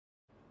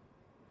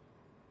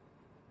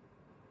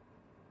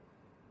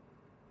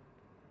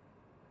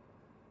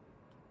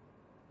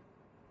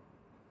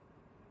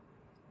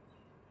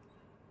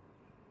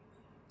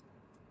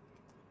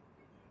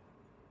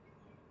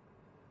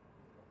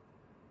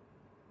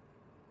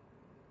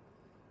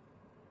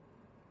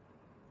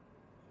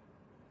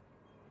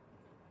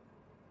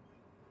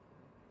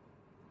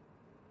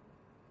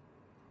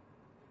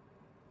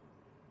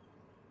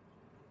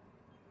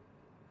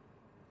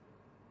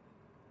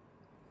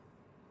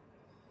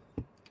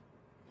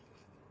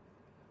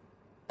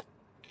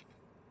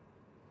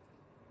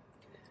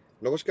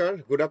নমস্কার,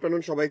 good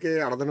afternoon সবাইকে।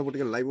 আরাধনা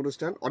বুটিকের লাইভ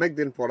অনুষ্ঠান,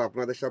 অনেকদিন পর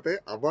আপনাদের সাথে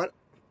আবার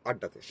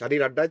আড্ডাতে,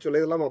 শাড়ির আড্ডায় চলে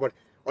এলাম আবার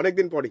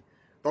অনেকদিন পরই।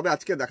 তবে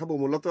আজকে দেখাবো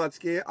মূলত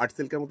আজকে আর্ট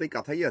সিল্কের মতোই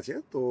কাঁথাই আছে।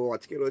 তো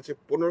আজকে রয়েছে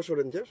 1500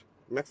 রেঞ্জের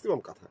ম্যাক্সিমাম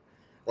কাঁথা।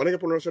 অনেকে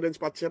 1500 রেঞ্জ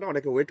পাচ্ছে না,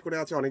 অনেকে ওয়েট করে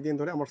আছে অনেকদিন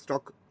ধরে। আমার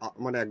স্টক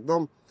মানে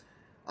একদম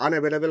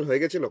আনঅ্যাভেলেবেল হয়ে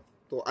গেছিলো।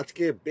 তো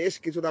আজকে বেশ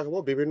কিছু দেখাবো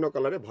বিভিন্ন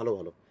কালারে, ভালো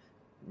ভালো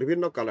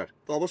বিভিন্ন কালার।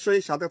 তো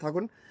অবশ্যই সাথে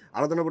থাকুন।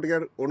 আরাধনা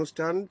বুটিকের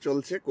অনুষ্ঠান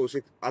চলছে,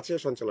 কৌশিক আছে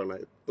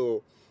সঞ্চালনায়। তো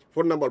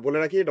ফোন নাম্বার বলে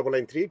রাখি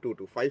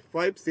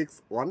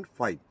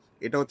 9932255615।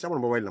 এটা হচ্ছে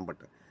আমার মোবাইল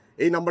নাম্বারটা।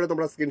 এই নাম্বারে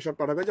তোমরা স্ক্রিনশট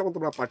পাঠাবে, যেমন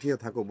তোমরা পাঠিয়ে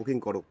থাকো, বুকিং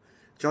করো।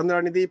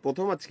 চন্দ্রানীদি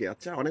প্রথম আজকে,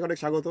 আচ্ছা অনেক অনেক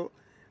স্বাগত।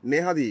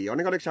 নেহাদি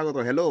অনেক অনেক স্বাগত।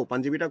 হ্যালো,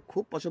 পাঞ্জাবিটা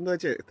খুব পছন্দ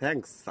হয়েছে,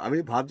 থ্যাঙ্কস। আমি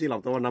ভাবছিলাম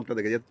তোমার নামটা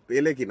দেখে যে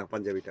পেলে কিনা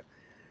পাঞ্জাবিটা,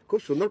 খুব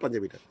সুন্দর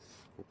পাঞ্জাবিটা,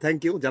 থ্যাংক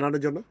ইউ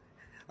জানানোর জন্য।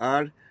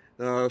 আর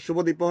শুভ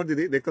দীপহর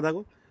দিদি, দেখতে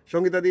থাকো।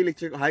 সঙ্গীতা দি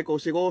লিখছে হাই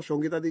কৌশিক। ও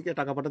সঙ্গীতা দিকে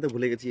টাকা পাঠাতে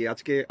ভুলে গেছি,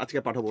 আজকে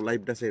পাঠাবো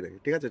লাইভটা সেরে।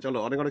 ঠিক আছে, চলো।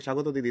 অনেক অনেক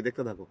স্বাগত দিদি,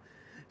 দেখতে থাকো।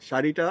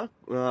 শাড়িটা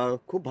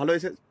খুব ভালো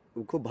এসেছে,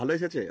 খুব ভালো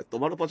এসেছে,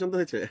 তোমারও পছন্দ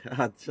হয়েছে?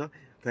 আচ্ছা,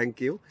 thank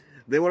you.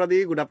 Debra the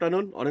good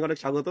afternoon, অনেক অনেক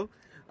স্বাগত।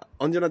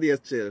 অঞ্জনা দি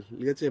এসছে,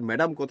 লিখেছে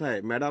ম্যাডাম কোথায়?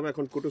 ম্যাডাম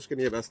এখন কুটুসকে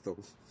নিয়ে ব্যস্ত।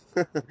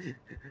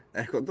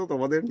 এখন তো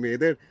তোমাদের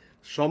মেয়েদের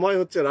সময়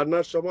হচ্ছে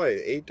রান্নার সময়,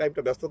 এই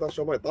টাইপটা ব্যস্ততার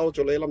সময়, তাও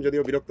চলে এলাম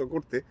যদিও বিরক্ত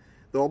করতে।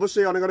 তো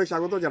অবশ্যই অনেক অনেক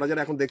স্বাগত যারা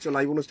যারা এখন দেখছো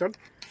লাইভ অনুষ্ঠান।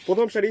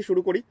 প্রথম শাড়ি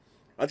শুরু করি।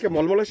 আজকে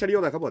মলমলের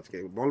শাড়িও দেখাবো। আজকে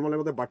মলমলের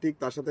মধ্যে বাটিক,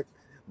 তার সাথে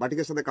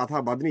বাটিকের সাথে কাঁথা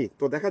বাঁধনি।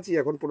 তো দেখাচ্ছি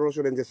এখন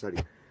 1500 রেঞ্জের শাড়ি।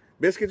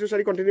 বেশ কিছু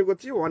শাড়ি কন্টিনিউ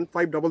করছি।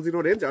 1500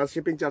 রেঞ্জ। আর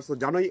শিপিং চার্জ তো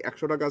জানোই,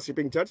 100 টাকা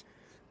শিপিং চার্জ।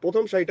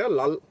 প্রথম শাড়িটা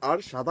লাল আর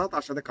সাদা,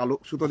 তার সাথে কালো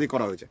সুতো দিয়ে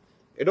করা হয়েছে।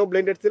 এটাও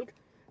ব্লেন্ডেড সিল্ক।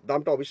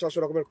 দামটা অবিশ্বাস্য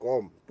রকমের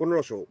কম,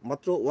 1500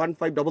 মাত্র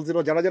 1500।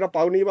 যারা যারা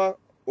পাওনি বা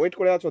ওয়েট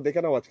করে আছো,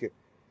 দেখে নাও আজকে।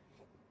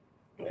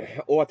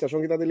 ও আচ্ছা,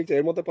 সঙ্গীতা দি লিখছে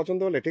এর মধ্যে পছন্দ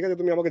হলে ঠিক আছে,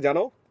 তুমি আমাকে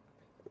জানাও,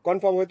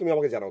 কনফার্ম হয়ে তুমি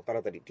আমাকে জানাও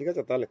তাড়াতাড়ি, ঠিক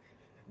আছে? তাহলে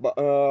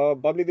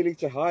বাবলি দি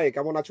লিখছে হাই,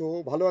 কেমন আছো?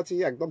 ভালো আছি,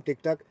 একদম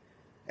ঠিকঠাক।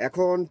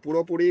 এখন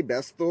পুরোপুরি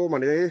ব্যস্ত,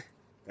 মানে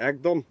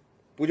একদম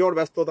পুজোর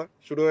ব্যস্ততা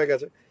শুরু হয়ে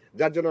গেছে,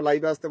 যার জন্য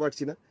লাইভে আসতে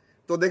পারছি না।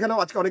 তো দেখে নাও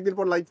আজকে অনেকদিন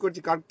পর লাইভ করছি।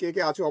 কার কে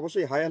কে আছো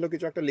অবশ্যই হাই হ্যালো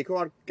কিছু একটা লিখো।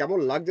 আর কেমন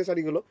লাগছে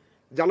শাড়িগুলো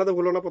জানাতে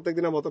ভুলো না।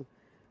 প্রত্যেকদিনের মতন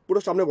পুরো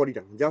সামনে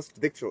বডিটা জাস্ট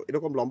দেখছো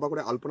এরকম লম্বা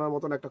করে আলপনার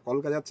মতন একটা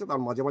কলকা যাচ্ছে, তার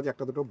মাঝে মাঝে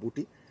একটা দুটো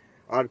বুটি।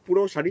 আর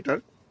পুরো শাড়িটার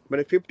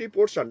মানে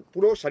 50%,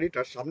 পুরো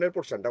শাড়িটার সামনের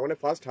পোর্শনটা মানে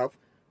ফার্স্ট হাফ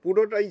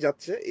পুরোটাই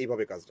যাচ্ছে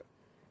এইভাবে কাজটা।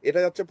 এটা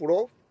যাচ্ছে পুরো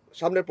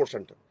সামনের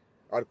পোর্শনটা।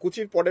 আর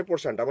কুচির পরের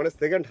পোর্শনটা মানে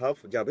সেকেন্ড হাফ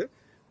যাবে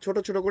ছোট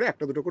ছোট করে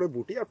একটা দুটো করে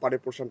বুটি। আর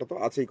পাড়ের পোর্শনটা তো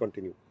আছেই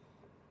কন্টিনিউ।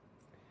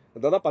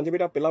 দাদা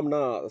পাঞ্জাবিটা পেলাম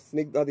না।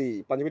 স্নিক দাদি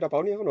পাঞ্জাবিটা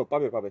পাওনি এখনো?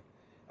 পাবে পাবে।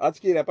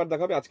 আজকে র্যাপার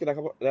দেখাবে? আজকে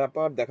দেখাবো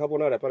র্যাপার, দেখাবো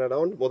না র্যাপার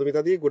অ্যারাউন্ড।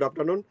 মধুমিতা দি গুড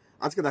আফটারনুন।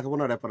 আজকে দেখাবো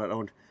না র্যাপার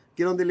অ্যারাউন্ড।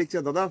 কিরণ দি লিখছে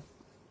দাদা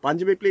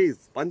পাঞ্জাবি প্লিজ,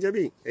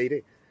 পাঞ্জাবি। এই রে,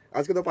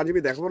 আজকে তো পাঞ্জাবি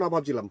দেখাবো না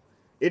ভাবছিলাম।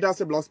 এটা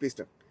আছে ব্লাউজ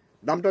পিসটা,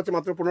 দামটা হচ্ছে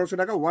মাত্র 1500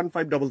 টাকা,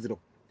 1500।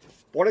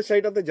 পরের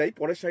শাড়িটাতে যাই।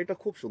 পরের শাড়িটা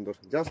খুব সুন্দর,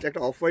 জাস্ট একটা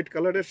অফ হোয়াইট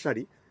কালারের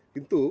শাড়ি,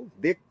 কিন্তু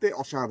দেখতে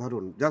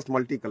অসাধারণ, জাস্ট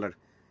মাল্টি কালার।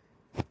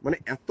 মানে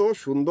এত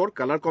সুন্দর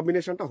কালার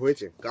কম্বিনেশনটা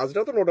হয়েছে।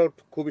 কাজটা তো নো ডাউট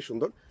খুবই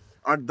সুন্দর।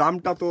 আর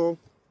দামটা তো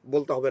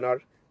বলতে হবে না। আর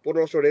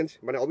 1500 রেঞ্জ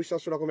মানে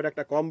অবিশ্বাস্য রকমের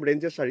একটা কম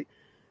রেঞ্জের শাড়ি।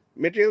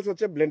 মেটেরিয়ালস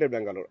হচ্ছে blended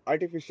Bangalore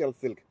artificial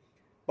silk.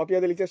 Papiya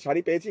দিলিচের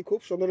sari পেয়েছি, খুব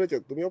সুন্দর হয়েছে,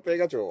 তুমিও পেয়ে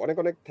গেছো, অনেক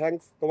অনেক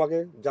থ্যাঙ্কস তোমাকে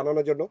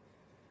জানানোর জন্য।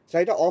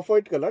 শাড়িটা অফ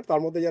হোয়াইট কালার,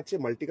 তার মধ্যে যাচ্ছে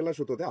মাল্টি কালার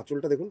সুতোতে।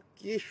 আঁচলটা দেখুন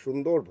কি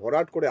সুন্দর,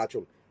 ভরাট করে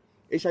আঁচল।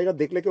 এই শাড়িটা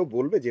দেখলে কেউ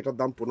বলবে যে এটার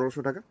দাম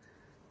 1500 টাকা?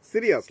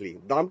 সিরিয়াসলি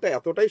দামটা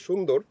এতটাই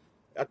সুন্দর,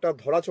 একটা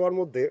ধরা ছোঁয়ার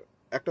মধ্যে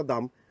একটা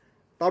দাম,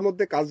 তার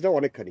মধ্যে কাজটাও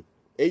অনেকখানি।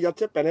 এই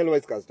যাচ্ছে প্যানেল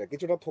ওয়াইজ কাজটা,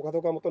 কিছুটা থোকা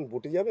থোকা মতন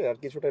বুটি যাবে, আর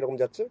কিছুটা এরকম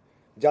যাচ্ছে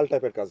জাল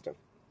টাইপের কাজটা।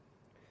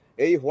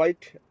 এই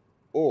হোয়াইট,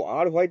 ও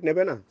আর হোয়াইট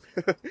নেবে না?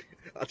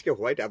 আজকে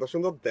হোয়াইট এত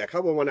সুন্দর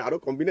দেখাবো, মানে আরো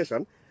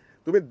কম্বিনেশন,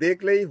 তুমি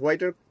দেখলেই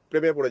হোয়াইটের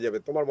প্রেমে পড়ে যাবে,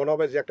 তোমার মনে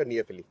হবে যে একটা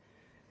নিয়ে ফেলি।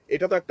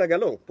 এটা তো একটা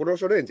গেল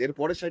 1500 রেঞ্জ। এর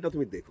পরের শাড়িটা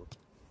তুমি দেখো,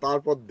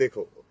 তারপর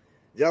দেখো,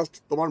 জাস্ট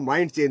তোমার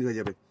মাইন্ড চেঞ্জ হয়ে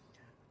যাবে।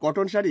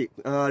 কটন শাড়ি,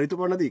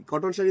 ঋতুপর্ণাদি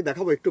কটন শাড়ি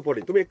দেখাবো একটু পরে,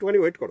 তুমি একটুখানি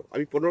ওয়েট করো।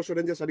 আমি 1500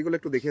 রেঞ্জের শাড়িগুলো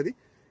একটু দেখিয়ে দিই।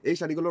 এই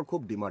শাড়িগুলোর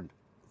খুব ডিমান্ড,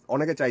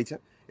 অনেকে চাইছে।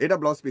 এটা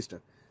ব্লাউজ পিসটা।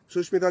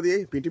 সুস্মিতা দিয়ে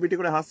পিটি পিটি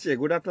করে হাসছে,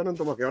 গুড আফটারনুন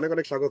তোমাকে, অনেক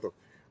অনেক স্বাগত।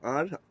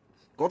 আর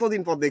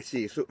কতদিন পর দেখছি,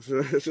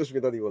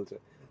 সুস্মিতা দি বলছে,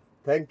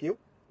 থ্যাংক ইউ।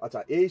 আচ্ছা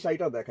এই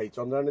শাড়িটা দেখাই।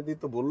 চন্দ্রানীদি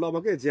তো বললো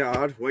আমাকে যে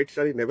আর হোয়াইট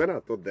শাড়ি নেবে না,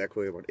 তো দেখো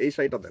এবার এই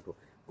শাড়িটা দেখো,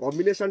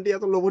 কম্বিনেশনটি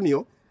এত লোভনীয়।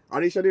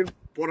 আর এই শাড়ির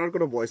পরার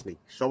কোনো বয়স নেই,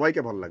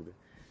 সবাইকে ভালো লাগবে।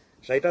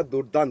 শাড়িটা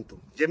দুর্দান্ত,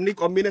 যেমনি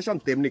কম্বিনেশন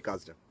তেমনি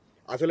কাজটা।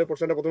 আঁচলের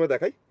পোর্শনটা প্রথমে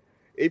দেখাই।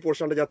 এই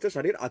পোর্শনটা যাচ্ছে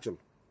শাড়ির আঁচল,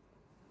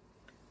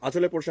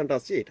 আঁচলের পোর্শনটা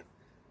আসছে এটা।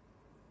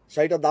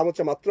 শাড়িটার দাম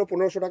হচ্ছে মাত্র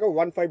 1500 টাকা,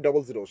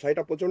 1500।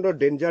 শাড়িটা প্রচন্ড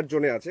ডেঞ্জার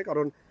জোনে আছে,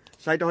 কারণ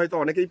শাড়িটা হয়তো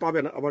অনেকেই পাবে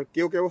না, আবার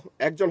কেউ কেউ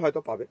একজন হয়তো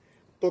পাবে।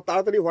 তো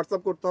তাড়াতাড়ি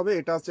হোয়াটসঅ্যাপ করতে হবে।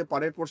 এটা হচ্ছে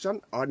পাড়ের পোর্শন,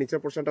 আর নিচের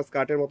পোর্শনটা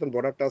স্কার্টের মতন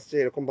বর্ডারটা আসছে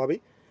এরকম ভাবেই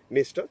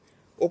নিচটা।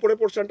 ওপরের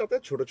পোর্শনটাতে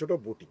ছোট ছোট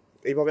বুটি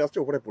এইভাবে আসছে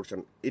ওপরের পোর্শন।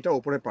 এটা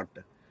ওপরের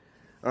পার্টটা।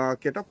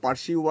 কেটা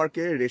পার্সি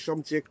ওয়ার্কে রেশম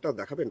চেকটা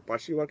দেখাবেন?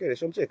 পার্সি ওয়ার্কে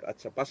রেশম চেক,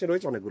 আচ্ছা পাশে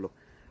রয়েছে অনেকগুলো,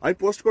 আমি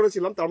পোস্ট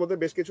করেছিলাম, তার মধ্যে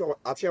বেশ কিছু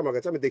আছে আমার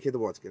কাছে, আমি দেখিয়ে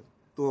দেবো আজকে।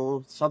 তো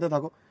সাথে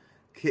থাকো।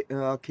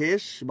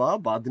 খেস বা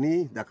বাঁধনি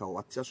দেখাও।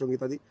 আচ্ছা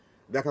সঙ্গীতাদি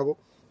দেখাবো।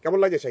 কেমন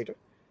লাগছে শাড়িটা?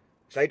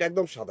 শাড়িটা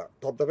একদম সাদা,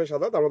 ধপধপে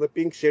সাদা, তার মধ্যে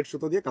পিঙ্ক শেড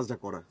সুতো দিয়ে কাজটা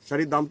করা।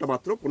 শাড়ির দামটা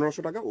মাত্র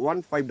 1500 টাকা,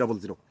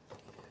 1500।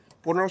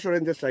 1500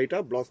 রেঞ্জের শাড়িটা।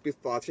 ব্লাউজ পিস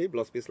তো আছেই,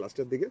 ব্লাউজ পিস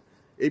লাস্টের দিকে।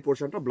 এই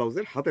পোর্শনটা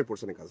ব্লাউজের হাতের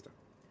পোর্শনে কাজটা।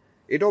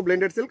 এটাও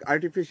ব্লেন্ডেড সিল্ক,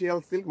 আর্টিফিশিয়াল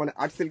সিল্ক, মানে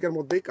আর্ট সিল্কের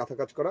মধ্যেই কাঁথা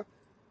কাজ করা।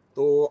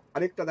 তো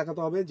আরেকটা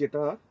দেখাতে হবে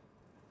যেটা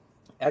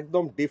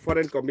একদম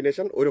ডিফারেন্ট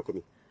কম্বিনেশন,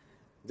 ওইরকমই।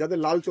 যাদের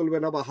লাল চলবে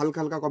না বা হালকা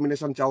হালকা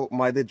কম্বিনেশন চাও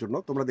মায়েদের জন্য,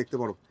 তোমরা দেখতে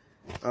পারো।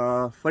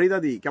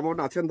 ফরিদাদি কেমন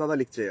আছেন দাদা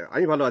লিখছে,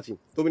 আমি ভালো আছি,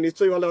 তুমি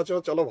নিশ্চয়ই ভালো আছো।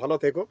 চলো ভালো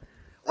থেকো,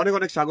 অনেক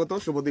অনেক স্বাগত,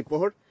 শুভদীপ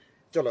প্রহর।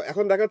 চলো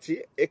এখন দেখাচ্ছি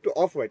একটু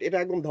অফ হোয়াইট। এটা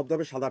একদম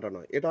ধবধবে সাদাটা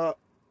নয়, এটা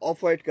অফ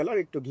হোয়াইট কালার,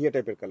 একটু ঘিয়ে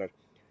টাইপের কালার।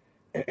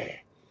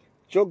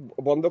 চোখ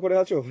বন্ধ করে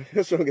আছো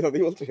সঙ্গীতাদি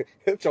বলছে,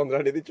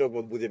 চন্দ্রানিদি চোখ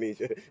বুঝে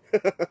নিয়েছে।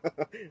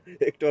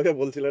 একটু আগে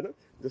বলছিলে না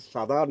যে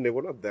সাদা আর নেবো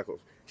না, দেখো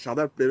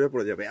সাদার প্রেমে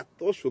পড়ে যাবে, এত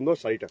সুন্দর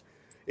শাড়িটা।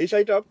 এই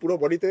শাড়িটা পুরো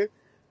বডিতে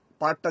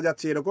পার্টটা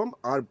যাচ্ছে এরকম,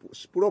 আর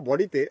পুরো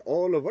বডিতে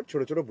অল ওভার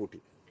ছোট ছোট বুটি।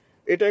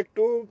 এটা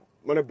একটু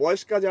মানে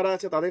বয়স্কা যারা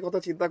আছে তাদের কথা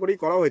চিন্তা করেই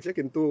করা হয়েছে,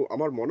 কিন্তু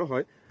আমার মনে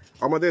হয়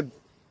আমাদের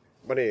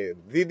মানে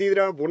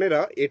দিদিরা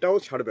বোনেরা এটাও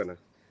ছাড়বে না।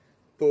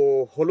 তো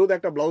হলুদ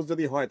একটা ব্লাউজ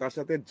যদি হয়, তার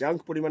সাথে জাঙ্ক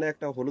পরিমাণে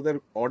একটা হলুদের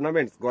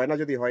অর্নামেন্টস গয়না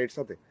যদি হয় এর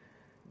সাথে,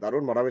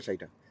 দারুণ মানাবে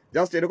শাড়িটা।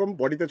 জাস্ট এরকম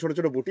বডিতে ছোট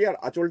ছোট বুটি, আর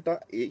আঁচলটা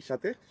এই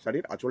সাথে,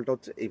 শাড়ির আঁচলটা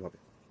হচ্ছে এইভাবে।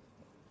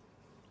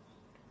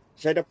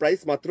 শাড়িটা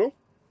প্রাইস মাত্র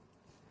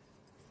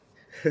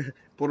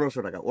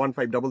 1500 টাকা,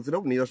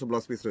 1500। নিজস্ব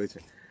ব্লাউজ পিস রয়েছে।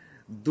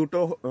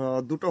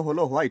 দুটো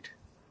হলো হোয়াইট,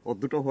 ও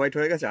দুটো হোয়াইট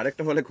হয়ে গেছে,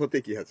 আরেকটা হলে ক্ষতি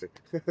কি আছে।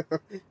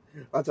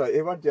 আচ্ছা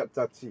এবার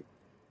চাচ্ছি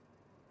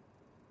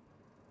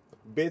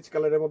বেজ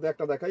কালারের মধ্যে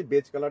একটা দেখাই।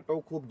 বেজ কালারটাও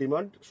খুব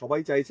ডিমান্ড,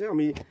 সবাই চাইছে।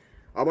 আমি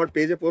আমার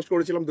পেজে পোস্ট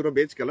করেছিলাম দুটো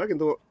বেজ কালার,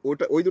 কিন্তু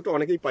ওই দুটো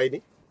অনেকেই পাইনি।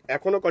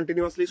 এখনো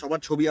কন্টিনিউয়াসলি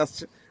সবার ছবি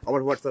আসছে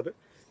আমার হোয়াটসঅ্যাপে।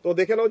 তো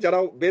দেখে নাও যারা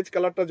বেজ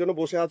কালারটার জন্য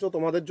বসে আছো,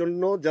 তোমাদের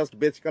জন্য জাস্ট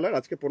বেজ কালার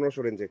আজকে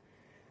 1500 রেঞ্জে।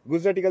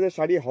 গুজরাটি কাজের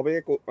শাড়ি হবে।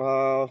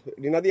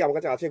 রিনাদি আমার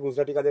কাছে আছে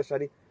গুজরাটি কাজের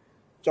শাড়ি।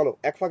 চলো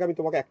এক ফাঁক আমি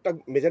তোমাকে একটা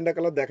মেজেন্ডা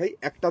কালার দেখাই,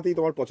 একটাতেই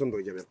তোমার পছন্দ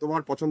হয়ে যাবে।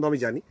 তোমার পছন্দ আমি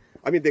জানি,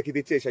 আমি দেখিয়ে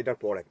দিচ্ছি এই শাড়িটার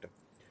পর একটা।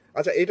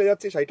 আচ্ছা এইটা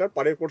যাচ্ছে শাড়িটার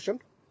পাড়ের পোর্শন,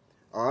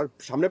 আর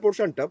সামনের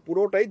পোর্শনটা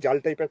পুরোটাই জাল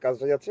টাইপের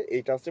কাজটা যাচ্ছে।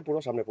 এইটা হচ্ছে পুরো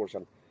সামনের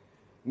পোর্শন।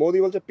 মোদি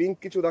বলছে পিঙ্ক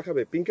কিছু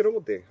দেখাবে, পিঙ্কের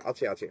মধ্যে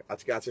আছে আছে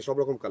আজকে আছে সব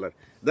রকম কালার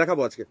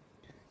দেখাবো আজকে।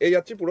 এই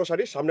যাচ্ছে পুরো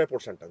শাড়ির সামনের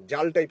পোর্শনটা,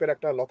 জাল টাইপের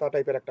একটা লতা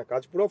টাইপের একটা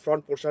কাজ। পুরো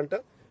ফ্রন্ট পোর্শনটা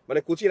মানে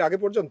কুচির আগে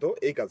পর্যন্ত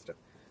এই কাজটা,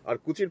 আর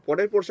কুচির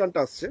পরের পোর্শনটা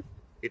আসছে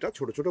এটা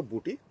ছোট ছোট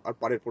বুটি, আর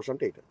পাড়ের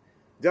পোর্শনটা এটা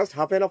জাস্ট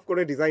হাফ অ্যান্ড অফ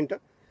করে ডিজাইনটা।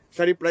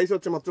 শাড়ির প্রাইস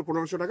হচ্ছে মাত্র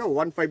 1500 টাকা,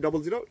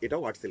 1500।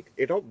 এটাও আর্ট সিল্ক,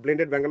 এটাও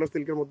ব্লেন্ডেড ব্যাঙ্গালোর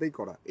সিল্কের মধ্যেই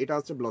করা। এটা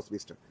হচ্ছে ব্লাউজ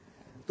পিসটা।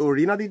 তো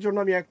রিনাদির জন্য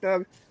আমি একটা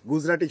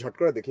গুজরাটি ঝট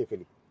করে দেখিয়ে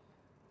ফেলি।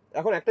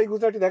 এখন একটাই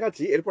গুজরাটি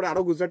দেখাচ্ছি, এরপরে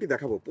আরো গুজরাটি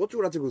দেখাবো,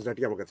 প্রচুর আছে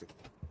গুজরাটি আমার কাছে।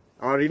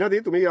 আর রিনাদি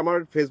তুমি আমার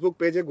ফেসবুক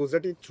পেজে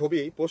গুজরাটির ছবি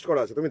পোস্ট করা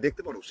আছে, তুমি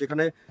দেখতে পারো।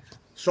 সেখানে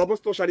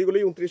সমস্ত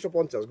শাড়িগুলোই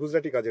 2950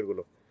 গুজরাটি কাজের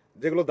গুলো,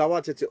 যেগুলো দেওয়া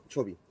আছে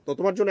ছবি। তো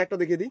তোমার জন্য একটা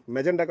দেখিয়ে দিই,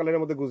 ম্যাজেন্ডা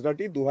কালারের মধ্যে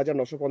গুজরাটি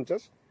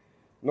 2950।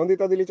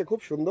 নন্দিতাদি লিখছে খুব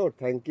সুন্দর,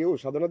 থ্যাংক ইউ।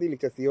 সাধনাদি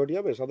লিখছে সিওডি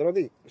হবে।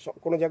 সাধনাদি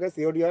কোনো জায়গায়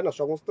সিওডি হয় না,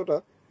 সমস্তটা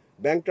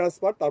ব্যাংক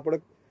ট্রান্সফার, তারপরে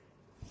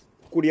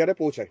কুরিয়ারে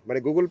পৌঁছায়। মানে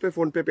গুগল পে,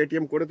 ফোনপে,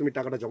 পেটিএম করে তুমি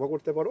টাকাটা জমা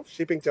করতে পারো,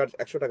 শিপিং চার্জ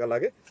 100 টাকা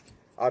লাগে,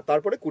 আর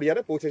তারপরে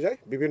কুরিয়ারে পৌঁছে যায়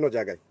বিভিন্ন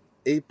জায়গায়।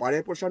 এই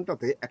পাড়ের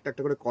পোর্শনটাতে একটা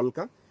একটা করে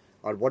কলকা,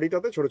 আর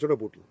বডিটাতে ছোট ছোট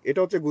বুটি। এটা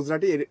হচ্ছে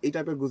গুজরাটি। এই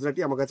টাইপের গুজরাটি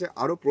আমার কাছে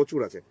আরো প্রচুর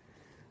আছে।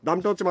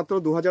 দামটা হচ্ছে মাত্র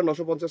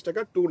 2950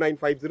 টাকা,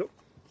 2950,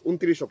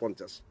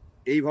 2950।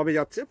 এইভাবে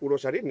যাচ্ছে পুরো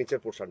শাড়ির নিচের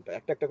পোর্শনটা,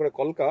 একটা একটা করে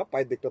কলকা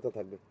পায়ের দিকটাতে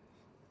থাকবে।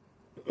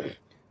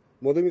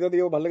 মধুমিতা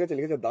দিয়েও ভালো লেগেছে,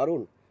 লিখেছে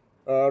দারুণ।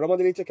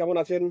 রমাদি লিখছে কেমন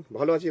আছেন,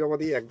 ভালো আছি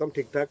রমাদি, একদম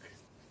ঠিকঠাক,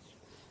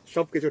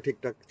 সবকিছু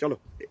ঠিকঠাক। চলো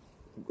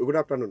গুড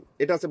আফটারনুন।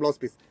 এটা আছে ব্লাউজ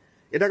পিস।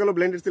 এটা গেল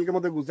ব্লেন্ডেড সিল্কের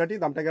মধ্যে গুজরাটি,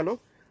 দামটা গেল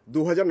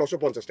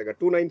 2950 টাকা,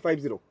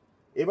 2950।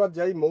 এবার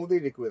যাই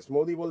মৌদির রিকোয়েস্ট।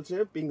 মৌদি বলছে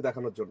পিঙ্ক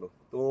দেখানোর জন্য।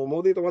 তো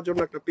মৌদি তোমার জন্য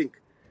একটা পিঙ্ক,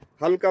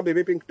 হালকা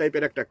বেবি পিঙ্ক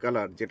টাইপের একটা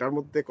কালার, যেটার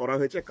মধ্যে করা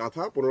হয়েছে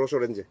কাঁথা 1500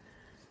 রেঞ্জে।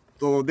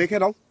 তো দেখে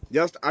নাও,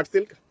 just art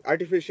silk,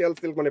 artificial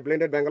silk, মানে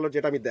ব্লেন্ডেড ব্যাঙ্গালোর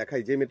যেটা আমি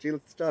দেখাই, যে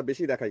মেটেরিয়ালসটা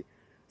বেশি দেখাই,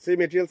 সেই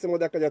মেটেরিয়ালসের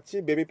মধ্যে একটা যাচ্ছি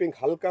বেবি পিঙ্ক,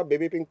 হালকা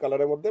বেবি পিঙ্ক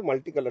কালারের মধ্যে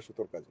মাল্টি কালার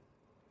সুতোর কাজ।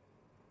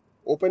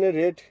 ওপেনের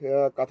রেড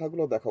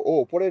কাঁথাগুলো দেখো, ও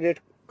ওপরে রেড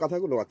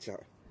কাঁথাগুলো, আচ্ছা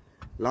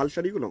লাল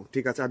শাড়িগুলো,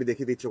 ঠিক আছে আমি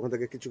দেখিয়ে দিচ্ছি ওখান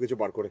থেকে কিছু কিছু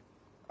বার করে।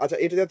 আচ্ছা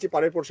এটা যাচ্ছে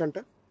পাড়ের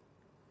পোর্শনটা,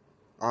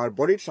 আর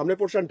বডির সামনের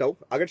পোর্শনটাও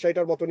আগের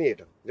শাড়িটার মতনই।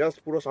 এটা জাস্ট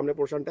পুরো সামনের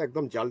পোর্শনটা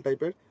একদম জাল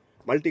টাইপের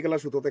মাল্টি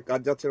কালার সুতোতে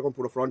কাজ যাচ্ছে এরকম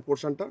পুরো ফ্রন্ট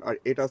পোর্শনটা, আর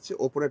এটা হচ্ছে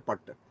ওপরের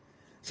পার্টটা।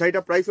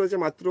 শাড়িটা প্রাইস হয়েছে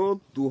মাত্র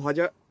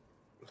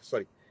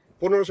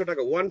 1500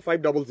 টাকা,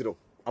 1500।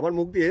 আমার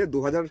মুখ দিয়ে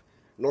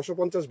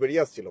 2950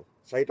 বেরিয়ে আসছিল।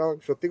 শাড়িটা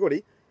সত্যি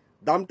করেই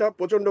দামটা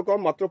প্রচন্ড কম,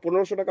 মাত্র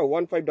 1500 টাকা,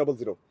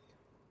 1500।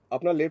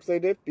 আপনার লেফট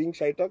সাইডে পিঙ্ক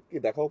শাড়িটা কি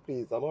দেখাও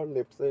প্লিজ। আমার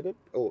লেফট সাইডে,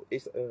 ও এই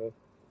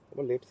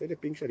আমার লেফট সাইডে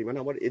পিঙ্ক শাড়ি, মানে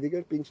আমার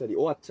এদিকের পিঙ্ক শাড়ি,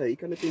 ও আচ্ছা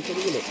এইখানে পিঙ্ক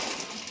শাড়িগুলো।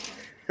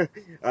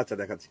 আচ্ছা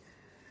দেখাচ্ছি।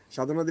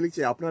 সাধনাদি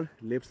লিখছে আপনার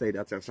লেফট সাইড,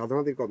 আচ্ছা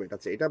সাধনাদির কমেন্ট।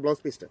 আচ্ছা এটা ব্লাউজ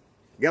পিসটা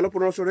গেল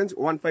 1500 রেঞ্জ,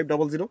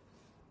 1500।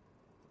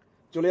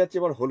 চলে যাচ্ছে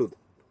এবার হলুদ।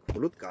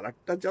 হলুদ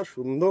কালারটা যা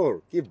সুন্দর,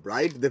 কি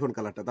ব্রাইট দেখুন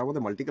কালারটা, তার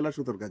মধ্যে মাল্টি কালার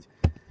সুতোর কাজ।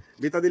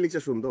 বিতাদি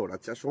লিখছে সুন্দর।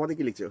 আচ্ছা সোমাদি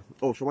কি লিখছে,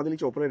 ও সোমাদি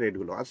লিখছে ওপরে রেড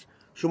গুলো। আর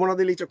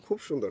সুমনাদি লিখছে খুব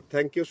সুন্দর,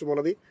 থ্যাংক ইউ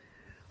সুমনাদি।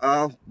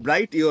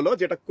 ব্রাইট ইয়েলো,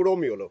 যেটা ক্রোম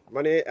ইয়েলো,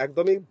 মানে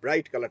একদমই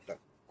ব্রাইট কালারটা,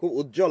 খুব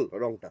উজ্জ্বল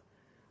রংটা।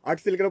 আর্ট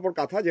সিল্কের ওপর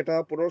কাঁথা, যেটা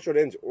 1500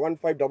 রেঞ্জ,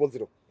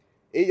 1500।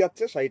 এই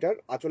যাচ্ছে শাড়িটার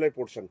আঁচলের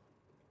পোর্শন।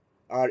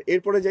 আর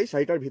এরপরে যাই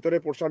শাড়িটার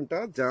ভিতরের পোর্শনটা,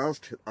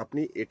 জাস্ট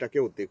আপনি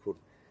এটাকেও দেখুন,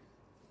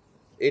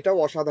 এটাও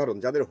অসাধারণ।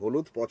 যাদের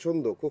হলুদ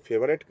পছন্দ, খুব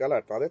ফেভারিট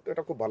কালার, তাদের তো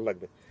এটা খুব ভালো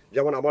লাগবে।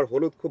 যেমন আমার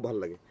হলুদ খুব ভালো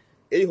লাগে,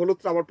 এই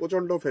হলুদটা আমার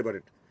প্রচন্ড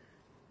ফেভারিট।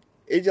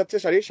 এই যাচ্ছে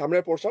শাড়ির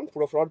সামনের পোর্শন,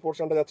 পুরো ফ্রন্ট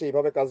পোর্শনটা যাচ্ছে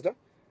এইভাবে কাজটা।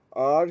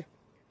 আর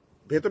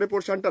ভেতরে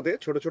পোর্শনটাতে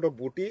ছোট ছোট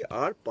বুটি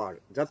আর পাড়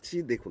যাচ্ছি,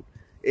 দেখুন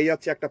এই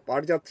যাচ্ছে একটা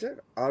পাড় যাচ্ছে,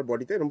 আর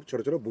বডিতে এরকম ছোট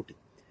ছোট বুটি।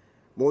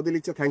 মৌদি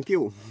লিখছে থ্যাংক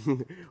ইউ,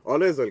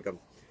 অলওয়েজ ওয়েলকাম।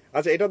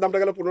 আচ্ছা, এটার দামটা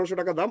গেল 1500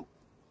 টাকা দাম,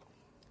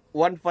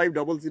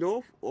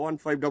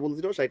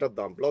 1500 শাড়িটার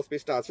দাম। ব্লাউজ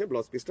পিসটা আছে,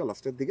 ব্লাউজ পিসটা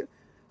লাস্টের দিকে,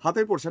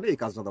 হাতের পোর্শনে এই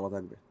কাজটা দেওয়া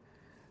থাকবে।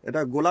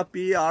 এটা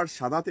গোলাপি আর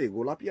সাদাতে,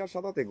 গোলাপি আর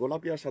সাদাতে,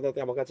 গোলাপি আর সাদাতে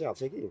আমার কাছে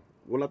আছে কি?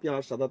 গোলাপি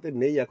আর সাদাতে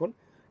নেই এখন,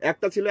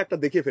 একটা ছিল, একটা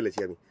দেখিয়ে ফেলেছি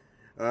আমি,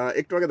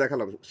 একটু আগে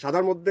দেখালাম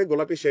সাদার মধ্যে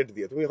গোলাপি শেড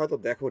দিয়ে, তুমি হয়তো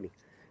দেখোনি।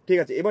 ঠিক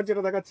আছে, এবার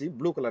যেটা দেখাচ্ছি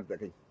ব্লু কালার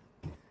দেখাই।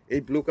 এই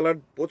ব্লু কালার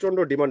প্রচন্ড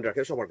ডিমান্ড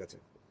রাখে সবার কাছে,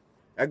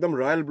 একদম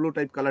রয়্যাল ব্লু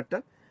টাইপ কালারটা।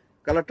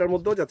 কালারটার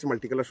মধ্যেও যাচ্ছে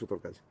মাল্টি কালার সুতোর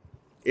কাজ।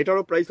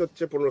 এটারও প্রাইস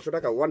হচ্ছে 1500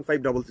 টাকা,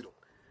 1500।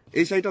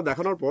 এই শাড়িটা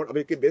দেখানোর পর আমি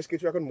বেশ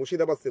কিছু এখন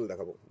মুর্শিদাবাদ সিল্ক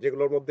দেখাবো,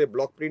 যেগুলোর মধ্যে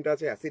ব্লক প্রিন্ট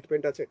আছে, অ্যাসিড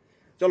পেন্ট আছে।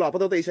 চলো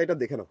আপাতত এই শাড়িটা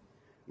দেখে নাও,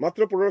 মাত্র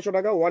 1500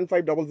 টাকা,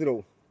 1500।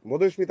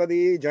 মধুস্মিতা দি,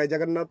 জয়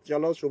জগন্নাথ,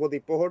 চলো শুভ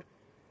দ্বীপ্রহর।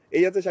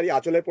 এই আছে শাড়ি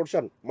আঁচলের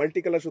পোর্শন, মাল্টি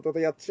কালার সুতোতে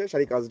যাচ্ছে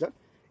শাড়ি কাজটা।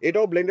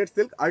 এটাও ব্লেন্ডেড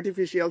সিল্ক,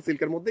 আর্টিফিশিয়াল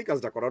সিল্কের মধ্যেই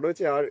কাজটা করা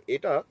রয়েছে। আর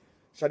এটা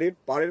শাড়ির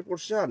পাড়ের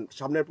পোর্শন,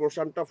 সামনের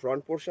পোর্শনটা,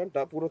 ফ্রন্ট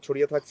পোর্শনটা পুরো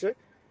ছড়িয়ে থাকছে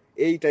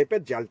এই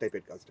টাইপের জাল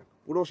টাইপের কাজটা,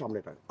 পুরো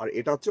সামনেটা। আর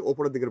এটা হচ্ছে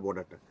ওপরের দিকের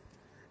বর্ডারটা,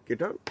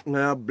 এটা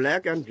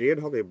ব্ল্যাক অ্যান্ড রেড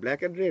হবে, ব্ল্যাক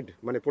অ্যান্ড রেড,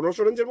 মানে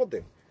 1500 রেঞ্জের মধ্যে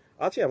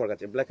আছে আমার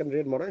কাছে, ব্ল্যাক অ্যান্ড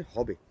রেড মনে হয়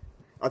হবে।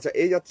 আচ্ছা,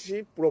 এই যাচ্ছি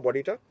পুরো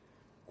বডিটা,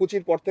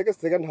 কুচির পর থেকে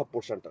সেকেন্ড হাফ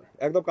পোর্শনটা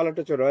একদম কালারটা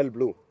হচ্ছে রয়্যাল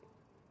ব্লু।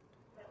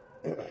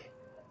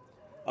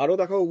 আরও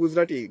দেখাও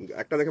গুজরাটি,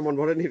 একটা দেখে মন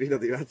ভরেনি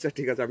রিনাদি? আচ্ছা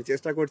ঠিক আছে, আমি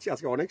চেষ্টা করছি,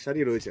 আজকে অনেক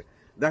শাড়ি রয়েছে,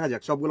 দেখা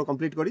যাক সবগুলো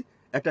কমপ্লিট করি,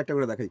 একটা একটা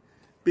করে দেখাই।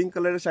 পিঙ্ক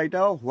কালারের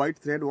শাড়িটাও হোয়াইট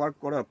থ্রেড ওয়ার্ক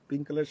করা,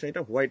 পিঙ্ক কালারের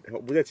শাড়িটা হোয়াইট,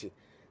 বুঝেছি,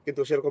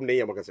 কিন্তু সেরকম নেই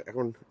আমার কাছে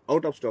এখন,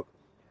 আউট অফ স্টক।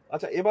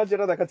 আচ্ছা, এবার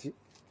যেটা দেখাচ্ছি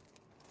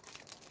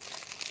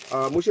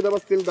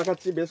মুর্শিদাবাদ সিল্ক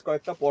দেখাচ্ছি বেশ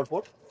কয়েকটা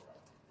পরপর।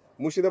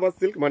 মুর্শিদাবাদ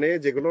সিল্ক মানে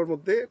যেগুলোর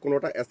মধ্যে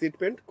কোনোটা অ্যাসিড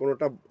পেন্ট,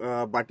 কোনোটা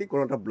বাটি,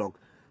 কোনোটা ব্লক,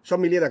 সব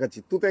মিলিয়ে দেখাচ্ছি।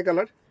 তুতে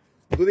কালার,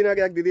 দুদিন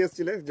আগে এক দিদি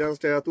এসেছিলে,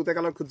 জাস্ট তুতে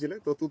কালার খুঁজছিলে,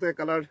 তো তুতে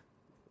কালার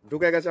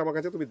ঢুকে গেছে আমার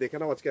কাছে, তুমি দেখে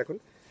নাও আজকে। এখন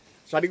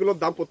শাড়িগুলোর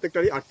দাম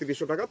প্রত্যেকটারই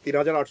 3800 টাকা,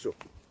 3800।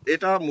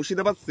 এটা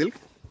মুর্শিদাবাদ সিল্ক,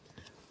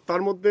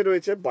 তার মধ্যে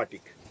রয়েছে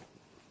বাটিক,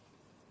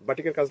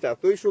 বাটিকের কাজটা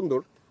এতই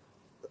সুন্দর।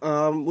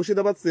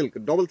 Murshidabad silk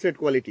double thread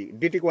quality,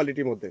 DT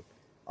কোয়ালিটির মধ্যে।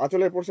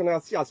 আঁচলের পোর্শনে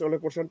আসছি, আঁচলের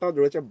পোর্শনটা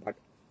রয়েছে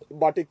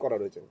বাটিক করা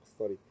রয়েছে,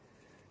 সরি,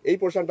 এই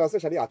পোর্শনটা আছে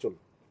শাড়ি আঁচল।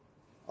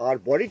 আর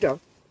বডিটা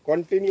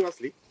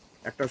কন্টিনিউয়াসলি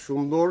একটা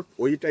সুন্দর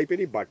ওই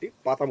টাইপেরই বাটিক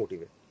পাতা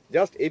মোটিভে,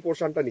 জাস্ট এই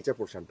পোর্শনটা, নিচে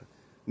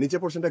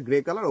পোর্শনটা গ্রে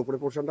কালার, ওপরে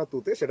পোর্শনটা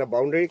তুতে, সেটা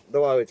বাউন্ডারি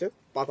দেওয়া হয়েছে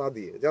পাতা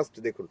দিয়ে, জাস্ট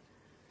দেখুন।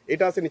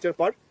 এটা আছে নিচের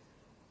পার্ট,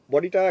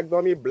 বডিটা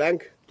একদমই ব্ল্যাঙ্ক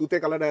তুতে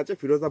কালারে আছে,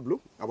 ফিরোজা ব্লু।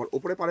 আবার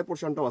ওপরে পাড়ে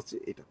পোর্শনটাও আসছে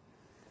এটা।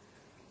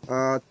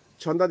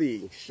 ছন্দাদি,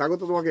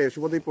 স্বাগত তোমাকে,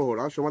 শুভদীপ প্রহর।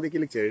 আর সোমাদি কি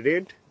লিখছে?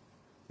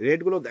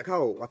 রেডগুলো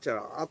দেখাও। আচ্ছা,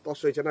 আর তস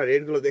হয়েছে না,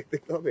 রেডগুলো দেখতে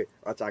হবে।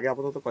 আচ্ছা, আগে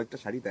আপাতত কয়েকটা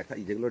শাড়ি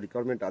দেখাই যেগুলো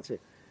রিকোয়ারমেন্ট আছে।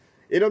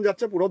 এরকম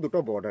যাচ্ছে পুরো দুটো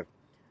বর্ডার।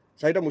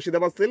 শাড়িটা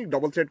মুর্শিদাবাদ সিল্ক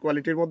ডবল থ্রেড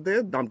কোয়ালিটির মধ্যে,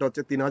 দামটা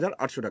হচ্ছে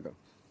 3800 টাকা।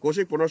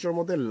 কৌশিক 1500-র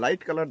মধ্যে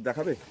লাইট কালার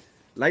দেখাবে?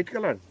 লাইট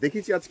কালার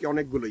দেখিয়েছি আজকে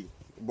অনেকগুলোই,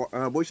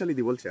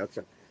 বৈশালীদি বলছে।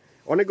 আচ্ছা,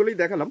 অনেকগুলোই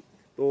দেখালাম,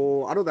 তো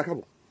আরও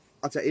দেখাবো।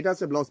 আচ্ছা, এটা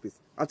আছে ব্লাউজ পিস।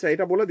 আচ্ছা,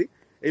 এটা বলে দিই,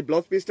 এই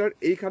ব্লাউজ পিসটার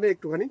এইখানে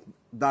একটুখানি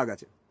দাগ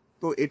আছে,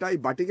 তো এটাই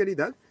বাটিকেরই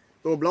দাগ।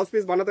 তো ব্লাউজ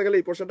পিস বানাতে গেলে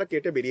এই পোর্শনটা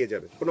কেটে বেরিয়ে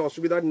যাবে, কোনো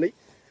অসুবিধা নেই।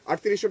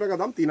 3800 টাকা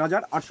দাম,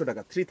 3800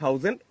 টাকা,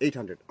 3800,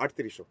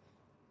 3800।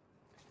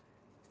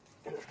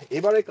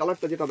 এবারে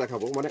কালারটা যেটা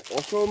দেখাবো, মানে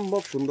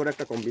অসম্ভব সুন্দর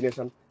একটা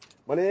কম্বিনেশন,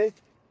 মানে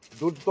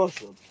দুর্ধর্ষ,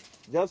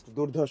 জাস্ট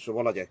দুর্ধর্ষ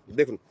বলা যায়।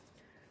 দেখুন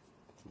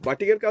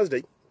বাটিকের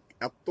কাজটাই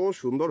এত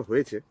সুন্দর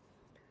হয়েছে,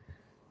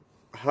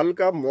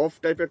 হালকা মফ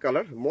টাইপের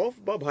কালার, মফ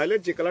বা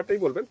ভায়োলেট যে কালারটাই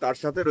বলবেন, তার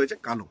সাথে রয়েছে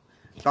কালো,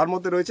 তার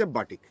মধ্যে রয়েছে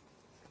বাটিক।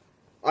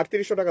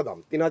 3800 টাকা দাম,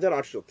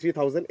 3800,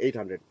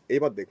 3800।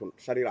 এবার দেখুন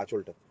শাড়ির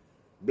আঁচলটা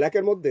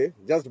ব্ল্যাকের মধ্যে,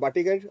 জাস্ট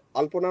বাটিকের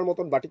আলপনার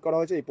মতন বাটিক করা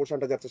হয়েছে। এই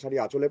পোর্শনটা যাচ্ছে শাড়ি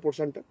আঁচলের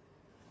পোর্শনটা,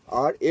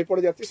 আর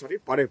এরপরে যাচ্ছে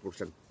শাড়ির পাড়ের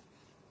পোর্শন।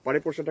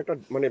 পাড়ের পোর্শনটা একটা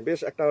মানে বেশ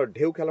একটা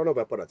ঢেউ খেলানো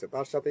ব্যাপার আছে,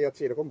 তার সাথে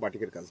যাচ্ছে এরকম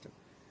বাটিকের কাজটা।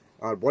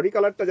 আর বডি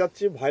কালারটা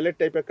যাচ্ছে ভায়োলেট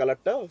টাইপের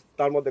কালারটা,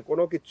 তার মধ্যে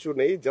কোনো কিছু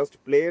নেই, জাস্ট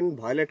প্লেন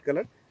ভায়োলেট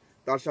কালার,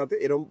 তার সাথে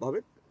এরকম ভাবে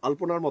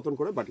আলপনার মতন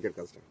করে বাটিকের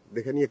কাজটা।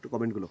 দেখে নিই একটু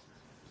কমেন্টগুলো।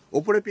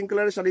 ওপরে পিঙ্ক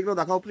কালারের শাড়িগুলো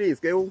দেখাও প্লিজ।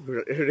 কেউ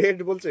রেড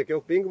বলছে, কেউ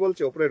পিঙ্ক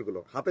বলছে। ওপরের গুলো,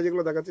 হাতে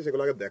যেগুলো দেখাচ্ছি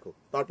সেগুলো আগে দেখো,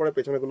 তারপরে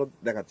পেছনের গুলো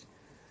দেখাচ্ছি।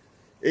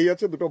 এই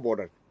হচ্ছে দুটো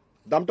বর্ডার,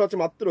 দামটা হচ্ছে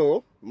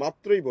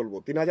মাত্রই বলবো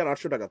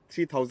 3800 টাকা,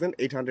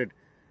 3800।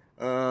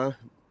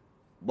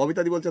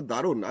 ববিতাদি বলছে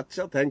দারুণ।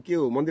 আচ্ছা, থ্যাংক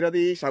ইউ।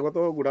 মন্দিরাদি স্বাগত,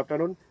 গুড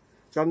আফটারনুন।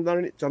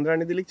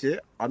 চন্দ্রানীদি লিখছে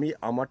আমি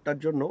আমারটার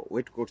জন্য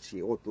ওয়েট করছি।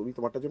 ও, তুমি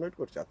তোমারটার জন্য ওয়েট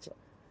করছো? আচ্ছা,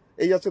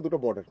 এই যাচ্ছে দুটো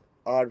বর্ডার।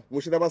 আর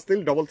Murshidabad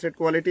silk double thread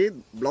quality,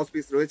 blouse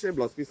piece রয়েছে,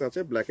 ব্লাউজ পিস আছে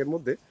ব্ল্যাকের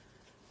মধ্যে।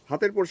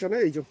 হাতের পোর্শনে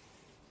এই যে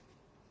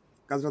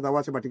কাজটা দেওয়া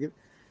আছে বাটিকের,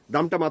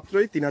 দামটা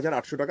মাত্রই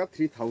 3800 টাকা,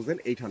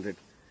 3800।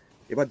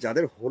 এবার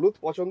যাদের হলুদ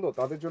পছন্দ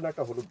তাদের জন্য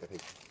একটা হলুদ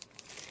দেখাই।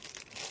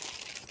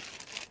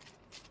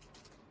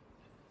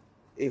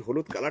 এই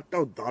হলুদ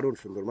কালারটাও দারুণ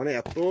সুন্দর, মানে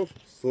এত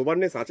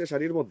সোবারনেস আছে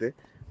শাড়ির মধ্যে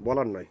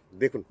বলার নয়।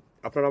 দেখুন,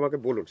 আপনারা আমাকে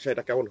বলুন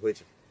সেটা কেমন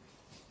হয়েছে।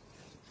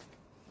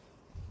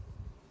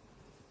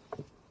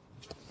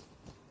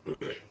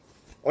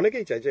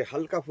 অনেকেই চাই যে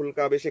হালকা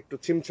ফুলকা বেশ একটু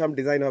ছিমছাম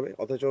ডিজাইন হবে,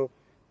 অথচ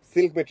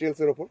সিল্ক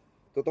মেটেরিয়ালসের ওপর।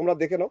 তো তোমরা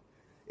দেখে নাও,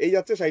 এই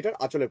যাচ্ছে শাড়িটার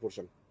আঁচলের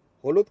পোর্শন।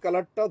 হলুদ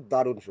কালারটা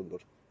দারুণ সুন্দর।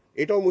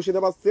 এটাও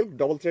মুর্শিদাবাদ সিল্ক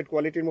ডবল থ্রেড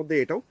কোয়ালিটির মধ্যে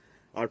এটাও।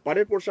 আর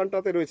পাড়ের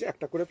পোর্শনটাতে রয়েছে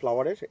একটা করে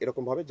ফ্লাওয়ারের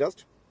এরকম ভাবে, জাস্ট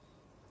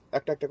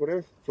একটা একটা করে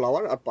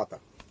ফ্লাওয়ার আর পাতা,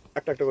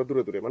 একটা একটা করে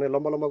দূরে দূরে, মানে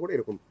লম্বা লম্বা করে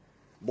এরকম।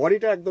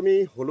 বডিটা একদমই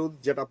হলুদ,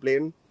 যেটা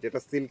প্লেন, যেটা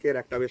সিল্কের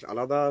একটা বেশ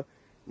আলাদা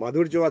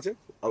মাধুর্য আছে।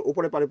 আর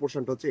উপরে পাড়ের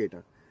পোর্শনটা হচ্ছে এটা,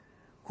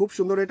 খুব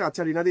সুন্দর এটা।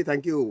 আচ্ছা রিনাদি,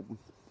 থ্যাংক ইউ।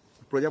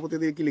 প্রজাপতি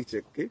দিয়ে কি লিখছে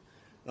কি?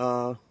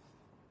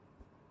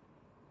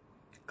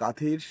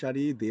 কাঁথের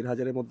শাড়ি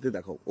 1500-এর মধ্যে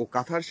দেখাও। ও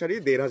কাঁথার শাড়ি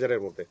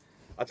 1500-এর মধ্যে।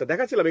 আচ্ছা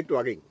দেখাচ্ছিলাম একটু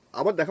আগেই,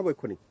 আবার দেখাবো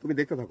এক্ষুনি, তুমি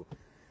দেখতে থাকো।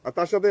 আর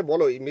তার সাথে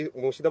বলো এই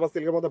মুর্শিদাবাদ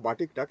সিল্কের মধ্যে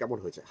বাটিকটা কেমন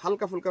হয়েছে।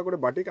 হালকা ফুলকা করে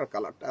বাটিক, আর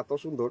কালারটা এত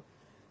সুন্দর,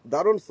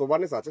 দারুণ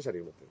সোবানেস আছে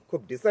শাড়ির মধ্যে, খুব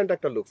ডিসেন্ট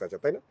একটা লুকস আছে,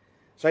 তাই না?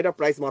 শাড়িটা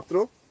প্রাইস মাত্র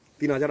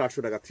 3800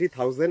 টাকা,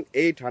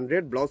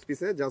 3800। ব্লাউজ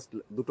পিসে জাস্ট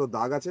দুটো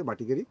দাগ আছে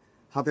বাটিকেরই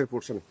হাতের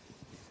পোর্শনে।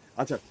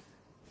 আচ্ছা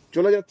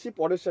চলে যাচ্ছি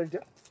পরের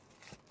শাড়িটা।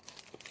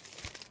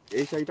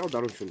 এই শাড়িটাও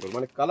দারুণ সুন্দর,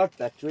 মানে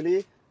কালারটা অ্যাকচুয়ালি,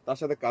 তার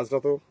সাথে কাজটা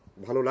তো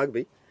ভালো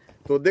লাগবেই।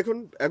 তো দেখুন,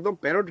 একদম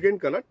প্যারট গ্রিন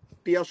কালার,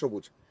 টিয়া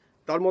সবুজ,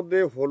 তার মধ্যে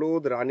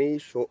হলুদ রানী,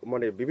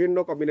 মানে বিভিন্ন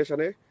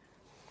কম্বিনেশনে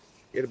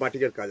এর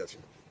বাটিকের কাজ আছে।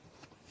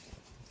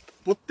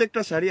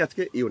 প্রত্যেকটা শাড়ি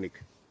আজকে ইউনিক,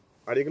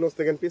 আর এগুলো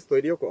সেকেন্ড পিস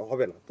তৈরিও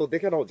হবে না। তো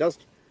দেখে নাও, জাস্ট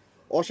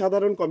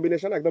অসাধারণ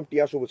কম্বিনেশন, একদম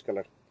টিয়া সবুজ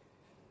কালার।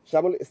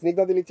 শ্যামল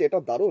স্নিগ্ধাদি লিখছে এটা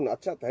দারুণ।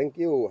 আচ্ছা থ্যাংক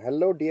ইউ,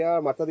 হ্যালো ডিয়ার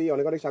মাতাদি,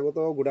 অনেক অনেক স্বাগত,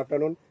 গুড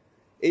আফটারনুন।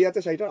 এই আছে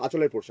শাড়িটার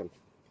আঁচলের পোর্শন,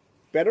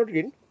 প্যারট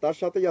গ্রিন, তার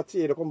সাথে যাচ্ছি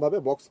এরকম ভাবে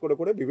বক্স করে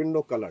করে বিভিন্ন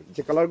কালার,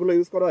 যে কালারগুলো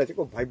ইউজ করা হয়েছে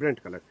খুব ভাইব্রেন্ট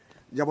কালার।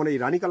 যেমন এই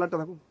রানী কালারটা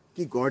দেখো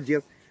কি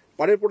গর্জিয়াস।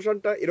 পাড়ের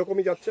পোর্শনটা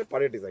এরকমই যাচ্ছে,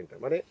 পাড়ের ডিজাইনটা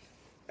মানে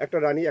একটা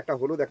রানী, একটা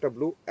হলুদ, একটা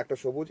ব্লু, একটা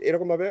সবুজ,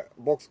 এরকম ভাবে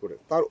বক্স করে।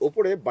 তার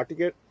উপরে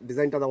বাটিকের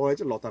ডিজাইনটা দেওয়া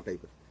হয়েছে লতা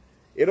টাইপের।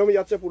 এরকমই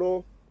যাচ্ছে পুরো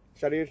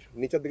শাড়ির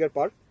নিচের দিকের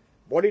পার্ট।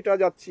 বডিটা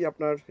যাচ্ছি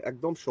আপনার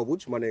একদম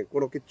সবুজ, মানে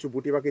কোনো কিচ্ছু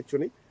বুটি বা কিচ্ছু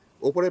নেই।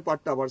 ওপরের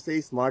পার্টটা আবার সেই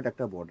স্মার্ট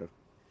একটা বর্ডার।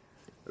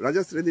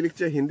 राजस रेड्डी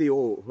लिखते हैं हिंदी,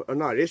 ओ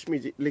ना रेशमी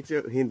जी लिखते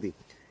हैं हिंदी।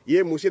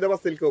 ये मुर्शिदाबाद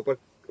सिल्क के ऊपर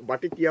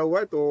बाटिक किया हुआ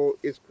है, तो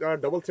इसका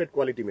डबल सेट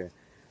क्वालिटी में है।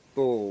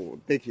 तो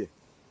देखिए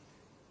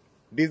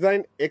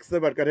डिजाइन एक से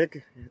बढ़कर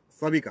एक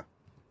सभी का।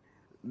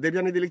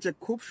 দেবজানীদি লিখছে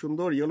খুব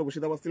সুন্দর ইয়েলো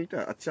মুর্শিদাবাদ সিল্কটা।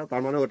 আচ্ছা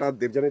তার মানে ওটা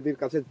দেবজানীদির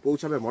কাছে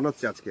পৌঁছাবে মনে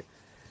হচ্ছে আজকে।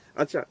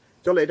 আচ্ছা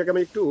চলো এটাকে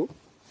আমি একটু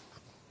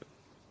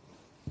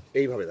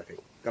এইভাবে দেখাই,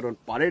 কারণ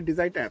পাড়ের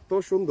ডিজাইনটা এত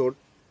সুন্দর।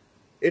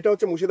 এটা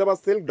হচ্ছে Murshidabad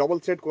silk double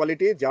thread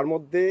quality, যার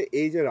মধ্যে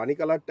এই যে রানী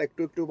কালারটা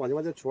একটু একটু মাঝে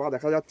মাঝে ছোঁয়া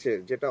দেখা যাচ্ছে,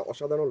 যেটা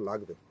অসাধারণ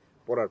লাগবে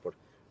পরার পর।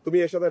 তুমি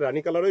এর সাথে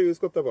রানী কালারও ইউজ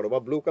করতে পারো, বা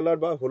ব্লু কালার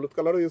বা হলুদ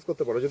কালারও ইউজ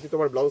করতে পারো যদি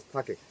তোমার ব্লাউজ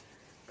থাকে।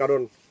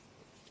 কারণ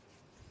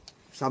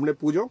সামনে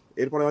পুজো,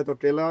 এরপরে হয়তো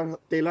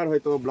টেলার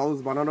হয়তো ব্লাউজ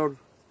বানানোর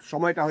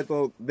সময়টা হয়তো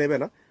দেবে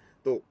না,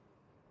 তো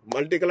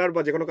মাল্টি কালার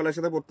বা যে কোনো কালারের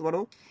সাথে পরতে পারো।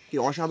 কি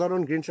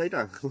অসাধারণ গ্রিন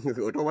শাড়িটা,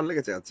 ওটাও ভালো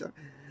লেগেছে। আচ্ছা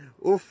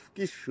উফ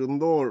কি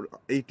সুন্দর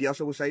এই টিয়া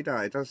সবুজ শাড়িটা।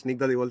 এটা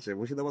স্নিগ্ধাদি বলছে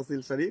মুর্শিদাবাদ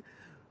সিল্ক শাড়ি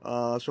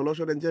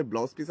 1600 রেঞ্জের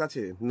ব্লাউজ পিস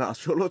আছে না,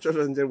 1600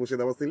 রেঞ্জের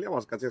মুর্শিদাবাদ সিল্ক।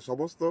 আমার কাছে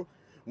সমস্ত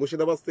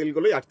মুর্শিদাবাদ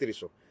সিল্কগুলোই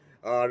 3800।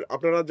 আর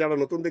আপনারা যারা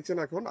নতুন দেখছেন,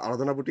 এখন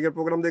আরাধনা বুটিকের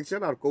প্রোগ্রাম দেখছেন,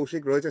 আর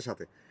কৌশিক রয়েছে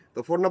সাথে। তো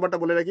ফোন নাম্বারটা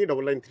বলে রাখি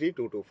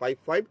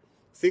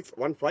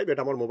 9932255615,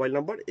 এটা আমার মোবাইল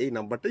নাম্বার। এই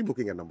নাম্বারটাই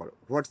বুকিংয়ের নাম্বার।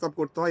 হোয়াটসঅ্যাপ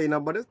করতে হয় এই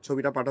নাম্বারে,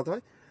 ছবিটা পাঠাতে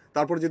হয়।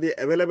 তারপর যদি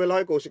অ্যাভেলেবেল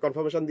হয় কৌশিক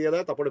কনফার্মেশন দিয়ে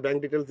দেয়, তারপরে ব্যাংক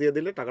ডিটেলস দিয়ে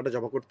দিলে টাকাটা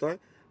জমা করতে হয়।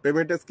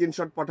 পেমেন্টের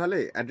স্ক্রিনশট পাঠালে,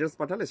 অ্যাড্রেস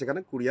পাঠালে সেখানে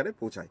কুরিয়ারে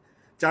পৌঁছায়,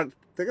 4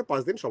 থেকে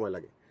 5 দিন সময়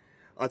লাগে।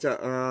 আচ্ছা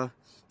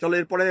চলো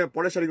এরপরে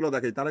পরের শাড়িগুলো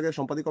দেখাই। তার আগে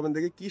সম্পাদিক কমেন্ট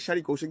দেখি কি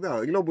শাড়ি কৌশিক দা।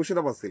 এগুলো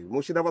মুর্শিদাবাদ সিল্ক,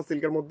 মুর্শিদাবাদ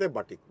সিল্কের মধ্যে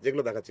বাটিক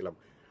যেগুলো দেখাচ্ছিলাম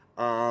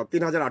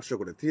 3800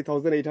 করে,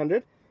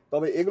 3800।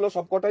 তবে এগুলো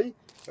সবকটাই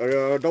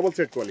double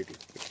set quality,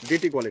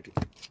 DT quality.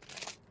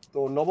 তো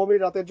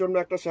নবমীর রাতের জন্য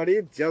একটা শাড়ি,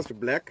 জাস্ট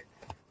ব্ল্যাক।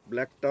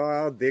 ব্ল্যাকটা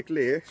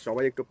দেখলে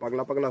সবাই একটু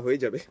পাগলা পাগলা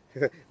হয়ে যাবে।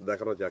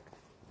 দেখানো যাক।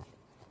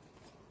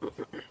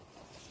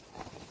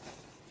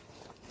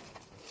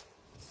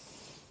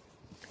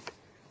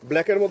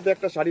 ব্ল্যাকের মধ্যে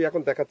একটা শাড়ি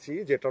এখন দেখাচ্ছি,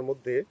 যেটার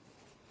মধ্যে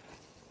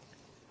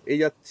এই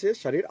যাচ্ছে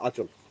শাড়ির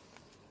আঁচল।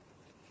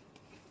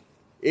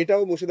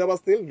 এটাও Murshidabad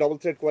silk double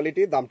thread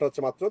quality, দামটা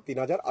হচ্ছে মাত্র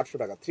 3800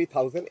 টাকা,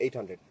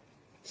 3800।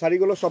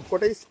 শাড়িগুলো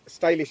সবকটাই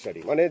স্টাইলিশ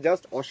শাড়ি, মানে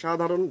জাস্ট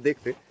অসাধারণ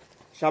দেখতে।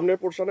 সামনের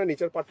পোর্শনে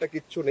নিচের পাটটা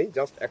কিচ্ছু নেই,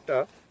 জাস্ট একটা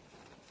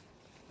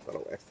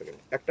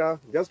একটা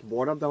জাস্ট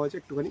বর্ডার দেওয়া হয়েছে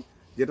একটুখানি,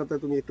 যেটাতে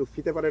তুমি একটু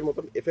ফিতে পাড়ের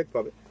মতন এফেক্ট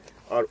পাবে।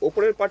 আর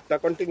ওপরের পাটটা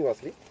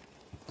কন্টিনিউয়াসলি,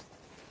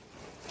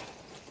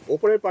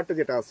 ওপরের পাটটা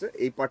যেটা আছে,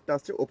 এই পাটটা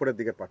আসছে ওপরের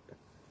দিকের পাটটা।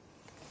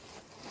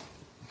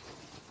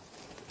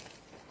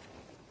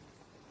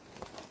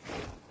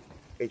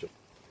 এই যে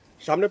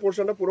সামনে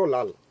পোর্শনটা পুরো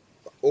লাল,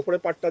 ওপরে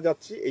পাটটা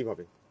যাচ্ছি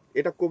এইভাবে,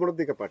 এটা কোমরের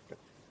দিকে পাটটা।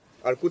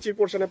 আর কুচির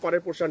পোর্শনে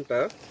পরের পোর্শনটা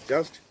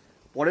জাস্ট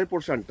পরের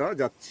পোর্শনটা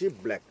যাচ্ছি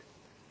ব্ল্যাক,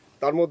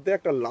 তার মধ্যে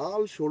একটা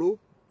লাল সরু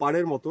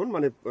পাড়ের মতন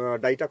মানে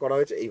ডাইটা করা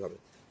হয়েছে এইভাবে।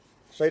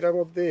 শাড়িটার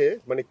মধ্যে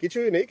মানে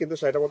কিছুই নেই, কিন্তু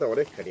শাড়িটার মধ্যে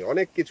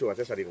অনেক কিছু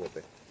আছে শাড়ির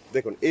মধ্যে।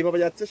 দেখুন এইভাবে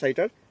যাচ্ছে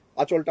শাড়িটার।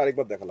 আঁচলটা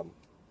আরেকবার দেখালাম,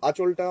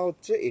 আঁচলটা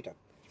হচ্ছে এইটা।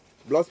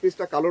 ব্লাউজ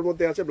পিসটা কালোর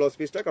মধ্যে আছে ব্লাউজ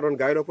পিসটা, কারণ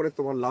গায়ের ওপরে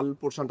তোমার লাল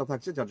পোর্শনটা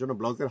থাকছে, যার জন্য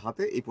ব্লাউজের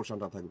হাতে এই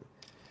পোর্শনটা থাকবে।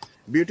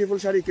 বিউটিফুল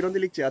শাড়ি কিরণ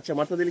দিয়ে লিখছে, আচ্ছা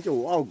মার্থা দিয়ে লিখছে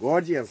ওয়াও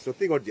গর্জিয়াস,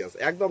 সত্যি গর্জিয়াস,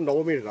 একদম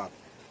নবমীর রাত।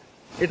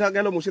 এটা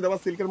গেল মুর্শিদাবাদ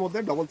সিল্কের মধ্যে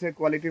ডবল থ্রেড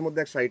কোয়ালিটির মধ্যে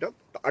এক শাড়িটা,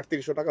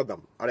 3800 টাকা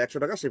দাম আর 100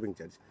 টাকা shipping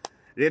charge.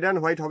 Red and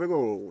white হবে গো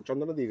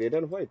চন্দনাদি, রেড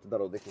অ্যান্ড হোয়াইট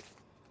দাঁড়াও দেখি।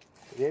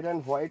 রেড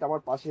অ্যান্ড হোয়াইট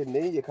আমার পাশে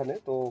নেই এখানে,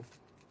 তো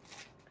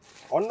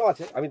অন্য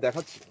আছে আমি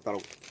দেখাচ্ছি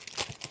দাঁড়াও।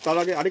 তার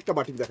আগে আরেকটা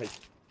বাটিক দেখাই,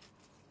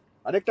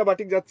 আরেকটা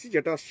বাটিক যাচ্ছি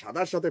যেটা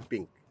সাদার সাথে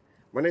পিঙ্ক,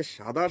 মানে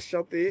সাদার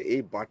সাথে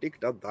এই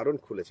বাটিকটা দারুণ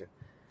খুলেছে।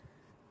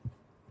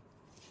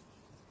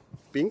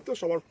 পিঙ্ক তো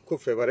সবার খুব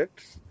ফেভারেট,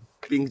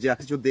 পিঙ্ক যা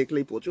কিছু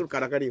দেখলেই প্রচুর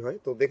কারাকারি হয়।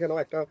 তো দেখে নাও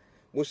একটা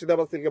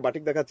মুর্শিদাবাদ সিল্কের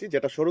বাটিক দেখাচ্ছি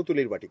যেটা সরু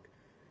তুলির বাটিক।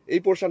 এই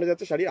পোর্শনে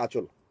যাচ্ছে শাড়ি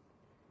আঁচল।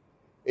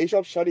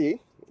 এইসব শাড়ি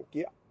কি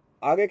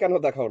আগে কেন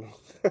দেখাও না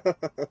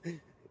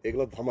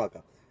এগুলো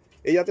ধামাকা।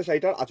 এই যাচ্ছে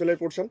শাড়িটার আঁচলের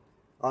পোর্শন,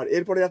 আর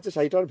এরপরে যাচ্ছে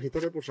শাড়িটার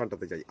ভিতরের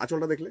পোর্শনটাতে যাই।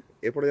 আঁচলটা দেখলে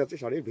এরপরে যাচ্ছে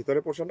শাড়ির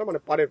ভিতরের পোর্শনটা, মানে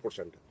পাড়ের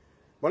পোর্শনটা,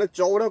 মানে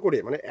চওড়া করে,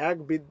 মানে এক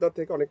বিদ্যা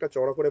থেকে অনেকটা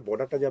চওড়া করে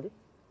বর্ডারটা যাবে।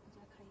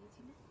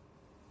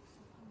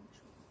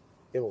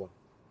 এ বাবা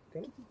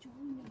কেন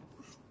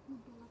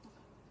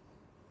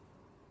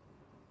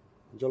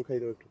জল খাই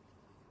দেবো একটু।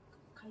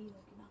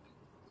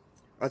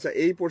 আচ্ছা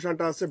এই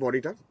পোর্শনটা আছে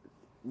বডিটা,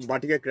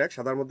 বাটিকে ক্র্যাক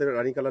সাদার মধ্যে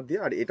রানি কালার দিয়ে,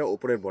 আর এটা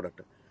ওপরের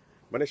বর্ডারটা।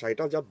 মানে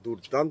শাড়িটা যা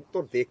দুর্দান্ত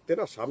দেখতে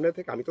না, সামনে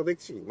থেকে আমি তো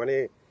দেখছি মানে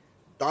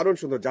দারুণ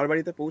সুন্দর। যার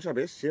বাড়িতে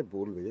পৌঁছাবে সে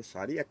বলবে যে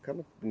শাড়ি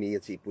একখানা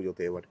নিয়েছি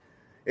পুজোতে এবার।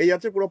 এই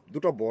আছে পুরো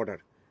দুটো বর্ডার,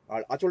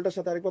 আর আঁচলটার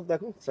সাথে আরেকবার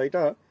দেখো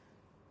শাড়িটা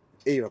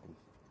এইরকম।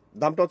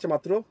 দামটা হচ্ছে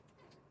মাত্র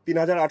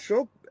 3800,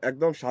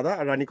 একদম সাদা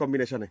আর রানি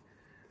কম্বিনেশনে।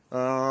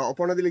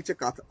 অপর্ণা দি লিখছে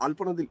কাঁথা,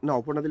 আলপনা দি না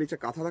অপর্ণা দি লিখছে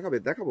কাঁথা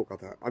দেখাবো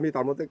কাঁথা, আমি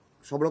তার মধ্যে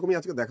সব রকমই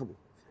আজকে দেখাবো।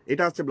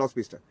 এটা হচ্ছে ব্লাউজ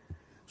পিসটা।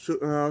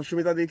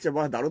 সুমিতা দি লিখছে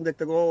বাহ দারুণ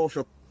দেখতে গো,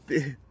 সত্যি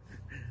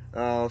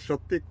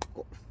সত্যি।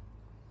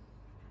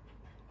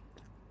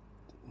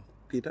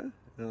 কিটা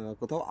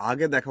কোথাও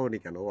আগে দেখাওনি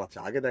কেন? ও আচ্ছা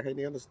আগে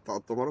দেখাইনি কেন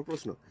তোমারও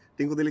প্রশ্ন।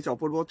 টিঙ্কু দি লিখছে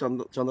অপূর্ব,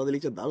 চন্দ্রা দি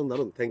লিখছে দারুণ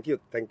দারুণ,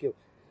 থ্যাংক ইউ।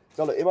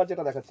 চলো এবার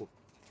যেটা দেখাচ্ছি,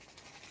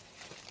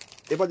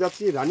 এবার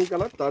যাচ্ছি রানী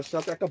কালার, তার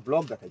সাথে একটা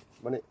ব্লক দেখাই।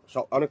 মানে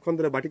অনেকক্ষণ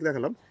ধরে বাটিক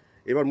দেখালাম,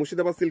 এবার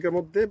মুর্শিদাবাদ সিল্কের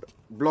মধ্যে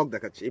ব্লক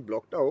দেখাচ্ছি। এই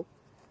ব্লকটাও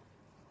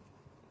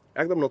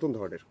একদম নতুন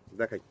ধরনের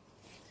দেখাই।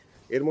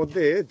 এর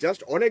মধ্যে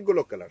জাস্ট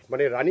অনেকগুলো কালার,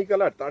 মানে রানী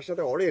কালার, তার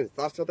সাথে অরেঞ্জ,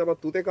 তার সাথে আবার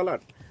তুতে কালার,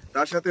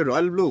 তার সাথে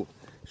রয়্যাল ব্লু,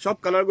 সব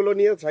কালারগুলো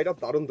নিয়ে শাড়িটা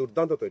দারুণ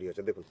দুর্দান্ত তৈরি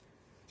হয়েছে। দেখুন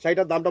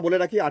শাড়িটার দামটা বলে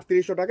রাখি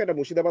 3800 টাকা, এটা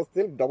Murshidabad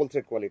silk double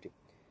thread quality.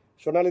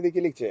 সোনালি দিকে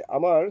লিখছে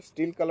আমার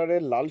স্টিল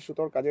কালারের লাল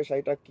সুতোর কাজের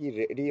শাড়িটা কি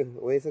রেডি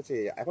হয়ে এসেছে?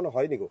 এখনো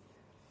হয়নি গো।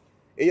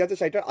 এই আছে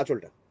শাড়িটার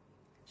আঁচলটা,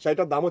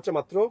 শাড়িটার দাম হচ্ছে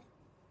মাত্র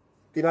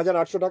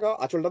 3800 টাকা।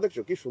 আঁচলটা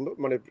দেখছো কি সুন্দর,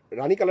 মানে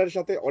রানী কালারের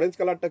সাথে অরেঞ্জ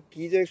কালারটা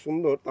কি যে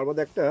সুন্দর, তার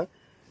মধ্যে একটা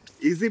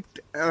ইজিপ্ট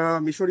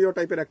মিশরীয়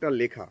টাইপের একটা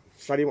লেখা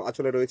শাড়ি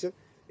আঁচলে রয়েছে।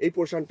 এই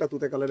পোর্শনটা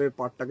তুতে কালারের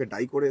পার্টটাকে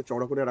ডাই করে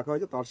চড়া করে রাখা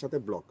হয়েছে, তার সাথে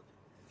ব্লক।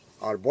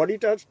 আর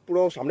বডিটার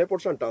পুরো সামনে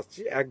পোর্শনটা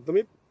আসছে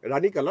একদমই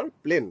রানী কালার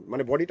প্লেন,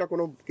 মানে বডিটা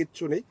কোনো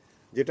কিচ্ছু নেই,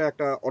 যেটা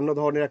একটা অন্য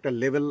ধরনের একটা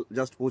লেভেল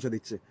জাস্ট পৌঁছে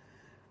দিচ্ছে।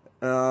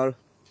 আর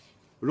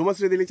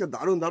রুমাশ্রী দি লিখছে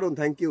দারুণ দারুণ,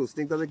 থ্যাংক ইউ।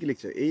 স্নিগ্ধা কি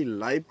লিখছে এই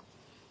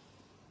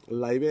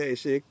লাইভে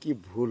এসে কি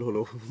ভুল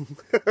হলো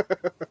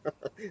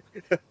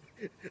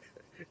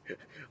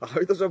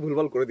আমি তো সব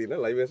ভুলভাল করে দিই না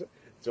লাইভে এসে।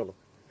 চলো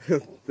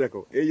দেখো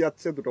এই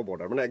যাচ্ছে দুটো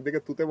বর্ডার, মানে একদিকে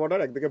তুতে বর্ডার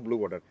একদিকে ব্লু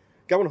বর্ডার।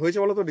 কেমন হয়েছে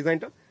বলো তো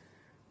ডিজাইনটা,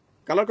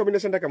 কালার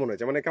কম্বিনেশনটা কেমন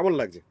হয়েছে, মানে কেমন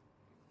লাগছে?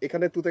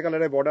 এখানে তুতে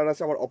কালারের বর্ডার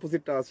আছে, আবার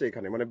অপোজিটটা আছে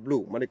এখানে মানে ব্লু,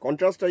 মানে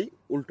কন্ট্রাস্টটাই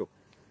উল্টো।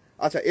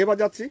 আচ্ছা এবার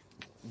যাচ্ছি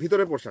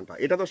ভিতরের পোর্শনটা।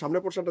 এটা তো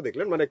সামনের পোর্শনটা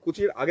দেখলেন, মানে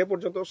কুচির আগে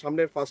পর্যন্ত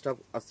সামনের ফার্স্ট হাফ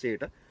আসছে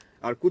এটা,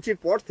 আর কুচির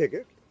পর থেকে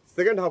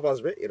সেকেন্ড হাফ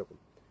আসবে এরকম।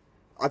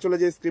 আঁচলে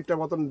যে স্ক্রিপ্টের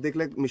মতন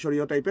দেখলে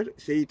মিশরীয় টাইপের,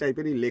 সেই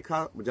টাইপেরই লেখা,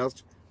 জাস্ট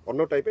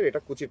অন্য টাইপের। এটা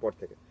কুচির পর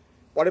থেকে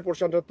পরের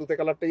পোর্শনটা তুতে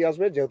কালারটাই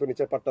আসবে, যেহেতু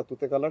নিচের পাটটা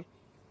তুতে কালার।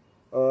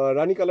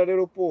 রানী কালারের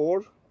উপর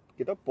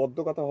এটা পদ্ম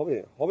কাঁথা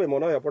হবে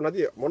মনে হয়, অপর্ণা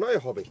দিয়ে মনে হয়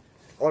হবে,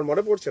 আমার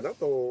মনে পড়ছে না,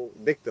 তো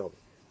দেখতে হবে।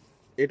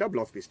 এটা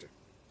ব্লাউজ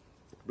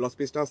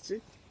পিসটা আসছে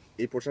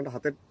এই পোর্শনটা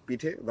হাতের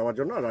পিঠে দেওয়ার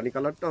জন্য, আর রানী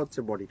কালারটা হচ্ছে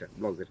বডিটা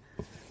ব্লাউজের।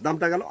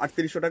 দামটা গেল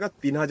 3800 টাকা,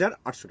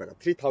 3800 টাকা,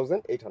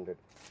 3800।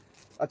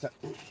 আচ্ছা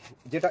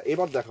যেটা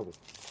এবার দেখাবো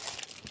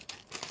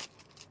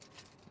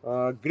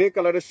গ্রে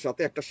কালারের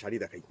সাথে একটা শাড়ি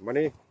দেখাই,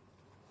 মানে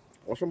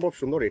অসম্ভব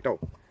সুন্দর।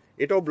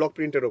 এটাও ব্লক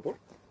প্রিন্টের ওপর,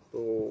 তো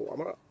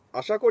আমরা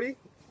আশা করি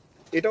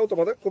এটাও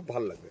তোমাদের খুব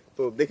ভালো লাগবে।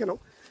 তো দেখে নাও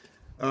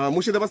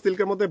মুর্শিদাবাদ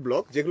সিল্কের মধ্যে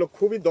ব্লক, যেগুলো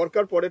খুবই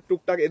দরকার পড়ে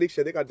টুকটাক এদিক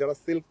সেদিক, আর যারা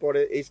সিল্ক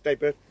পরে এই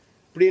টাইপের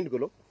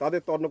প্রিন্টগুলো,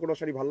 তাদের তো অন্য কোনো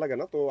শাড়ি ভালো লাগে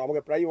না, তো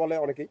আমাকে প্রায় বলে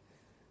অনেকেই।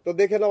 তো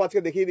দেখে নাও, আজকে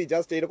দেখিয়ে দিই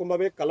জাস্ট এরকম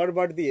ভাবে কালার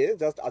বার্ড দিয়ে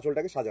জাস্ট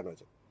আঁচলটাকে সাজানো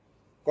হয়েছে।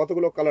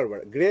 কতগুলো কালার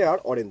বার্ড, গ্রে আর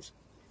অরেঞ্জ,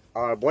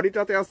 আর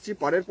বডিটাতে আসছি,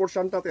 পাড়ের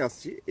পোর্শনটাতে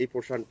আসছি, এই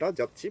পোর্শনটা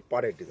যাচ্ছি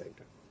পাড়ের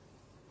ডিজাইনটা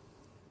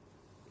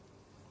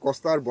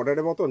কস্তার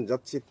বর্ডারের মতন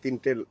যাচ্ছি,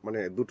 তিনটে মানে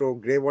দুটো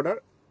গ্রে বর্ডার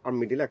আর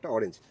মিডিলে একটা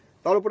অরেঞ্জ,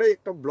 তার উপরে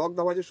একটা ব্লক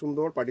দেওয়া আছে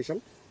সুন্দর পার্টিশন,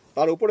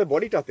 তার উপরে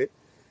বডিটাতে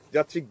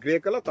যাচ্ছি গ্রে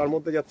কালার, তার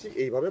মধ্যে যাচ্ছি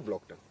এইভাবে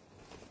ব্লকটা,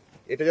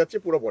 এটা যাচ্ছে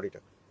পুরো বডিটা।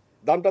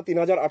 দামটা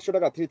 3800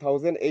 টাকা,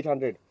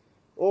 3800।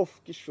 ওফ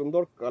কি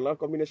সুন্দর কালার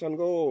কম্বিনেশন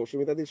গো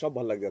সুমিতাদি, সব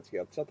ভালো লাগছে আজকে।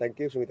 আচ্ছা থ্যাংক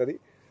ইউ সুমিতাদি,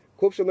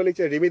 খুব সুন্দর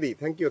লিখছে রিমিদি,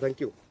 থ্যাংক ইউ থ্যাংক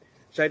ইউ।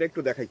 শাড়িটা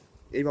একটু দেখাই,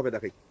 এইভাবে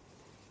দেখাই,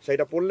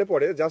 শাড়িটা পরলে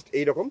পরে জাস্ট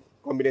এইরকম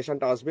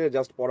কম্বিনেশনটা আসবে,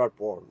 জাস্ট পরার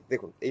পর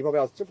দেখুন এইভাবে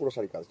আসছে পুরো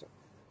শাড়ি কাজটা।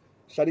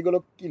 শাড়িগুলো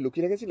কি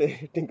লুকিয়ে রেখেছিলে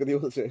টিঙ্কু দি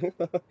বলছে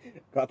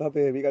কাঁথাতে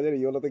হেভি কাজের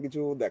ইয়েলোতে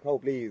কিছু দেখাও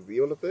প্লিজ,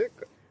 ইয়েলোতে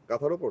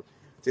কাঁথার ওপর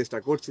চেষ্টা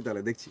করছি,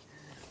 তাহলে দেখছি।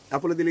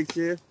 অ্যাপোলো দি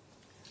লিখছে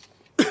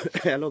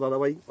হ্যালো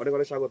দাদাভাই, অনেক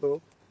অনেক স্বাগত।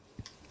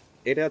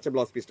 এটা হচ্ছে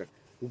ব্লাউজ পিসটা,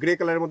 গ্রে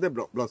কালারের মধ্যে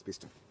ব্লাউজ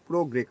পিসটা পুরো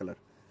গ্রে কালার।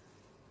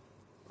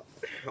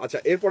 আচ্ছা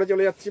এরপরে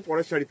চলে যাচ্ছি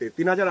পরের শাড়িতে।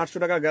 3800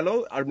 টাকা গেল।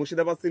 আর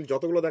মুর্শিদাবাদ সিল্ক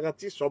যতগুলো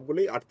দেখাচ্ছি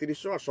সবগুলোই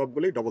 3800, আর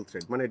সবগুলোই ডবল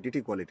থ্রেড মানে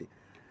ডিটি কোয়ালিটি।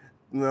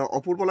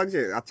 অপূর্ব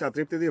লাগছে। আচ্ছা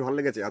তৃপ্তি দিয়ে ভালো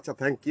লেগেছে, আচ্ছা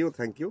থ্যাংক ইউ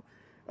থ্যাংক ইউ।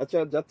 আচ্ছা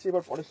যাচ্ছি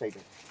এবার পরের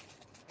শাড়িটা।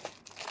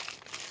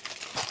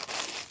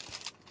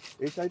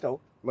 এই শাড়িটাও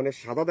মানে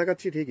সাদা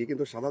দেখাচ্ছি ঠিকই,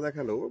 কিন্তু সাদা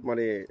দেখালেও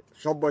মানে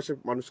সব বয়সের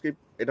মানুষকে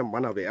এটা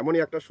মানাবে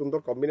এমনই একটা সুন্দর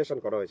কম্বিনেশন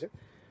করা হয়েছে,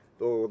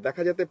 তো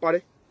দেখা যেতে পারে।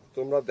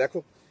 তোমরা দেখো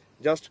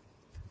জাস্ট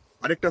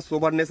আরেকটা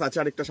সোবারনেস আছে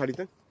আরেকটা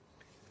শাড়িতে।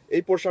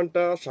 এই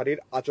পোর্শনটা শাড়ির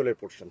আঁচলের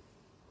পোর্শন,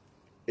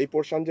 এই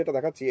পোর্শন যেটা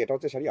দেখাচ্ছি এটা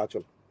হচ্ছে শাড়ি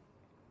আঁচল।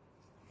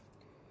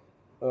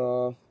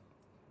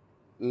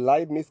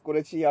 লাইভ মিস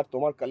করেছি আর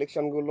তোমার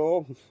কালেকশনগুলো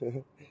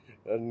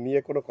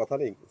নিয়ে কোনো কথা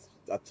নেই।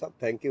 আচ্ছা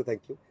থ্যাংক ইউ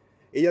থ্যাংক ইউ।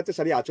 এই হচ্ছে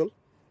শাড়ি আঁচল,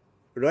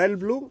 রয়্যাল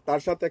ব্লু,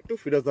 তার সাথে একটু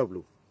ফিরোজা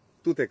ব্লু,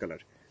 তুতে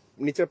কালার।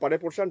 নিচের পাড়ের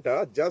পোর্শনটা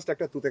জাস্ট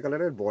একটা তুতে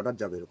কালারের বর্ডার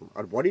যাবে এরকম,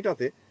 আর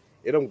বডিটাতে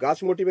এরকম গাছ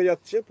মোটিভে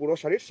যাচ্ছে পুরো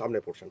শাড়ির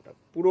সামনের পোর্শনটা,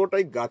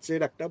 পুরোটাই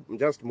গাছের একটা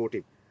জাস্ট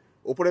মোটিভ।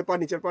 ওপরের পা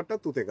নিচের পাড়টা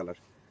তুতে কালার,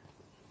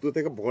 তুতে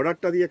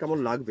বর্ডারটা দিয়ে কেমন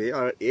লাগবে।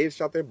 আর এর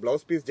সাথে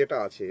ব্লাউজ পিস যেটা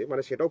আছে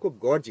মানে সেটাও খুব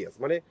গর্জিয়াস,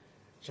 মানে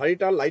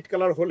শাড়িটা লাইট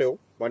কালার হলেও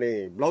মানে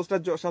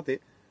ব্লাউজটার সাথে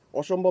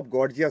অসম্ভব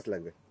গর্জিয়াস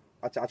লাগবে।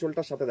 আচ্ছা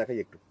আঁচলটার সাথে দেখাই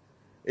একটু,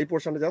 এই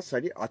পোর্শনটা জাস্ট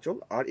শাড়ি আঁচল,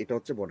 আর এটা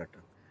হচ্ছে বর্ডারটা।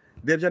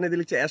 দেবজানি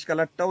দিচ্ছে অ্যাশ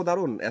কালারটাও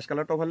দারুণ, অ্যাশ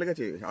কালারটাও ভালো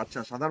লেগেছে। আচ্ছা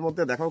সাদার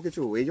মধ্যে দেখাও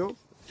কিছু, এই যে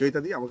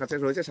চৈতাদি আমার কাছে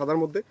রয়েছে সাদার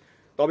মধ্যে,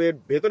 তবে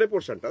ভেতরের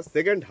পোর্শনটা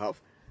সেকেন্ড হাফ,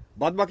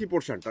 বাদ বাকি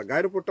পোর্শনটা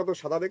গায়ের উপরটা তো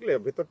সাদা দেখলে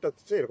ভেতরটা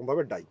হচ্ছে এরকম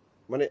ভাবে ডাই,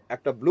 মানে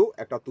একটা ব্লু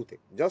একটা তুতে,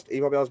 জাস্ট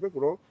এইভাবে আসবে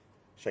পুরো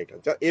শাড়িটা,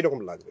 যা এরকম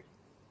লাগবে।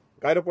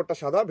 গায়ের ওপরটা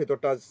সাদা,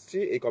 ভেতরটা আসছে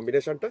এই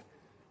কম্বিনেশনটা।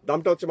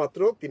 দামটা হচ্ছে মাত্র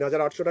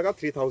 3800 টাকা,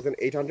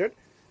 3800।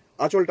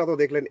 আঁচলটা তো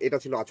দেখলেন, এটা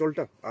ছিল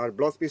আঁচলটা, আর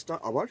ব্লাউজ পিসটা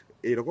আবার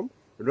এইরকম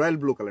রয়্যাল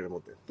ব্লু কালারের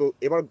মধ্যে। তো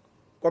এবার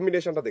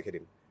কম্বিনেশনটা দেখে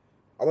নিন।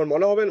 আমার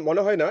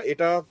মনে হয় না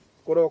এটা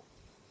কোনো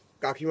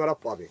কাকিমারা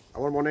পাবে,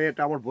 আমার মনে হয়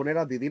এটা আমার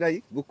বোনেরা দিদিরাই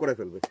বুক করে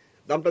ফেলবে।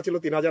 দামটা ছিল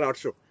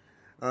 3800।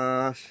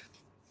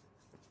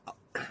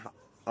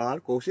 আর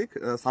কৌশিক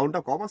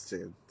সাউন্ডটা কম আসছে,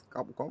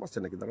 কম আসছে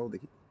নাকি, দাঁড়াও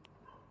দেখি।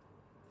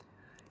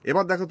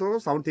 এবার দেখো তো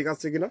সাউন্ড ঠিক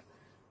আসছে কিনা,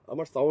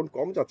 আমার সাউন্ড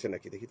কম যাচ্ছে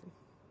নাকি দেখি তো।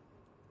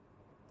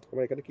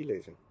 আমার এখানে কি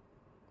লেগেছে,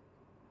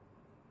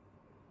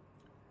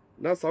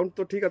 না সাউন্ড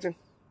তো ঠিক আছে,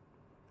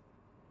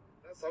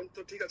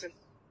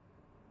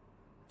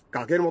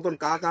 কাকের মতন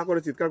কা কা করে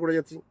চিৎকার করে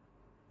যাচ্ছি।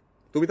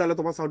 তুমি তাহলে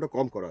তোমার সাউন্ডটা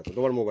কম করা আছে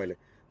তোমার মোবাইলে,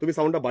 তুমি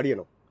সাউন্ডটা বাড়িয়ে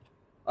নাও।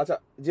 আচ্ছা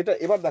যেটা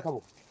এবার দেখাবো,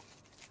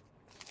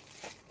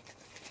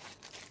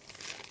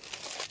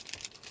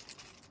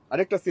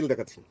 আরেকটা সিল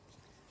দেখাচ্ছি।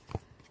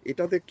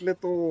 এটা দেখলে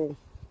তো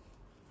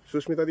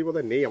সুস্মিতা দি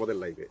বোধহয় নেই আমাদের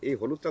লাইভে, এই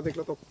হলুদটা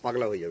দেখলে তো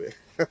পাগলা হয়ে যাবে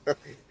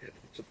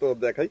তো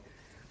দেখাই,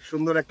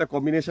 সুন্দর একটা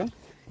কম্বিনেশন।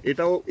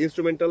 এটাও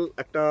ইনস্ট্রুমেন্টাল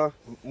একটা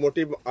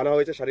মোটিভ আনা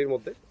হয়েছে শাড়ির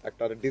মধ্যে,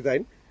 একটা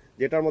ডিজাইন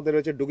যেটার মধ্যে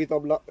রয়েছে ডুগি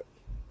তবলা,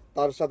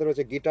 তার সাথে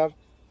রয়েছে গিটার,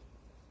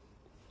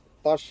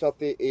 তার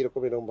সাথে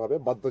এইরকম এরকম ভাবে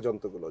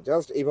বাদ্যযন্ত্রগুলো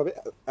জাস্ট এইভাবে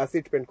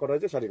অ্যাসিড পেন্ট করা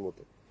হয়েছে শাড়ির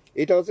মধ্যে।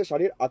 এটা হচ্ছে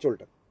শাড়ির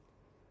আঁচলটা।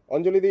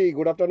 অঞ্জলি দি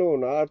গুড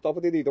আফটারনুন, আর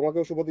তপতি দি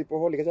তোমাকেও শুভ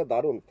দ্বীপ্রহ লিখেছে,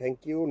 দারুণ থ্যাংক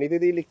ইউ। নিধি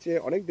দি লিখছে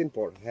অনেকদিন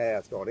পর, হ্যাঁ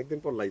আজকে অনেকদিন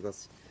পর লাইভ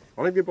আসছি,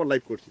 অনেকদিন পর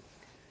লাইভ করছি।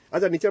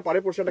 আচ্ছা নিচের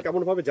পাড়ের পোর্শনটা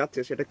কেমন ভাবে যাচ্ছে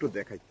সেটা একটু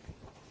দেখাই।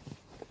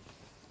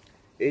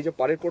 এই যে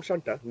পাড়ের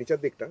পোর্শনটা নিচের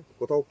দিকটা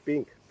কোথাও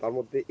পিঙ্ক, তার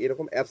মধ্যে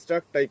এরকম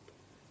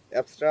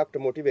অ্যাবস্ট্রাক্ট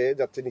মোটিভে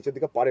যাচ্ছে নিচের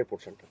দিকে পাড়ের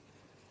পোর্শনটা।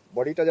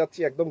 বডিটা যাচ্ছে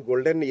একদম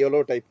গোল্ডেন ইয়েলো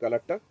টাইপ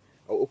কালারটা।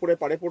 উপরে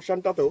পাড়ের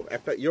পোর্শনটাতেও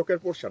একটা ইয়োকের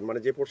পোর্শন, মানে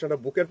যে পোর্শনটা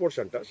বুকের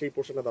পোর্শনটা, সেই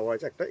পোর্শনটা দেওয়া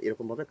হয়েছে একটা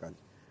এরকম ভাবে কাজ।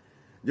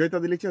 জয়িতা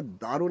দি লিখছে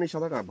দারুণ, এই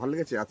সাদাটা ভালো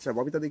লেগেছে। আচ্ছা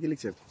ববিতা দিকে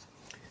লিখছে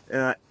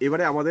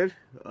এবারে আমাদের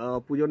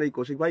পুজো নেই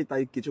কৌশিক ভাই,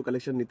 তাই কিছু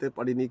কালেকশন নিতে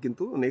পারিনি,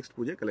 কিন্তু নেক্সট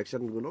পুজো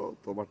কালেকশনগুলো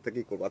তোমার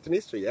থেকেই করবো। আচ্ছা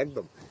নিশ্চয়ই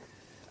একদম।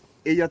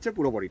 এই যাচ্ছে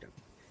পুরো বডিটা।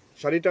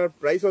 শাড়িটার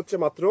প্রাইস হচ্ছে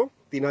মাত্র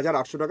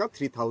 3800 টাকা,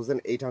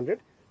 3800।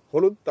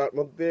 হলুদ, তার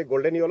মধ্যে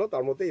গোল্ডেন ইয়েলো,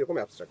 তার মধ্যে এরকম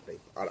অ্যাবস্ট্রাক্ট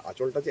টাইপ। আর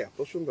আঁচলটা যে এত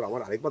সুন্দর,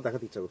 আমার আরেকবার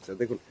দেখাতে ইচ্ছা করছে।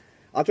 দেখুন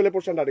আঁচলের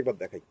পোর্শনটা আরেকবার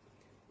দেখাই।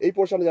 এই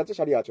পোর্শনে যাচ্ছে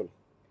শাড়ি আঁচল।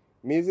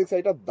 মিউজিক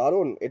শাড়িটা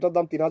দারুণ, এটার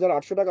দাম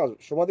 3800 টাকা।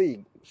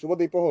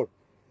 শুভদী প্রহর।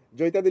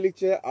 জয়িতাদি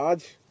লিখছে আজ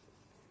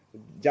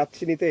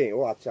যাচ্ছি নিতে, ও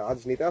আচ্ছা আজ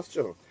নিতে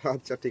আসছো,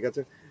 আচ্ছা ঠিক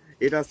আছে।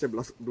 এটা আসছে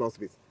ব্লাউজ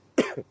পিস।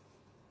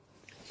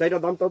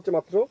 শাড়িটার দামটা হচ্ছে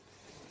মাত্র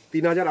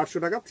 3800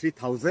 টাকা,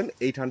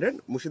 3800,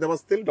 Murshidabad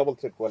still double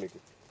thread quality.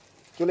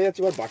 চলে যাচ্ছি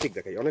এবার বাটিক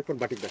দেখাই, অনেকক্ষণ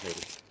বাটিক দেখাই।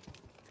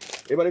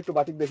 এবার একটু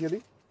বাটিক দেখিয়ে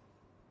দিই।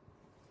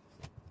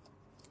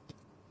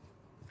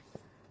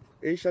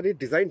 এই শাড়ির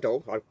ডিজাইনটাও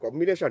আর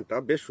কম্বিনেশনটা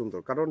বেশ সুন্দর,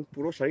 কারণ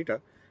পুরো শাড়িটা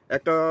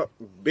একটা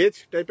বেজ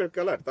টাইপের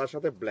কালার, তার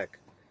সাথে ব্ল্যাক,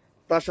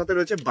 তার সাথে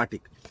রয়েছে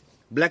বাটিক।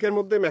 ব্ল্যাকের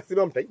মধ্যে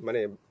ম্যাক্সিমামটাই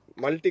মানে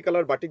মাল্টি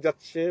কালার বাটিক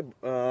যাচ্ছে,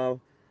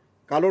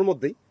 কালোর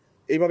মধ্যেই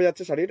এইভাবে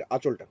যাচ্ছে শাড়ির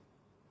আঁচলটা।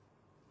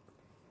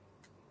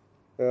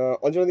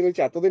 অঞ্জনা দি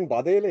বলছে এতদিন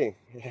বাদে এলে,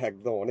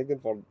 একদম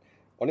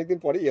অনেকদিন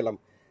পরেই এলাম।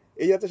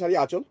 এই যাচ্ছে শাড়ি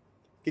আঁচল,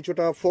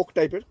 কিছুটা ফোক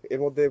টাইপের, এর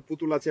মধ্যে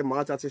পুতুল আছে,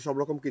 মাছ আছে, সব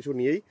রকম কিছু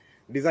নিয়েই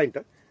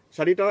ডিজাইনটা।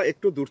 শাড়িটা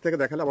একটু দূর থেকে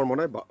দেখালে আমার মনে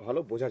হয় ভালো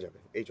বোঝা যাবে।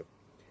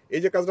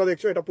 এই যে কাজটা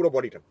দেখছো, এটা পুরো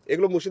বডিটা,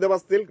 এগুলো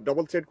মুর্শিদাবাদ সিল্ক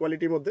ডবল থ্রেড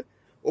কোয়ালিটির মধ্যে।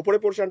 ওপরে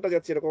পোর্শনটা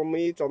যাচ্ছে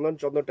এরকমই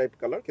চন্দন টাইপ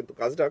কালার, কিন্তু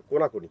কাজটা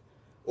কোনাকুনি।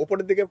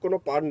 ওপরের দিকে কোনো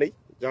পাড় নেই,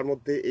 যার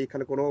মধ্যে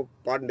এইখানে কোনো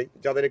পাড় নেই।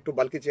 যাদের একটু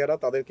বালকি চেহারা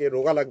তাদেরকে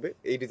রোগা লাগবে,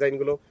 এই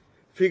ডিজাইনগুলো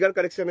ফিগার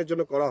কারেকশনের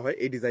জন্য করা হয়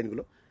এই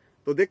ডিজাইনগুলো।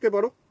 তো দেখতে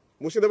পারো,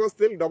 Murshidabad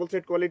silk double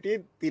thread quality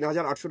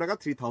 3800 টাকা,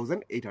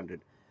 3800।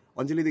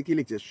 অঞ্জলি দি কি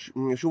লিখছে?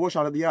 শুভ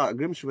শারদিয়া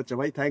অগ্রিম শুভেচ্ছা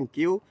ভাই, থ্যাংক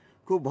ইউ।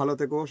 খুব ভালো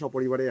থেকো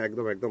সপরিবারে,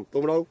 একদম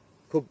তোমরাও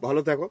খুব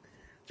ভালো থেকো।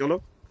 চলো,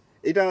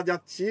 এটা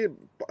যাচ্ছি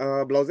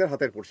ব্লাউজের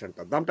হাতের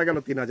পোর্শনটা, দামটা গেল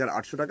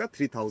 3800 টাকা,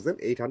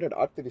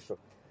 3800।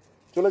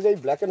 চলে যাই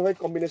ব্ল্যাক অ্যান্ড হোয়াইট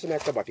কম্বিনেশনে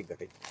একটা বাটিক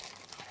দেখাই।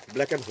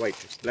 ব্ল্যাক অ্যান্ড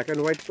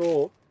হোয়াইট তো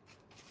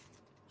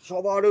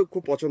সবার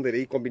খুব পছন্দের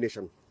এই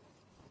কম্বিনেশন।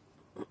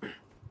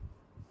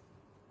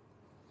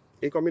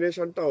 এই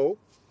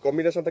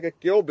কম্বিনেশন থেকে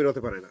কেউ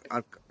বেরোতে পারে না।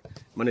 আর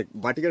মানে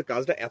বাটিকের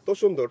কাজটা এত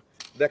সুন্দর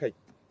দেখাই।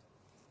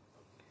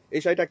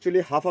 এই শাড়িটা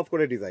অ্যাকচুয়ালি হাফ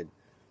করে ডিজাইন,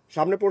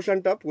 সামনে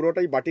পোর্শনটা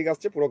পুরোটাই বাটিক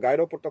আসছে, পুরো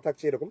গায়ের ওপরটা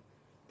থাকছে এরকম।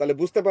 তাহলে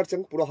বুঝতে পারছেন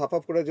পুরো হাফ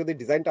করে যদি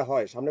ডিজাইনটা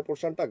হয়, সামনে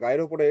পোর্শনটা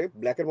গায়ের ওপরে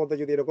ব্ল্যাকের মধ্যে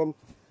যদি এরকম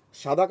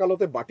সাদা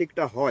কালোতে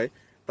বাটিকটা হয়,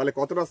 তাহলে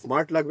কতটা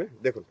স্মার্ট লাগবে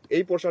দেখুন।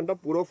 এই পোর্শনটা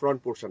পুরো ফ্রন্ট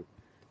পোর্শন,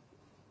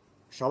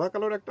 সাদা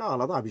কালোর একটা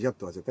আলাদা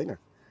আভিজাত্য আছে, তাই না?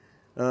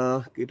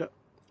 এটা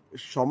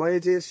সময়ে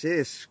যে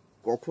শেষ,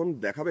 কখন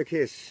দেখাবে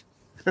খেস।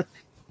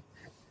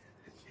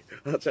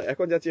 আচ্ছা,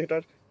 এখন যাচ্ছি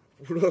এটার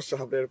পুরো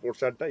সামনের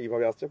পোর্শনটা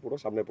এইভাবে আসছে, পুরো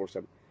সামনের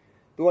পোর্শন।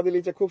 তুয়াদি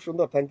লিখছে খুব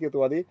সুন্দর, থ্যাংক ইউ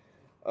তুয়াদি।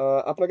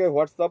 আপনাকে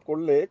হোয়াটসঅ্যাপ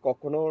করলে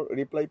কখনো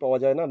রিপ্লাই পাওয়া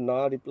যায় না, না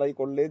রিপ্লাই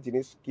করলে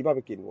জিনিস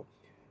কিভাবে কিনবো?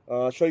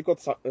 সৈকত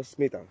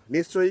স্মিতা,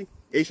 নিশ্চয়ই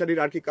এই শাড়ির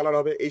আর কি কালার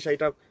হবে, এই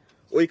শাড়িটা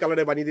ওই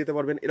কালারে বানিয়ে দিতে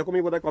পারবেন,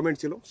 এরকমই বোধহয় কমেন্ট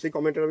ছিল। সেই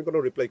কমেন্টের আমি কোনো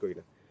রিপ্লাই করি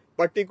না।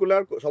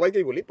 পার্টিকুলার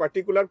সবাইকেই বলি,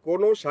 পার্টিকুলার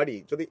কোনো শাড়ি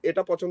যদি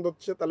এটা পছন্দ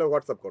হচ্ছে তাহলে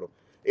হোয়াটসঅ্যাপ করো,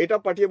 এটা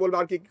পাঠিয়ে বলবে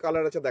আর কি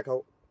কালার আছে দেখাও,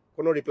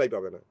 কোনো রিপ্লাই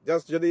পাবে না।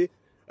 জাস্ট যদি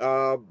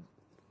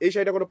এই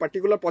শাড়িটা কোনো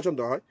পার্টিকুলার পছন্দ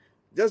হয়,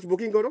 জাস্ট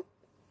বুকিং করো,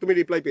 তুমি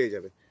রিপ্লাই পেয়ে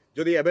যাবে।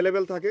 যদি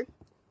অ্যাভেলেবেল থাকে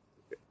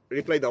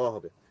রিপ্লাই দেওয়া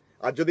হবে।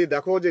 আর যদি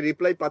দেখো যে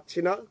রিপ্লাই পাচ্ছি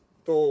না,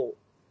 তো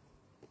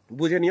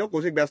বুঝে নিও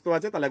কৌশিক ব্যস্ত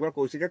আছে, তাহলে একবার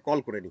কৌশিককে কল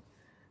করে নিই,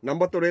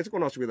 নাম্বার তো রয়েছে,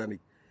 কোনো অসুবিধা নেই।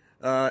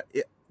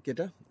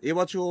 কেটা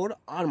এবছর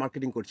আর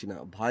মার্কেটিং করছি না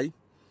ভাই,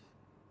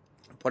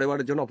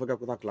 পরেরবারের জন্য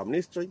অপেক্ষা থাকলাম।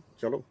 নিশ্চয়ই,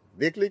 চলো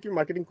দেখলেই কি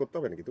মার্কেটিং করতে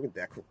হবে নাকি? তুমি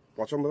দেখো,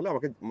 পছন্দ হলে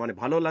আমাকে, মানে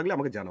ভালো লাগলে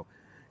আমাকে জানাও।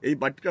 এই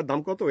বাটিটার দাম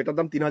কত? এটার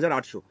দাম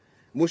 3800।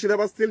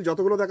 মুর্শিদাবাদ সিল্ক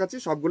যতগুলো দেখাচ্ছি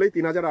সবগুলোই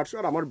 3800,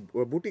 আর আমার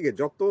বুটিকে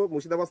যত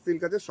মুর্শিদাবাদ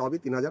সিল্ক আছে সবই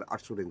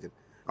 3800 রেঞ্জের।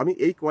 আমি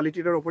এই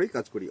কোয়ালিটিটার ওপরেই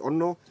কাজ করি,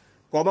 অন্য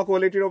কমা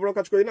কোয়ালিটির ওপরেও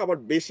কাজ করি না, আবার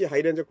বেশি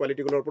হাই রেঞ্জের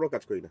কোয়ালিটিগুলোর ওপরেও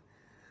কাজ করি না।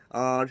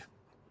 আর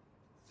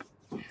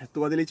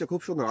তোমাদের ইচ্ছা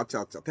খুব সুন্দর,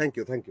 আচ্ছা থ্যাংক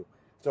ইউ।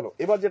 চলো,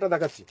 এবার যেটা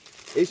দেখাচ্ছি,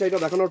 এই শাড়িটা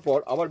দেখানোর পর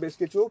আবার বেশ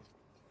কিছু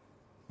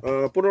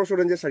 1500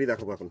 রেঞ্জের শাড়ি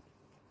দেখাবো এখন।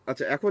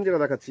 আচ্ছা, এখন যেটা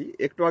দেখাচ্ছি,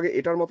 একটু আগে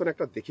এটার মতন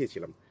একটা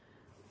দেখিয়েছিলাম,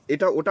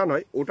 এটা ওটা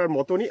নয়, ওটার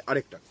মতনই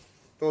আরেকটা।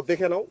 তো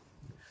দেখে নাও,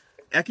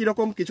 একই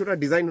রকম কিছুটা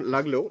ডিজাইন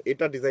লাগলেও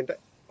এটা ডিজাইনটা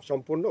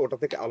সম্পূর্ণ ওটা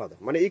থেকে আলাদা,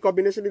 মানে এই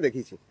কম্বিনেশনই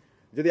দেখিয়েছি।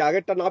 যদি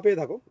আগেরটা না পেয়ে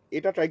থাকো,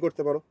 এটা ট্রাই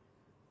করতে পারো।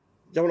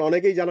 যেমন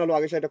অনেকেই জানালো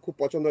আগে শাড়িটা খুব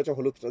পছন্দ হয়েছে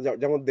হলুদটা,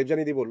 যেমন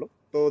দেবজানিদি বললো,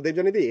 তো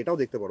দেবজানিদি এটাও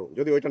দেখতে পারো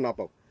যদি ওইটা না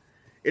পাও।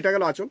 এটা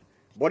গেল আঁচল।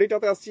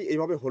 বডিটাতে আসছি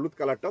এইভাবে হলুদ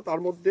কালারটা, তার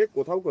মধ্যে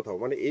কোথাও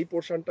মানে এই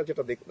পোর্শনটা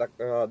যেটা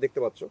দেখতে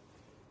পাচ্ছ,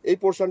 এই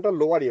পোর্শনটা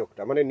লোয়ার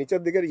ইয়োকটা, মানে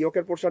নিচের দিকের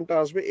ইয়োকের পোর্শনটা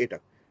আসবে এটা।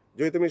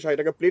 যদি তুমি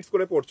শাড়িটাকে প্লিটস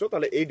করে পড়ছো,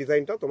 তাহলে এই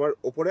ডিজাইনটা তোমার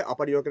ওপরে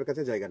আপার ইয়োকের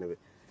কাছে জায়গা নেবে।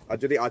 আর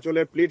যদি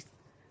আঁচলের প্লিটস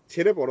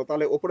ছেড়ে পড়ো,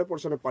 তাহলে ওপরে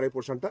পোর্শনের পাড়ের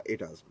পোর্শনটা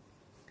এটা আসবে।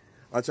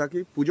 আচ্ছা, কি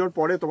পুজোর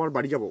পরে তোমার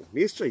বাড়ি যাবো?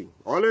 নিশ্চয়ই,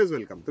 অলওয়েজ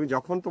ওয়েলকাম, তুমি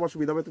যখন তোমার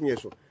সুবিধা হবে তুমি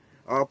এসো।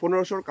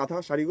 1500 কাঁথা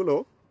শাড়িগুলো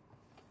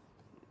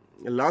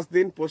লাস্ট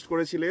দিন পোস্ট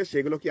করেছিলে,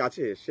 সেগুলো কি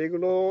আছে?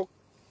 সেগুলো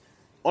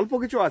অল্প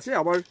কিছু আছে,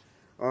 আবার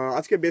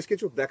আজকে বেশ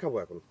কিছু দেখাবো।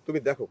 এখন তুমি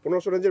দেখো,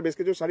 1500 রেঞ্জের বেশ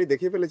কিছু শাড়ি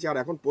দেখিয়ে ফেলেছি, আর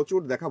এখন প্রচুর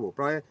দেখাবো,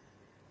 প্রায়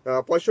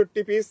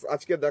 65 পিস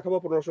আজকে দেখাবো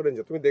 1500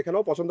 রেঞ্জে। তুমি দেখে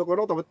নাও, পছন্দ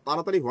করো, তবে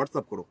তাড়াতাড়ি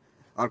হোয়াটসঅ্যাপ করো,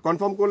 আর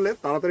কনফার্ম করলে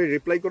তাড়াতাড়ি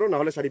রিপ্লাই করো,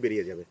 নাহলে শাড়ি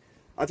বেরিয়ে যাবে।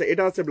 আচ্ছা,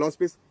 এটা হচ্ছে ব্লাউজ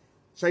পিস,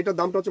 শাড়িটার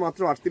দামটা হচ্ছে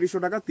মাত্র 3800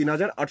 টাকা,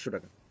 3800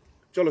 টাকা।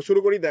 চলো শুরু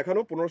করি দেখানো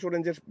 1500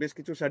 রেঞ্জের বেশ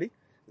কিছু শাড়ি।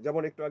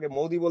 যেমন একটু আগে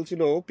মৌদি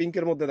বলছিল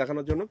পিঙ্কের মধ্যে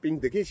দেখানোর জন্য, পিঙ্ক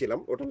দেখিয়েছিলাম,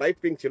 ওটা লাইট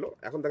পিঙ্ক ছিল,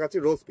 এখন দেখাচ্ছি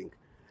রোজ পিঙ্ক।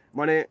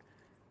 মানে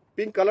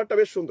পিঙ্ক কালারটা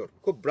বেশ সুন্দর,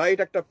 খুব ব্রাইট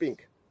একটা পিঙ্ক,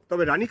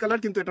 তবে রানী কালার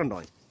কিন্তু এটা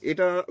নয়,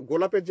 এটা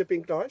গোলাপের যে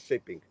পিঙ্কটা হয়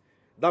সেই পিঙ্ক।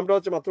 দামটা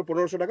হচ্ছে মাত্র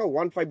 1500 টাকা,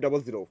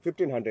 1500,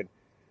 1500।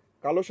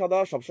 কালো সাদা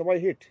সবসময়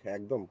হিট,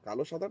 একদম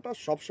কালো সাদাটা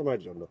সব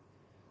সময়ের জন্য,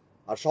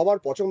 আর সবার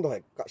পছন্দ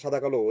হয় সাদা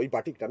কালো ওই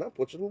বাটিকটা না,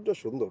 প্রচন্ড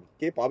সুন্দর।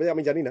 কে পাবে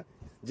আমি জানি না,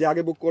 যে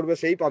আগে বুক করবে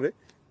সেই পাবে,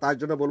 তার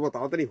জন্য বলবো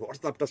তাড়াতাড়ি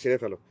হোয়াটসঅ্যাপটা সেরে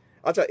ফেলো।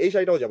 আচ্ছা এই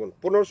শাড়িটাও যেমন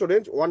 1500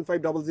 রেঞ্জ,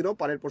 1500,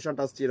 পাড়ের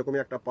পোর্শনটা আসছে এরকমই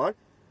একটা পাড়,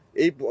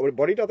 এই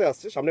বডিটাতে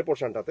আসছে সামনের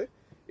পোর্শনটাতে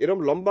এরকম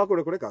লম্বা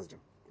করে করে কাজটা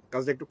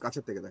একটু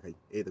কাছের থেকে দেখাই,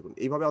 এই দেখুন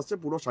এইভাবে আসছে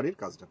পুরো শাড়ির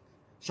কাজটা,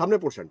 সামনের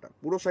পোর্শনটা,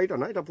 পুরো শাড়িটা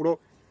না, এটা পুরো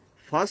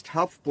ফার্স্ট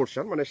হাফ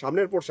পোর্শন, মানে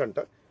সামনের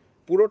পোর্শনটা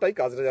পুরোটাই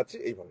কাজটা যাচ্ছে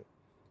এইভাবে।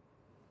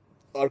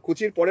 আর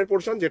কুচির পরের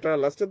পোর্শন যেটা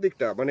লাস্টের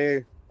দিকটা, মানে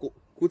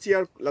কুচি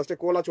আর লাস্টে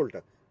কোল আঁচলটা,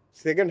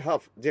 সেকেন্ড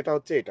হাফ যেটা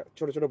হচ্ছে এটা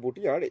ছোট ছোট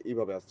বুটি আর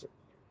এইভাবে আসছে।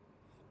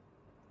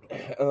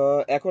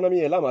 এখন আমি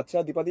এলাম, আচ্ছা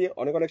দীপাদি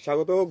অনেক অনেক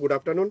স্বাগত, গুড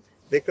আফটারনুন,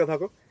 দেখতে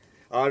থাকো।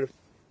 আর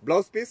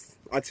ব্লাউজ পিস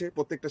আছে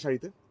প্রত্যেকটা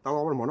শাড়িতে, তাও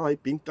আমার মনে হয়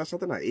পিঙ্কটার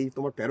সাথে না এই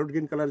তোমার প্যারোট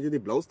গ্রিন কালার যদি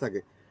ব্লাউজ থাকে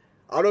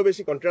আরও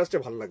বেশি কন্ট্রাস্টে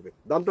ভালো লাগবে।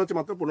 দামটা হচ্ছে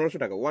মাত্র 1500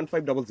 টাকা,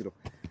 1500।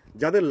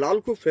 যাদের লাল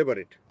খুব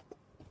ফেভারিট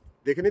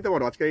দেখে নিতে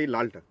পারো আজকে এই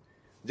লালটা,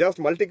 জাস্ট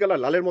মাল্টি কালার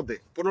লালের মধ্যে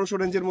 1500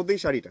 রেঞ্জের মধ্যেই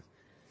শাড়িটা,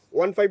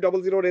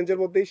 1500 রেঞ্জের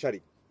মধ্যেই শাড়ি।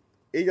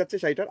 এই যাচ্ছে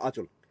শাড়িটার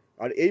আঁচল।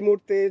 আর এই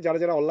মুহূর্তে যারা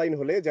যারা অনলাইন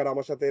হলে, যারা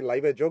আমার সাথে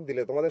লাইভে যোগ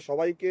দিলে, তোমাদের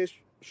সবাইকে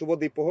শুভ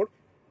দ্বীপ্রহর,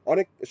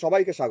 অনেক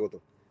সবাইকে স্বাগত।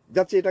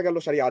 যাচ্ছে এটা গেল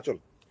শাড়ি আঁচল।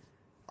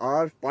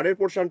 আর পাড়ের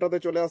পোর্শনটাতে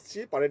চলে আসছি,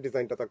 পাড়ের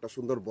ডিজাইনটাতে একটা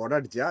সুন্দর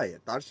বর্ডার যায়,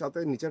 তার সাথে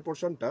নিচের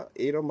পোর্শনটা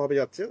এইরকম ভাবে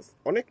যাচ্ছে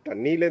অনেকটা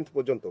নি লেন্থ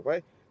পর্যন্ত,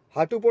 প্রায়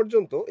হাঁটু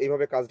পর্যন্ত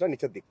এইভাবে কাজটা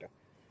নিচের দিকটা,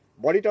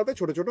 বডিটাতে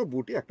ছোট ছোট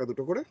বুটি একটা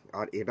দুটো করে,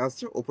 আর এটা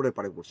আসছে ওপরের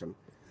পাড়ের পোর্শন।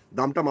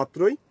 দামটা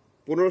মাত্রই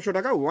 1500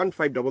 টাকা,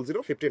 1500,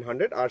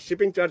 1500। আর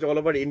শিপিং চার্জ অল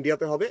ওভার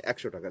ইন্ডিয়াতে হবে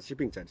 100 টাকা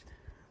শিপিং চার্জ।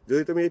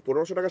 যদি তুমি এই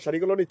 1500 টাকা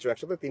শাড়িগুলো নিচ্ছ,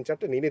 একসাথে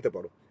 3-4টে নিয়ে নিতে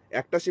পারো,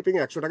 একটা শিপিং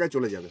 100 টাকায়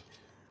চলে যাবে।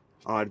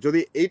 আর যদি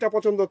এইটা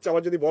পছন্দ হচ্ছে,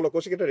 আবার যদি বলো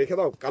কৌশিক এটা রেখে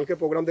দাও, কালকে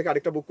প্রোগ্রাম দেখে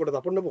আরেকটা বুক করে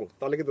তারপর নেবো,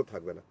 তাহলে কিন্তু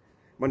থাকবে না,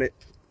 মানে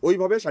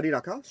ওইভাবে শাড়ি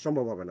রাখা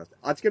সম্ভব হবে না।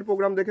 আজকের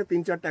প্রোগ্রাম দেখে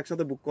 3-4টে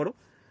একসাথে বুক করো,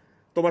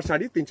 তোমার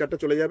শাড়ি 3-4টে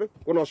চলে যাবে,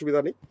 কোনো অসুবিধা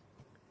নেই।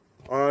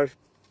 আর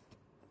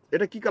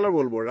এটা কি কালার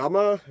বলবো,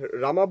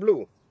 রামা ব্লু,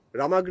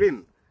 রামা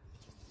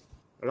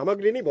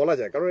গ্রিনই বলা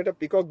যায়, কারণ এটা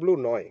পিকক ব্লু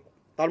নয়,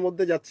 তার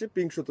মধ্যে যাচ্ছে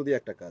পিঙ্ক সুতো দিয়ে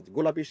একটা কাজ,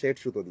 গোলাপি শেড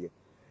সুতো দিয়ে।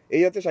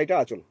 এই হচ্ছে শাড়িটা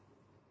আঁচল।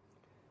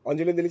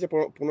 অঞ্জলি দিলিছে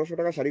 1500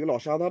 টাকা, শাড়িগুলো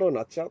অসাধারণ।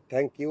 আচ্ছা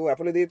থ্যাংক ইউ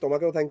অ্যাপলি দি,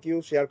 তোমাকেও থ্যাংক ইউ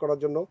শেয়ার করার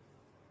জন্য।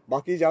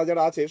 বাকি যারা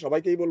যারা আছে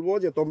সবাইকেই বলবো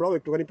যে তোমরাও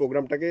একটুখানি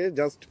প্রোগ্রামটাকে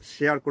জাস্ট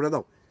শেয়ার করে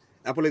দাও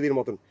অ্যাপলিদির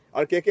মতন।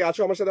 আর কে কে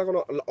আছো আমার সাথে এখন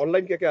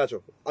অনলাইন, কে কে আছো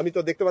আমি তো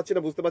দেখতে পাচ্ছি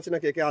না, বুঝতে পারছি না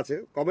কে কে আছে,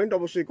 কমেন্ট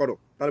অবশ্যই করো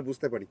তাহলে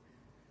বুঝতে পারি।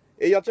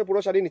 এই যাচ্ছে পুরো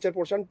শাড়ি নিচের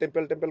পোর্শন,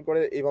 টেম্পল টেম্পল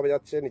করে এইভাবে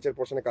যাচ্ছে নিচের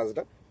পোর্শনের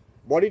কাজটা,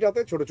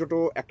 বডিটাতে ছোট ছোট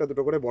একটা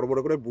দুটো করে বড় বড়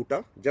করে বুটা,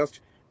 জাস্ট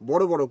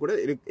বড় বড় করে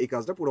এই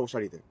কাজটা পুরো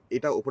শাড়িতে,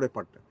 এটা উপরের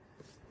পার্টটা।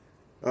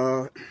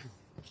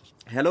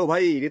 হ্যালো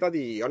ভাই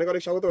রীতাদি, অনেক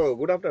অনেক স্বাগত,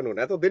 গুড আফটারনুন।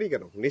 এত দেরি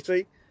কেন?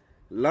 নিশ্চয়ই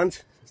লাঞ্চ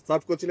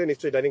সার্ভ করছিলে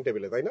নিশ্চয়ই ডাইনিং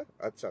টেবিলে, তাই না?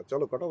 আচ্ছা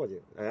চলো, কটা বাজে?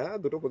 হ্যাঁ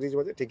 2:25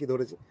 বাজে, ঠিকই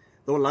ধরেছি।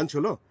 তোমার লাঞ্চ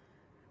হলো?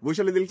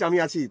 বৈশালী দিলছে আমি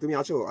আছি, তুমি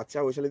আছো? আচ্ছা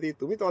বৈশালী দি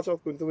তুমি তো আছো,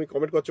 তুমি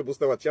কমেন্ট করছো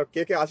বুঝতে পারছি। আর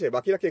কে কে আছে,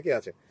 বাকিরা কে কে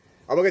আছে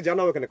আমাকে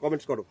জানাও, এখানে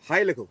কমেন্টস করো,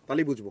 হাই লেখো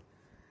তাহলেই বুঝবো।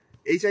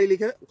 এই চাই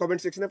লিখে কমেন্ট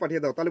সেকশনে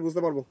পাঠিয়ে দাও, তাহলে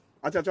বুঝতে পারবো।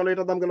 আচ্ছা চলো,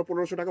 এটার দাম গেল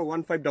 1500 টাকা,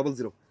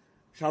 1500।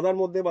 সাদার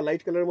মধ্যে বা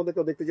লাইট কালারের মধ্যে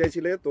কেউ দেখতে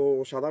চাইছিলে তো,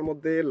 সাদার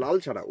মধ্যে লাল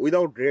ছাড়া,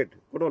 উইদাউট রেড,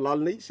 কোনো লাল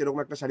নেই সেরকম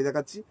একটা শাড়ি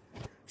দেখাচ্ছি।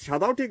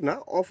 সাদাও ঠিক না,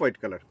 অফ হোয়াইট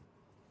কালার,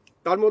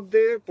 তার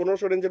মধ্যে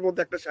 1500 রেঞ্জের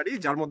মধ্যে একটা শাড়ি,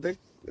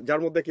 যার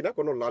মধ্যে কিনা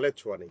কোনো লালের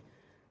ছোঁয়া নেই।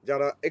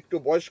 যারা একটু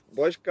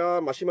বয়স্কা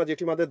মাসিমা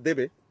জেঠিমাদের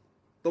দেবে,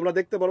 তোমরা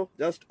দেখতে পারো,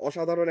 জাস্ট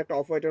অসাধারণ একটা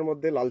অফ হোয়াইটের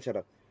মধ্যে লাল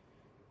ছাড়া।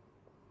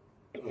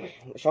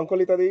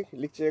 শঙ্খলিতাদি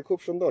লিখছে খুব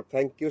সুন্দর,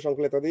 থ্যাংক ইউ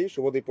শঙ্খলিতাদি,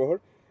 শুভ দ্বীপ্রহর।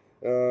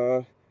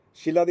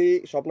 শিলাদি,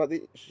 স্বপ্নাদি,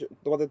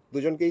 তোমাদের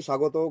দুজনকেই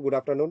স্বাগত, গুড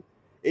আফটারনুন।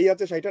 এই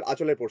আছে শাড়িটার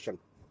আঁচলের পোর্শন।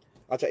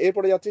 আচ্ছা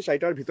এরপরে যাচ্ছি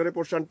শাড়িটার ভিতরের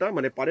পোর্শনটা,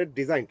 মানে পাড়ের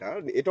ডিজাইনটা,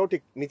 এটাও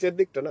ঠিক নিচের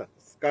দিকটা না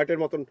স্কার্টের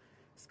মতন,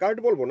 স্কার্ট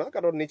বলবো না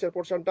কারণ নিচের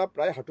পোর্শনটা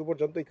প্রায় হাঁটু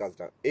পর্যন্তই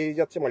কাজটা, এই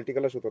যাচ্ছে মাল্টি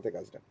কালার সুতোতে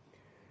কাজটা।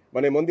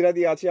 মানে মন্দিরা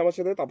দিয়ে আছে আমার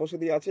সাথে, তাপসী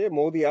দিয়ে আছে,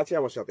 মৌ দিয়ে আছে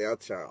আমার সাথে।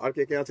 আচ্ছা আর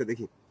কে কে আছে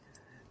দেখি,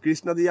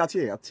 কৃষ্ণা দিয়ে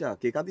আছে, আচ্ছা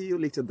কেকা দিয়েও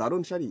লিখছে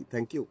দারুণ শাড়ি,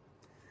 থ্যাংক ইউ।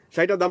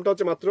 শাড়িটার দামটা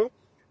হচ্ছে মাত্র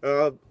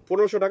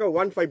 1500 টাকা,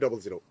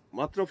 1500,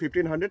 মাত্র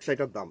 1500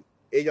 শাড়িটার দাম।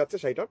 এই যাচ্ছে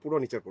শাড়িটার পুরো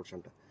নিচের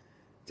পোর্শনটা,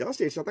 জাস্ট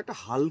এর সাথে একটা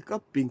হালকা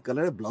পিঙ্ক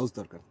কালারের ব্লাউজ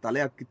দরকার, তাহলে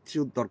আর কিচ্ছু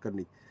দরকার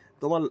নেই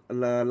তোমার।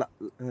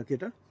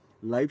 কেটা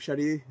লাইভ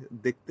শাড়ি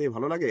দেখতে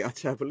ভালো লাগে,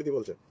 আচ্ছা অ্যাপলিদি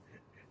বলছে,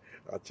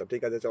 আচ্ছা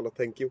ঠিক আছে চলো,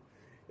 থ্যাংক ইউ।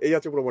 এই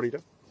আছে পুরো বডিটা,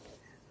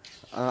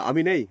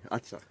 আমি নেই,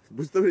 আচ্ছা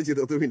বুঝতে পেরেছি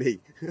তো তুমি নেই।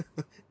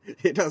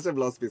 এটা আছে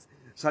ব্লাউজ পিস।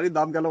 শাড়ির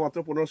দাম গেল মাত্র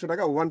 1500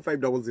 টাকা,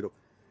 1500।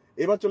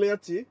 এবার চলে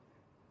যাচ্ছি,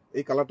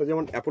 এই কালারটা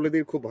যেমন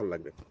অ্যাপোলোদির খুব ভালো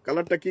লাগবে,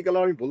 কালারটা কি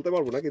কালার আমি বলতে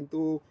পারবো না, কিন্তু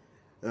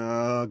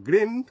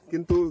গ্রিন,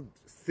 কিন্তু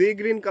সি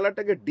গ্রিন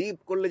কালারটাকে ডিপ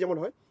করলে যেমন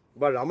হয়,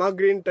 বা রামা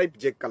গ্রিন টাইপ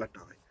যে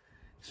কালারটা হয়,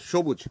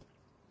 সবুজ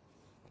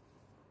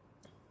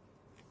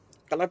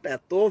কালারটা,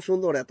 এত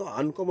সুন্দর, এত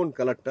আনকমন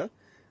কালারটা।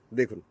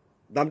 দেখুন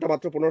দামটা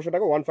মাত্র 1500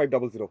 টাকা,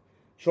 1500।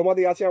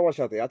 সমাধি আছে আমার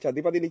সাথে, আচ্ছা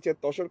দীপাদি নিচে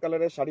তসর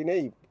কালারের শাড়ি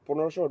নেই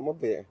 1500-র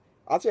মধ্যে?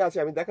 আছে আছে,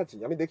 আমি দেখাচ্ছি,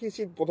 আমি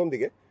দেখিয়েছি প্রথম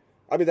দিকে,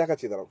 আমি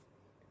দেখাচ্ছি দাঁড়াও।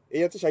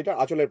 এই হচ্ছে শাড়িটার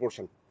আঁচলের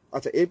পোর্শন।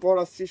 আচ্ছা এরপর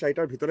আসছি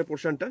শাড়িটার ভিতরের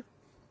পোর্শনটা,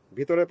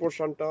 ভিতরের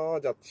পোর্শনটা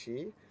যাচ্ছি,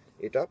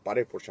 এটা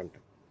পাড়ের পোর্শনটা,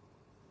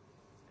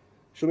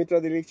 সুমিত্রা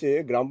দি লিখছে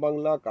গ্রাম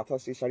বাংলা কাঁথা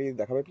শাড়ি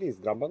দেখাবে প্লিজ,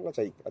 গ্রাম বাংলা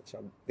চাই। আচ্ছা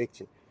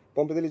দেখছি।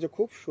 পম্পি দি লিখছে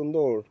খুব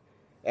সুন্দর,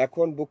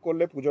 এখন বুক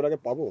করলে পুজোর আগে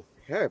পাবো?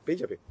 হ্যাঁ পেয়ে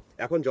যাবে।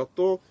 এখন যত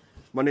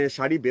মানে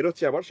শাড়ি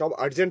বেরোচ্ছে আমার সব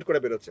আর্জেন্ট করে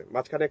বেরোচ্ছে।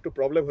 মাঝখানে একটু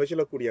প্রবলেম হয়েছিল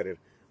কুরিয়ারের,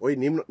 ওই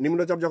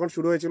নিম্নচাপ যখন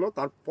শুরু হয়েছিল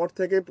তারপর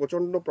থেকে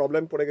প্রচন্ড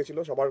প্রবলেম পড়ে গেছিল,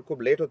 সবার খুব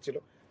লেট হচ্ছিল।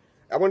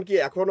 এমনকি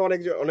এখনো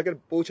অনেকের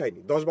পৌঁছায়নি,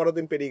 10-12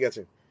 দিন পেরিয়ে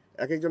গেছে,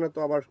 এক একজনের তো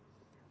আবার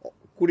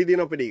 20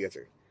 দিনও পেরিয়ে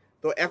গেছে।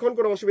 তো এখন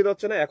কোনো অসুবিধা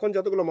হচ্ছে না, এখন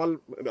যতগুলো মাল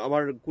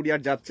আমার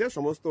কুরিয়ার যাচ্ছে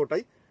সমস্ত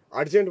ওটাই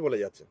আর্জেন্ট বলে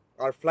যাচ্ছে,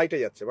 আর ফ্লাইটে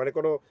যাচ্ছে, মানে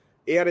কোনো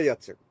এয়ারে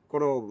যাচ্ছে,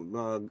 কোনো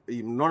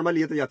নর্মাল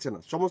ইয়েতে যাচ্ছে না,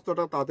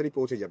 সমস্তটা তাড়াতাড়ি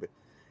পৌঁছে যাবে।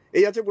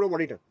 এই আছে পুরো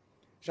বডিটা।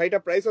 শাড়িটা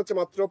প্রাইস হচ্ছে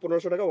মাত্র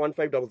 1500 টাকা,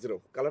 1500।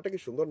 কালারটা কি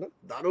সুন্দর না,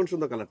 দারুণ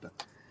সুন্দর কালারটা।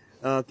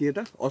 কি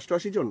এটা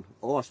 88 জন?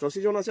 ও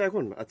 88 জন আছে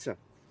এখন, আচ্ছা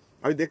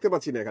আমি দেখতে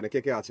পাচ্ছি না এখানে কে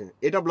কে আছে।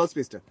 এটা ব্লাউজ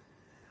পিসটা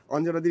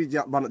অঞ্জনা দি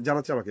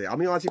জানাচ্ছে আমাকে,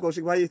 আমিও আছি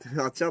কৌশিক ভাই।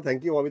 আচ্ছা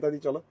থ্যাংক ইউ অমিতা দি।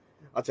 চলো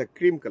আচ্ছা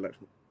ক্রিম কালার,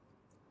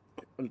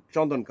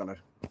 চন্দন কালার,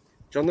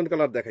 চন্দন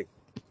কালার দেখাই।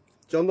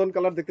 চন্দন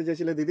কালার দেখতে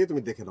চাইছিলে দিদি,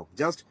 তুমি দেখে নাও,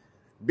 জাস্ট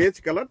বেজ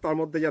কালার, তার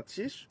মধ্যে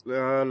যাচ্ছিস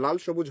লাল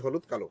সবুজ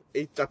হলুদ কালো,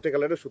 এই 4টে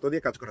কালারের সুতো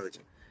দিয়ে কাজ করা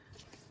হয়েছে।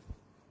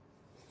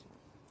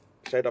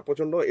 শাড়িটা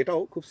প্রচন্ড,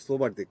 এটাও খুব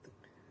সোবার দেখতে।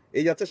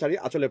 এই যাচ্ছে শাড়ি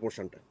আঁচলের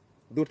পোর্শনটা,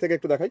 দূর থেকে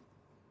একটু দেখাই।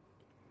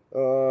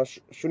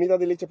 সুনিতা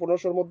দি লিখছে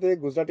 1500-র মধ্যে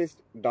গুজরাটি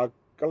ডার্ক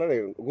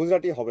কালারের,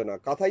 গুজরাটি হবে না,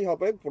 কাঁথাই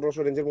হবে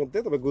 1500 রেঞ্জের মধ্যে,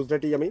 তবে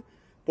গুজরাটি আমি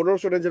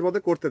 1500 রেঞ্জের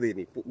মধ্যে করতে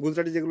দিইনি।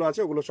 গুজরাটি যেগুলো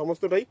আছে ওগুলো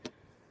সমস্তটাই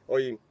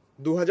ওই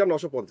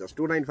 2950,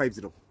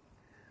 2950।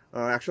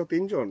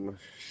 103 জন।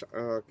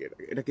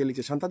 এটা কে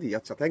লিখছে? শান্তাদি।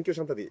 আচ্ছা থ্যাংক ইউ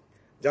শান্তাদি,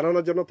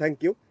 জানানোর জন্য থ্যাংক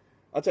ইউ।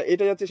 আচ্ছা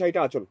এটা যাচ্ছে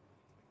শাড়িটা আঁচল,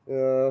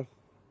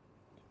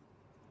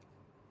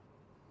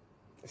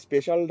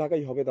 স্পেশাল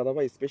ঢাকাই হবে দাদা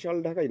ভাই? স্পেশাল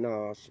ঢাকাই না,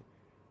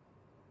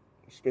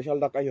 স্পেশাল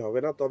ঢাকাই হবে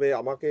না, তবে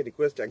আমাকে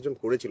রিকোয়েস্ট একজন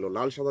করেছিল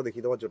লাল সাদা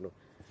দেখিয়ে দেওয়ার জন্য।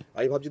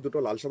 আমি ভাবছি দুটো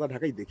লাল সাদা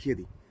ঢাকাই দেখিয়ে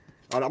দিই।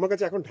 আর আমার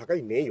কাছে এখন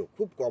ঢাকাই নেইও,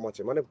 খুব কম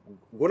আছে, মানে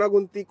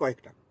গোনাগুন্তি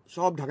কয়েকটা,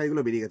 সব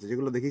ঢাকাইগুলো বেরিয়ে গেছে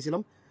যেগুলো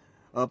দেখিয়েছিলাম।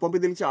 পম্পি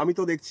দেখছে আমি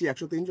তো দেখছি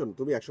 103 জন,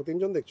 তুমি 103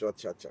 জন দেখছো?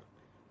 আচ্ছা আচ্ছা,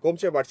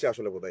 কমছে বাড়ছে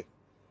আসলে বোধহয়।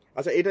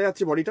 আচ্ছা এটা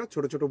যাচ্ছে বডিটা,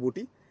 ছোট ছোট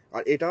বুটি,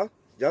 আর এটা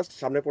জাস্ট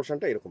সামনের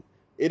পোর্শনটা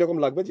এইরকম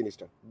লাগবে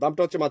জিনিসটা।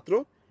 দামটা হচ্ছে মাত্র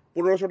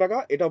 1500 টাকা।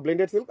 এটা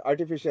blended silk,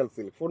 artificial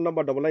silk. Phone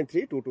number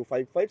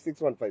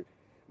 9932255615।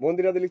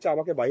 মন্দিরা দিলিচ্ছে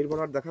আমাকে বাহির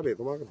ভরাট দেখাবে,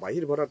 তোমাকে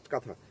বাহির ভরাট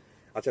কাঁথা?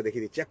 আচ্ছা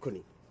দেখিয়ে দিচ্ছি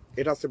এক্ষুনি।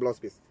 এটা হচ্ছে ব্লাউজ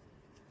পিস।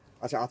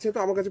 আচ্ছা আছে তো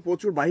আমার কাছে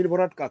প্রচুর বাহির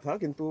ভরাট কাঁথা,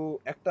 কিন্তু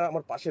একটা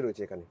আমার পাশে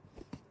রয়েছে এখানে,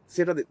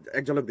 সেটা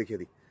এক ঝলক দেখিয়ে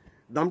দিই।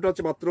 দামটা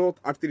হচ্ছে মাত্র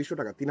 3800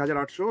 টাকা,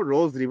 3800।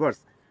 রোজ রিভার্স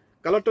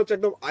কালারটা হচ্ছে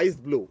একদম আইস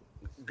ব্লু,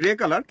 গ্রে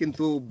কালার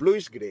কিন্তু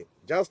ব্লুইশ গ্রে।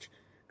 জাস্ট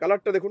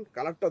কালারটা দেখুন,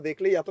 কালারটা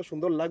দেখলেই এত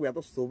সুন্দর লাগবে, এত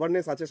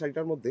সোভারনেস আছে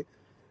শাড়িটার মধ্যে।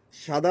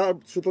 সাদা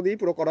সুতো দিয়ে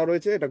পুরো করা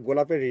রয়েছে, এটা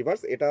গোলাপের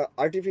রিভার্স, এটা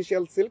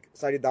আর্টিফিশিয়াল সিল্ক।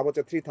 শাড়ির দাম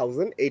হচ্ছে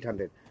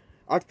 3800,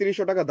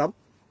 3800 টাকা দাম।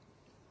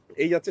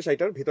 এই যাচ্ছে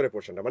শাড়িটার ভিতরে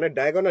পোর্শনটা, মানে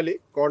ডায়াগোনালি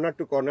কর্নার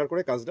টু কর্নার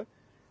করে কাজটা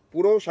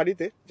পুরো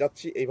শাড়িতে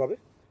যাচ্ছি এইভাবে,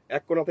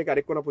 এক কোণা থেকে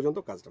আরেক কোণা পর্যন্ত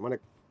কাজটা, মানে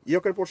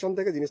ইয়কের পোর্শন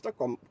থেকে জিনিসটা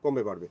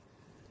কমবে বাড়বে।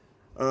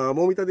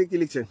 মৌমিতা দি কি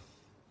লিখছে?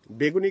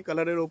 বেগুনি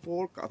কালারের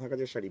ওপর কাঁথা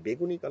কাজের শাড়ি।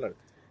 বেগুনি কালার,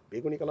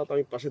 বেগুনি কালার তো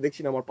আমি পাশে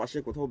দেখছি না, আমার পাশে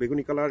কোথাও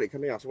বেগুনি কালার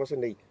এখানে আশেপাশে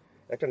নেই।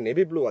 একটা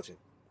নেভি ব্লু আছে,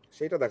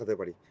 সেইটা দেখাতে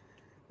পারি।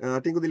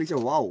 টিঙ্কু দি লিখছে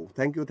wow,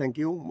 thank you thank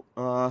you.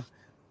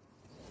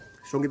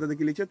 Sangeeta দি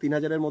কি লিখছে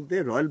 3000-এর মধ্যে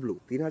রয়্যাল ব্লু,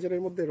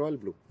 3000-এর মধ্যে রয়্যাল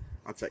ব্লু।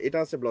 আচ্ছা এটা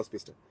আছে ব্লাউজ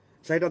পিসটা,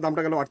 শাড়িটার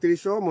দামটা গেল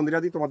 3800।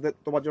 মন্দিরাদি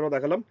তোমার জন্য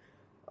দেখালাম।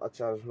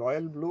 আচ্ছা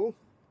রয়্যাল ব্লু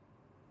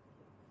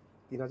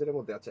 3000-এর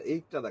মধ্যে, আচ্ছা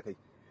এইটা দেখাই।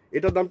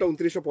 এটার দামটা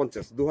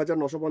 2950,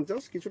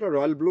 2950, কিছুটা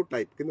রয়্যাল ব্লু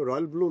টাইপ, কিন্তু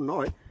রয়্যাল ব্লু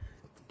নয়,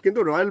 কিন্তু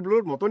রয়্যাল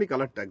ব্লুর মতনই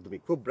কালারটা, একদমই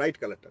খুব ব্রাইট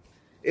কালারটা।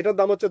 এটার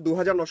দাম হচ্ছে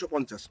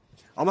 2950।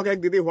 আমাকে এক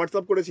দিদি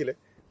হোয়াটসঅ্যাপ করেছিলে,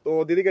 তো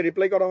দিদিকে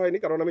রিপ্লাই করা হয়নি,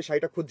 কারণ আমি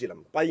শাড়িটা খুঁজছিলাম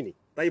পাইনি,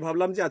 তাই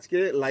ভাবলাম যে আজকে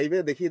লাইভে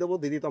দেখিয়ে দেবো।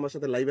 দিদি তো আমার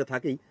সাথে লাইভে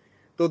থাকেই,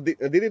 তো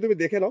দিদি তুমি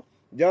দেখে নাও।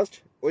 জাস্ট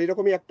ওই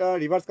রকমই একটা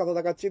রিভার্স কাঁথা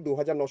দেখাচ্ছি,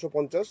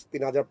 2950,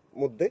 3000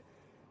 মধ্যে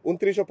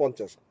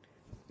 2950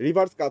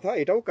 রিভার্স কাঁথা।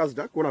 এটাও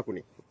কাজটা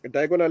কোনাকুনি,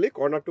 ডায়াগোনালি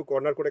কর্নার টু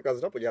কর্নার করে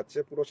কাজটা যাচ্ছে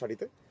পুরো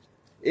শাড়িতে।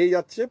 এই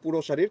যাচ্ছে পুরো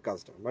শাড়ির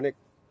কাজটা, মানে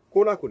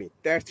কোনাকুনি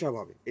তেরছা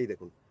ভাবে। এই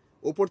দেখুন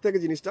উপর থেকে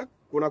জিনিসটা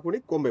কোনাকুনি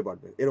কমবে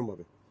বাড়বে এরম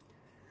ভাবে।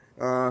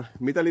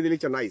 মিতালি দি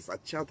লিখছে নাইস,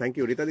 আচ্ছা থ্যাংক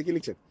ইউ। রীতা দি কি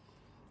লিখছে?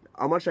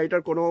 আমার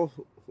শাড়িটার কোনো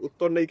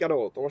উত্তর নেই কেন?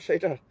 তোমার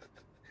শাড়িটা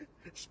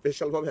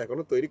স্পেশাল ভাবে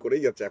এখনো তৈরি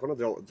করেই যাচ্ছে, এখনো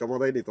জমা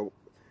দেয়নি, তো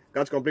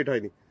কাজ কমপ্লিট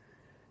হয়নি।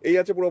 এই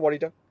আছে পুরো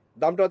বডিটা,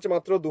 দামটা হচ্ছে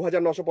মাত্র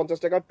 2950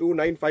 টাকা,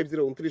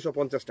 2950,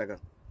 2950 টাকা।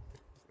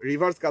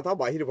 রিভার্স কাঁথা,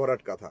 বাহির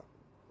ভরাট কাঁথা,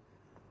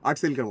 আর্ট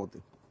সিল্কের মধ্যে।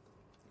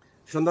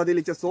 সন্ধ্যা দি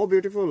লিখছে সো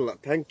বিউটিফুল,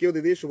 থ্যাংক ইউ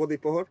দিদি, শুভ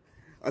দ্বীপহর।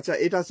 আচ্ছা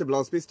এটা হচ্ছে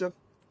ব্লাউজ পিসটা,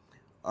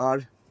 আর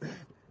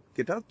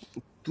এটা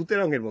তুতে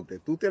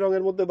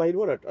রঙের মধ্যে বাহির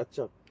ভরাট।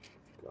 আচ্ছা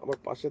আমার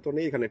পাশে তো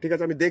নেই এখানে, ঠিক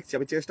আছে আমি দেখছি,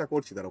 আমি চেষ্টা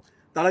করছি, দাঁড়াও।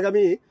 তার আগে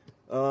আমি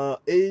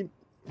এই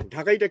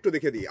ঢাকাইটা একটু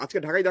দেখে দিই। আজকে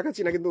ঢাকাই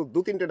দেখাচ্ছি না, কিন্তু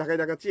 2-3টে ঢাকাই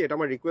দেখাচ্ছি, এটা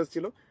আমার রিকোয়েস্ট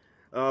ছিল।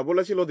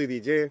 বলেছিল দিদি,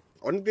 যে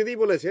অনেক দিদি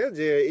বলেছে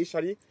যে এই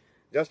শাড়ি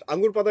জাস্ট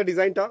আঙ্গুর পাতা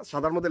ডিজাইনটা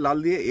সাদার মধ্যে লাল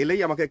দিয়ে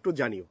এলেই আমাকে একটু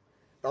জানিও।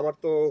 তা আমার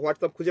তো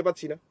হোয়াটসঅ্যাপ খুঁজে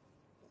পাচ্ছি না,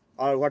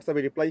 আর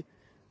হোয়াটসঅ্যাপে রিপ্লাই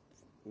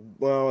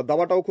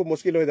দেওয়াটাও খুব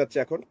মুশকিল হয়ে যাচ্ছে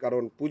এখন,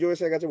 কারণ পুজো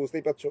এসে গেছে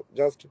বুঝতেই পারছো।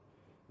 জাস্ট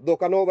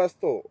দোকানেও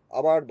ব্যস্ত,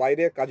 আবার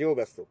বাইরে কাজেও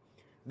ব্যস্ত।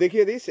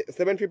 দেখিয়ে দিই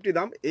 750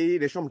 দাম এই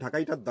রেশম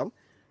ঢাকাইটার দাম।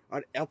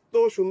 আর এত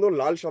সুন্দর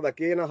লাল সাদা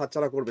কে না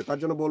হাতছাড়া করবে, তার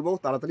জন্য বলবো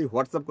তাড়াতাড়ি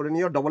হোয়াটসঅ্যাপ করে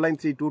নিও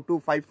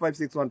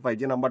 9932255615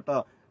 যে নাম্বারটা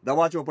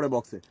দেওয়া আছে ওপরে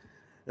বক্সে।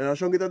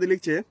 সঙ্গীতাদি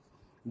লিখছে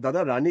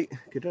দাদা রানী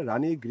কেটা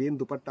রানী গ্রিন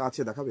দুপাট্টা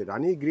আছে, দেখাবে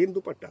রানী গ্রিন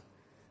দুপাট্টা?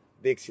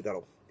 দেখছি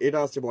দাঁড়াও। এটা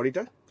আসছে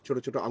বডিটা, ছোট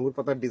ছোট আঙুর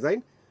পাতার ডিজাইন।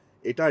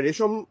 এটা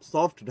রেশম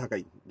সফট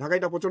ঢাকাই,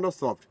 ঢাকাইটা প্রচন্ড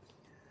সফট।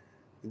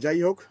 যাই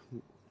হোক,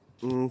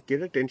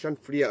 কেটে টেনশন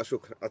ফ্রি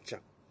আসুক। আচ্ছা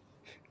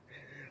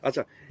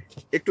আচ্ছা,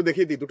 একটু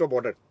দেখিয়ে দিই দুটো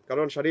বর্ডার,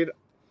 কারণ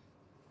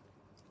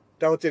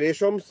শাড়িরটা হচ্ছে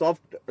রেশম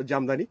সফট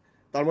জামদানি,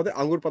 তার মধ্যে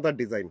আঙুর পাতার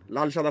ডিজাইন,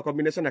 লাল সাদা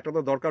কম্বিনেশন, একটা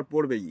তো দরকার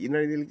পড়বেই।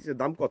 ইনার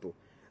দাম কত?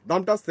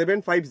 দামটা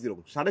 750,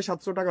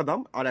 750 টাকা দাম,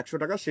 আর 100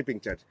 টাকা শিপিং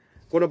চার্জ।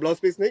 কোনো ব্লাউজ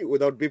পিস নেই,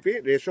 উইদাউট বিপি,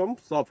 রেশম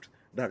সফট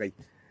ঢাকাই।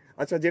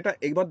 আচ্ছা, যেটা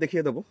একবার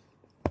দেখিয়ে দেবো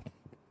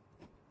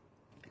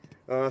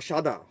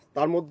সাদা,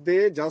 তার মধ্যে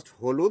জাস্ট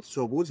হলুদ,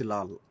 সবুজ,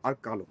 লাল আর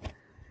কালো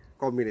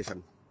কম্বিনেশন,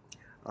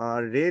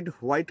 আর রেড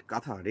হোয়াইট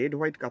কাঁথা। রেড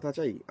হোয়াইট কাঁথা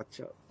চাই।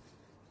 আচ্ছা,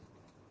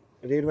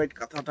 রেড হোয়াইট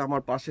কাঁথাটা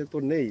আমার পাশে তো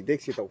নেই,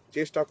 দেখছি তাও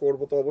চেষ্টা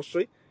করবো তো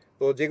অবশ্যই।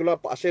 তো যেগুলো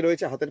পাশে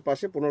রয়েছে হাতের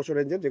পাশে 1500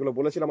 রেঞ্জের, যেগুলো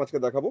বলেছিলাম আজকে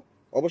দেখাবো,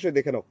 অবশ্যই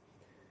দেখে নাও।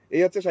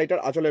 এই হচ্ছে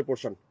শাড়িটার আঁচলের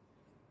পোর্শন।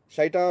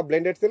 শাড়িটা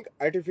ব্লেন্ডেড সিল্ক,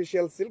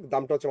 আর্টিফিশিয়াল সিল্ক,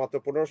 দামটা হচ্ছে মাত্র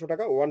 1500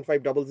 টাকা,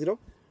 1500।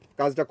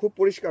 কাজটা খুব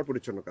পরিষ্কার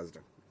পরিচ্ছন্ন কাজটা।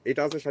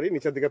 এটা আছে শাড়ি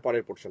নিচের দিকে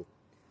পাড়ের পোর্শন।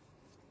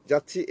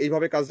 যাচ্ছি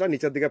এইভাবে কাজটা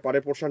নিচের দিকে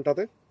পাড়ের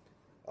পোর্শনটাতে,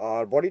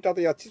 আর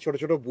বডিটাতে যাচ্ছি ছোট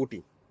ছোট বুটি,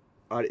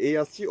 আর এই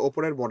আসছি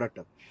ওপরের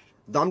বর্ডারটা।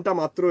 দামটা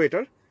মাত্র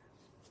এটার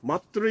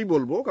মাত্রই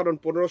বলবো, কারণ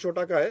 1500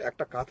 টাকায়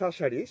একটা কাঁথা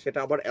শাড়ি, সেটা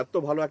আবার এত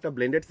ভালো একটা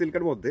ব্লেন্ডেড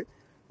সিল্কের মধ্যে,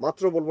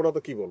 মাত্র বলবো না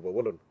তো কি বলবো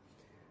বলুন।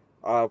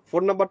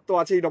 ফোন নাম্বার তো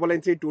আছেই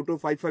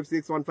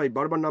 9932255615,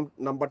 বারবার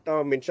নাম্বারটা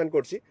মেনশন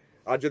করছি।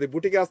 আর যদি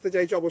বুটিকে আসতে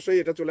চাইছো অবশ্যই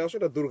এটা চলে আসো,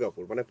 এটা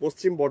দুর্গাপুর, মানে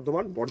পশ্চিম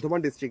বর্ধমান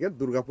ডিস্ট্রিক্টের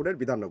দুর্গাপুরের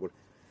বিধাননগর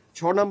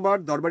 6 নম্বর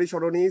দরবারি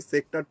সরণি,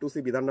 সেক্টর 2C,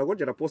 বিধাননগর,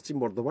 যেটা পশ্চিম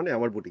বর্ধমানে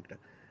আমার বুটিকটা।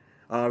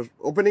 আর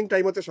ওপেনিং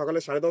টাইম হচ্ছে সকালে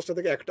 10:30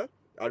 থেকে 1টা,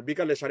 আর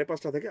বিকালে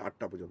 5:30 থেকে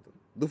 8টা পর্যন্ত,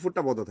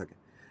 দুপুরটা বন্ধ থাকে।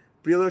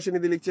 প্রিয়দর্শিনী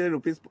দি লিখছে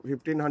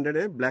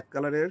 ₹1500 ব্ল্যাক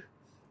কালারের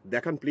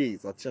দেখান প্লিজ।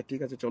 আচ্ছা ঠিক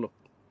আছে, চলো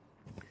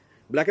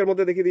ব্ল্যাকের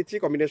মধ্যে দেখিয়ে দিচ্ছি।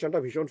 কম্বিনেশনটা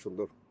ভীষণ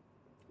সুন্দর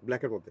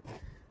ব্ল্যাকের মধ্যে।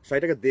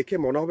 শাড়িটাকে দেখে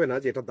মনে হবে না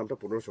যে এটার দামটা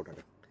 1500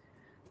 টাকা,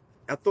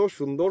 এত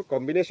সুন্দর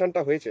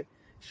কম্বিনেশনটা হয়েছে।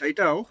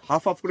 শাড়িটাও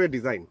হাফ হাফ করে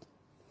ডিজাইন।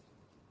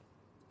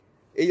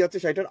 এই যাচ্ছে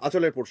শাড়িটার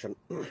আঁচলের পোর্শন,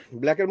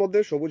 ব্ল্যাকের মধ্যে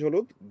সবুজ,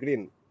 হলুদ,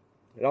 গ্রিন,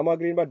 রামা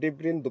গ্রিন বা ডিপ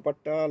গ্রিন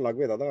দুপাট্টা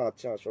লাগবে দাদা।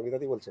 আচ্ছা,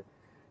 সঙ্গীতাদি বলছে,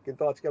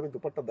 কিন্তু আজকে আমি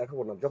দুপাট্টা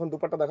দেখাবো না, যখন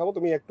দুপাট্টা দেখাবো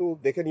তুমি একটু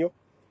দেখে নিও।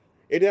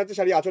 এটা হচ্ছে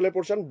শাড়ি আঁচলের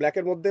পোর্শন,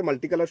 ব্ল্যাকের মধ্যে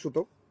মাল্টি কালার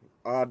সুতো,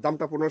 আর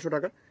দামটা 1500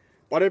 টাকা।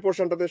 পরের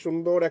পোর্শনটাতে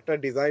সুন্দর একটা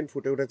ডিজাইন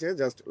ফুটে উঠেছে,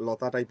 জাস্ট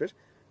লতা টাইপের,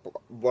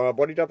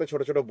 বডিটাতে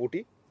ছোট ছোট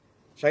বুটি।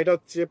 শাড়িটা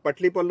হচ্ছে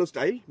পাটলি পল্লু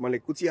স্টাইল, মানে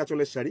কুচি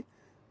আঁচলের শাড়ি।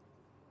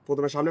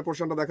 প্রথমে সামনের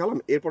পোর্শনটা দেখালাম,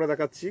 এরপরে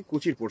দেখাচ্ছি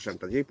কুচির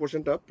পোর্শনটা, যেই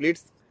পোর্শনটা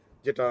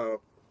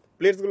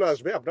প্লেটসগুলো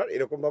আসবে আপনার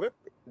এরকম ভাবে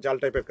জাল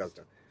টাইপের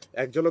কাজটা।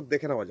 এক ঝলক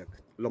দেখে নেওয়া যাক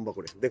লম্বা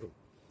করে, দেখুন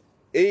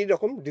এই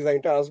রকম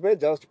ডিজাইনটা আসবে,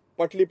 জাস্ট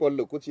পাটলি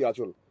পল্লু কুচি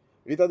আঁচল।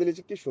 রীতা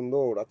দিলিছে কি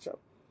সুন্দর। আচ্ছা,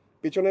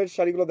 পিছনের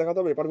শাড়িগুলো দেখাতে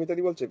হবে,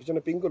 পারমিতাদি বলছে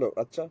পিছনে পিঙ্কগুলো।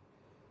 আচ্ছা,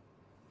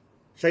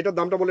 শাড়িটার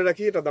দামটা বলে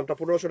রাখি, এটার দামটা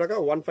 1500 টাকা,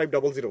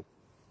 1500।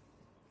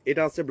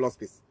 এটা আসছে ব্লাউজ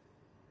পিস।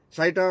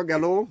 শাড়িটা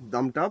গেল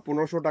দামটা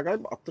 1500 টাকায়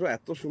মাত্র।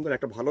 এত সুন্দর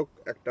একটা ভালো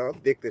একটা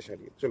দেখতে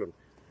শাড়ি। চলুন,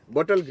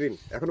 বটল গ্রিন,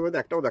 এখনো পর্যন্ত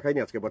একটাও দেখাইনি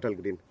আজকে, বটল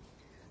গ্রিন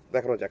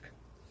দেখানো যাক।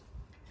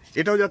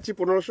 এটাও যাচ্ছি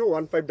 1500,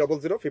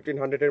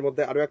 1500 এর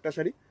মধ্যে আরো একটা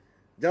শাড়ি,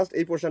 জাস্ট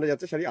এই পোর্শনে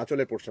যাচ্ছে শাড়ি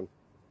আঁচলের পোর্শন।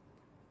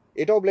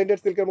 এটাও ব্লেন্ডেড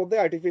সিল্কের মধ্যে,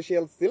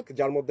 আর্টিফিশিয়াল সিল্ক,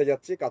 যার মধ্যে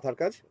যাচ্ছে কাঁথার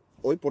কাজ,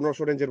 ওই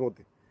 1500 রেঞ্জের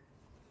মধ্যে।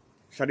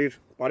 শাড়ির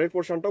পাড়ের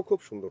পোর্শনটাও খুব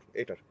সুন্দর,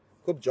 এটার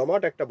খুব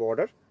জমাট একটা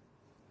বর্ডার।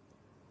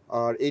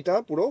 আর এইটা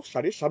পুরো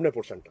শাড়ির সামনের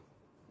পোর্শনটা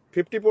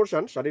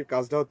 50%। শাড়ির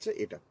কাজটা হচ্ছে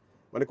এটা,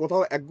 মানে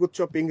কোথাও একগুচ্ছ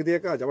পিঙ্ক দিয়ে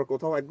কাজ, আবার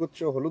কোথাও একগুচ্ছ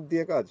হলুদ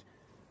দিয়ে কাজ,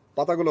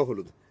 পাতাগুলো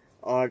হলুদ।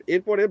 আর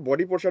এরপরে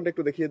বডি পোর্শনটা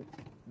একটু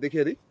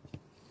দেখিয়ে দিই।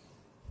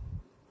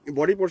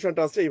 বডি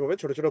পোর্শনটা আসছে এইভাবে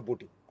ছোট ছোট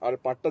বুটি, আর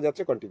পাটটা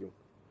যাচ্ছে কন্টিনিউ।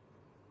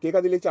 কে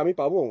কাদি লিখছে আমি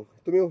পাবো?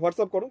 তুমি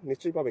হোয়াটসঅ্যাপ করো,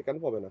 নিশ্চয়ই পাবে, কেন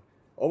পাবে না?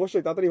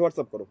 অবশ্যই তাড়াতাড়ি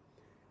হোয়াটসঅ্যাপ করো।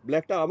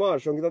 ব্ল্যাকটা আমার,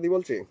 সঙ্গীতাদি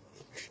বলছে,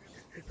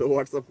 তো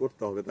হোয়াটসঅ্যাপ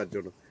করতে হবে তার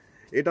জন্য।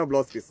 এটা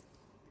ব্লাউজ পিস।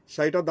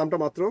 শাড়িটার দামটা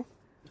মাত্র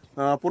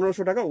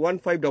 1500 টাকা,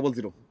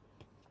 1500।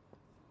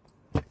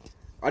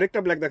 আরেকটা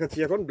ব্ল্যাক দেখাচ্ছি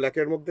এখন,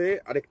 ব্ল্যাকের মধ্যে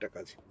আরেকটা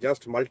কাজ,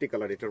 জাস্ট মাল্টি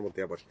কালার। এটার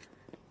মধ্যে আবার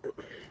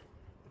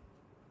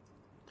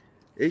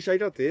এই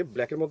শাড়িটাতে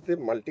ব্ল্যাকের মধ্যে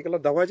মাল্টি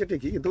কালার দেওয়া আছে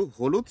ঠিকই, কিন্তু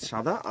হলুদ,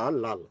 সাদা আর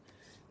লাল।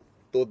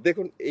 তো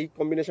দেখুন এই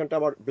কম্বিনেশনটা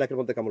আবার ব্ল্যাকের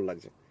মধ্যে কেমন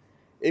লাগছে।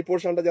 এই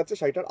পোর্শনটা যাচ্ছে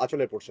শাড়িটার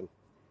আঁচলের পোর্শন।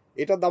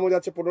 এটার দামও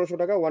যাচ্ছে 1500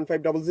 টাকা,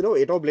 1500।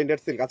 এটাও ব্লেন্ডেড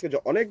সিল্ক। আজকে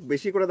অনেক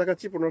বেশি করে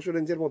দেখাচ্ছি 1500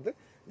 রেঞ্জের মধ্যে,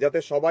 যাতে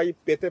সবাই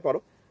পেতে পারো।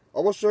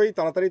 অবশ্যই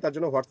তাড়াতাড়ি তার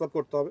জন্য হোয়াটসঅ্যাপ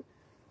করতে হবে।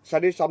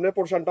 শাড়ির সামনের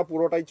পোর্শনটা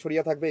পুরোটাই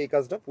ছড়িয়ে থাকবে এই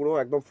কাজটা, পুরো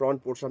একদম ফ্রন্ট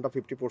পোর্শনটা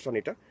 50%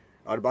 এটা,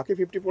 আর বাকি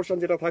 50%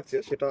 যেটা থাকছে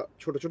সেটা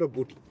ছোট ছোট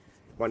বুটি।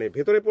 মানে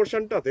ভেতরের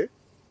পোর্শনটাতে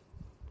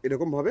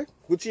এরকম ভাবে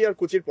কুচি, আর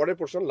কুচির পরের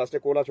পোর্শন লাস্টে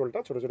কোলা চোলটা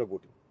ছোট ছোট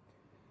বুটি।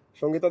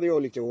 সঙ্গীতা দিও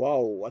লিখছে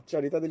ওয়াও। আচ্ছা,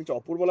 রীতা দি লিখছে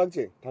অপূর্ব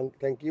লাগছে,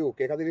 থ্যাংক ইউ।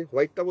 কেকা দিদি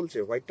হোয়াইটটা বলছে,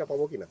 হোয়াইটটা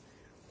পাবো কিনা?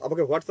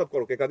 আমাকে হোয়াটসঅ্যাপ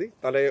করো কেকাদি,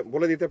 তাহলে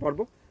বলে দিতে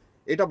পারবো।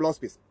 এটা ব্লাউজ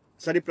পিস,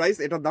 শাড়ি প্রাইস,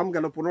 এটার দাম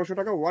গেল 1500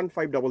 টাকা,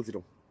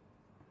 1500।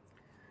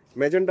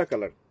 ম্যাজেন্ডা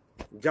কালার,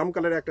 জাম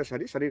কালারের একটা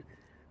শাড়ি। শাড়ির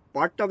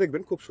পাড়টা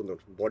দেখবেন খুব সুন্দর,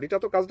 বডিটা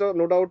তো কাজটা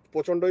নো ডাউট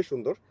প্রচন্ডই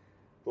সুন্দর,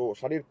 তো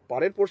শাড়ির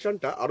পাড়ের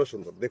পোর্শনটা আরো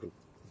সুন্দর। দেখুন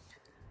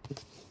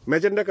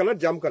ম্যাজেন্ডা কালার,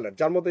 জাম কালার,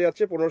 যার মধ্যে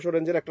যাচ্ছে 1500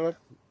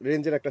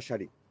 রেঞ্জের একটা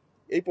শাড়ি।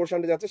 এই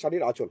পোর্শনটা যাচ্ছে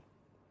শাড়ির আঁচল।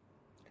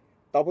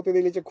 তাপতে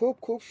দিয়ে নিচে খুব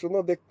খুব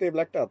সুন্দর দেখতে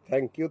ব্ল্যাকটা।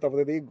 থ্যাংক ইউ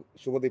তাপতে দিয়ে,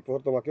 শুভদীপ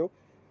তোমাকেও।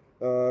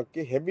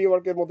 কি হেভি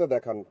ওয়ার্কের মধ্যে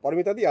দেখান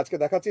পারমিতা দি। আজকে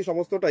দেখাচ্ছি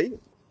সমস্তটাই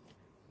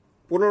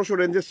 1500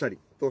 রেঞ্জের শাড়ি,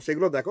 তো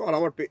সেগুলো দেখো। আর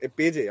আমার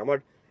পেজে, আমার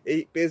এই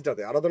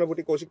পেজটাতে, আরাধনা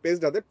বুটিক কৌশিক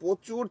পেজটাতে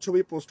প্রচুর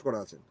ছবি পোস্ট করা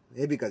আছে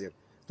হেভি কাজের,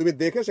 তুমি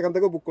দেখে সেখান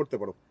থেকেও বুক করতে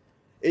পারো।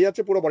 এই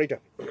যাচ্ছে পুরো বাড়িটা,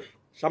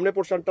 সামনে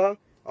পোর্শনটা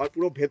আর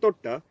পুরো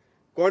ভেতরটা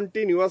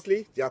কন্টিনিউয়াসলি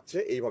যাচ্ছে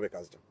এইভাবে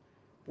কাজটা।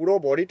 পুরো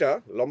বডিটা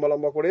লম্বা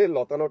লম্বা করে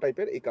লতানো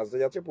টাইপের এই কাজটা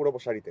যাচ্ছে পুরো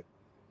শাড়িতে।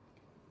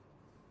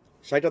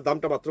 শাড়িটার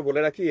দামটা মাত্র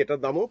বলে রাখি, এটার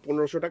দামও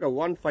 1500 টাকা,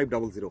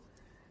 1500।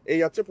 এই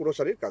যাচ্ছে পুরো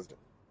শাড়ির কাজটা।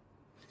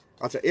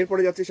 আচ্ছা,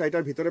 এরপরে যাচ্ছি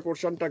শাড়িটার ভিতরে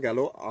পোর্শনটা গেল,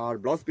 আর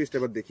ব্লাউজ পিসটা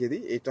এবার দেখিয়ে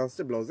দিই। এটা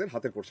হচ্ছে ব্লাউজের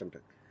হাতের পোর্শনটা,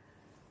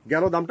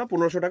 গেল দামটা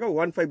 1500 টাকা,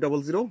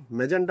 1500।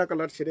 ম্যাজেন্ডা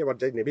কালার ছেড়ে এবার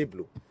যাই নেভি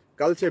ব্লু,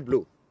 কালচে ব্লু।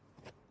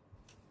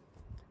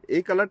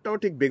 এই কালারটাও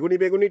ঠিক বেগুনি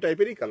বেগুনি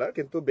টাইপেরই কালার,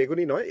 কিন্তু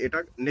বেগুনি নয়, এটা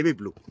নেভি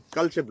ব্লু,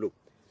 কালচে ব্লু।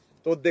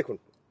 তো দেখুন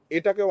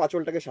এটাকেও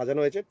আঁচলটাকে সাজানো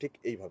হয়েছে ঠিক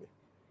এইভাবে,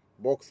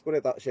 বক্স করে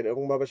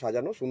সেরকম ভাবে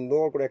সাজানো,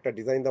 সুন্দর করে একটা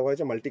ডিজাইন দেওয়া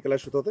হয়েছে মাল্টি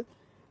কালার সুতোতে।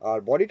 আর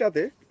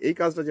বডিটাতে এই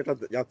কাজটা যেটা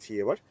যাচ্ছি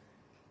এবার,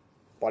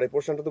 পাড়ের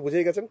পোর্শনটা তো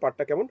বুঝেই গেছেন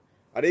পাড়টা কেমন।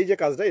 আর এই যে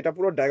কাজটা, এটা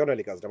পুরো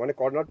ডায়াগোনালি কাজটা, মানে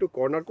কর্নার টু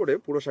কর্নার করে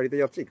পুরো শাড়িতে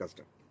যাচ্ছে এই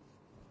কাজটা।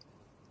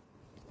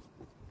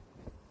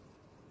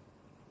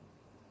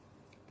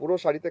 পুরো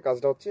শাড়িতে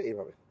কাজটা হচ্ছে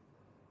এইভাবে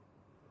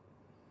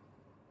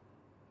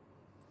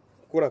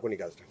কোনাকুনি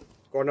কাজটা,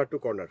 কর্নার টু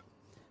কর্নার।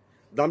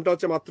 দামটা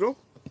হচ্ছে মাত্র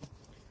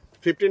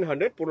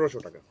 1500, 1500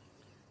 টাকা।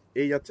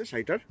 এই যাচ্ছে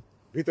শাড়িটার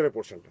ভিতরে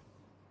পোর্শনটা।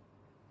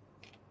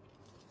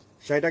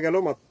 শাড়িটা গেল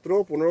মাত্র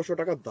 1500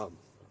 টাকার দাম।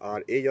 আর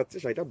এই যাচ্ছে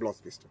শাড়িটা ব্লাউজ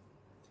পিসটা।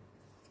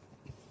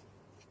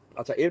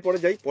 আচ্ছা, এরপরে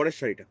যাই পরের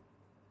শাড়িটা।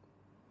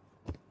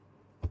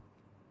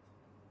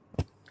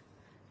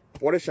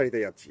 পরের শাড়িতে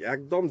যাচ্ছি,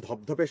 একদম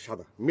ধপধপে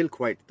সাদা মিল্ক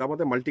হোয়াইট, তার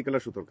মধ্যে মাল্টি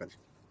কালার সুতোর কাজ।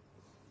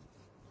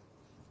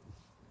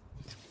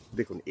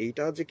 দেখুন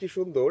এইটা যে কি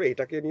সুন্দর,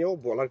 এটাকে নিয়েও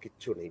বলার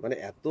কিচ্ছু নেই, মানে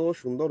এত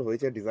সুন্দর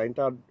হয়েছে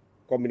ডিজাইনটা আর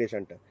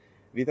কম্বিনেশনটা।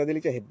 রীতা দি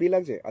লিখছে হেভি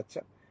লাগছে।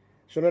 আচ্ছা,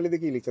 সোনালি দি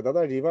কি লিখছে,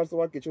 দাদা রিভার্স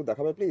ওয়ার্ক কিছু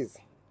দেখাবে প্লিজ।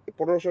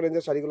 1500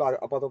 রেঞ্জের শাড়িগুলো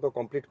আপাতত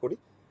কমপ্লিট করি,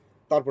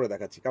 তারপরে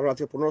দেখাচ্ছি। কারণ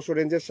আজকে 1500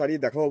 রেঞ্জের শাড়ি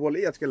দেখাবো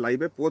বলেই আজকে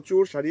লাইভে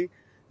প্রচুর শাড়ি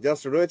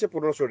জাস্ট রয়েছে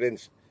 1500 রেঞ্জ।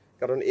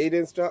 কারণ এই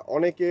রেঞ্জটা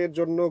অনেকের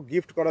জন্য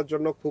গিফট করার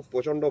জন্য খুব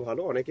প্রচন্ড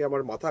ভালো। অনেকে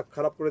আমার মাথা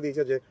খারাপ করে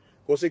দিয়েছে যে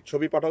কৌশিক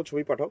ছবি পাঠাও,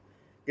 ছবি পাঠাও,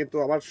 কিন্তু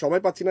আমার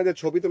সময় পাচ্ছি না যে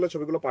ছবি তুলে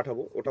ছবিগুলো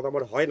পাঠাবো, ওটা তো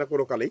আমার হয় না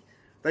কোনো কালেই।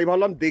 তাই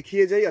ভাবলাম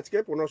দেখিয়ে যাই আজকে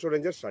 1500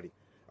 রেঞ্জের শাড়ি।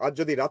 আর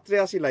যদি রাত্রে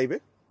আসি লাইভে,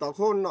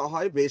 তখন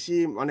হয় বেশি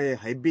মানে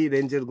হেভি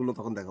রেঞ্জের গুলো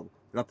তখন দেখাবো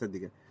রাত্রের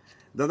দিকে।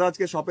 দাদা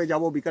আজকে শপে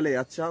যাবো বিকালে।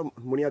 আচ্ছা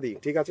মুনিয়াদি,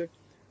 ঠিক আছে,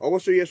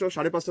 অবশ্যই এসো।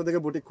 5:30 থেকে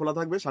বুটিক খোলা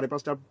থাকবে,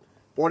 5:30টার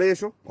পরে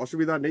এসো,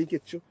 অসুবিধা নেই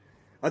কিচ্ছু।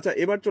 আচ্ছা,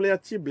 এবার চলে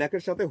যাচ্ছি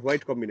ব্ল্যাকের সাথে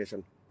হোয়াইট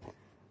কম্বিনেশন।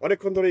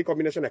 অনেকক্ষণ ধরে এই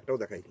কম্বিনেশন একটাও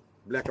দেখাইনি,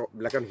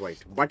 ব্ল্যাক অ্যান্ড হোয়াইট।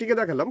 বাটিকে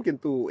দেখালাম,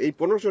 কিন্তু এই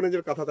 1500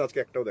 রেঞ্জের কথাতে আজকে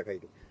একটাও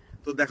দেখাইনি,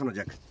 তো দেখানো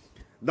যাক।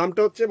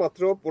 দামটা হচ্ছে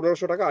মাত্র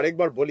 1500 টাকা।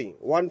 আরেকবার বলি,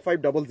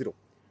 1500।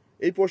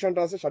 এই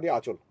পোর্শনটা আছে শাড়ি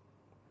আঁচল,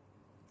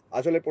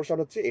 আঁচলের পোর্শন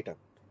হচ্ছে এটা।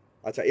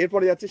 আচ্ছা,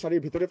 এরপরে যাচ্ছি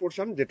শাড়ির ভিতরে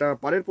পোর্শন, যেটা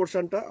পাড়ের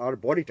পোর্শনটা আর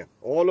বডিটা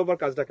অল ওভার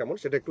কাজটা কেমন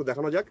সেটা একটু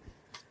দেখানো যাক।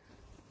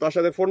 তার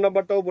সাথে ফোন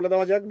নাম্বারটাও বলে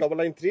দেওয়া যাক,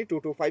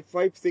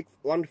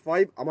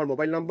 9932255615 আমার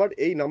মোবাইল নাম্বার।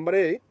 এই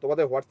নাম্বারে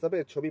তোমাদের হোয়াটসঅ্যাপে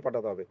ছবি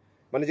পাঠাতে হবে,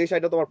 মানে যেই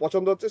শাড়িটা তোমার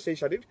পছন্দ হচ্ছে সেই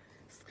শাড়ির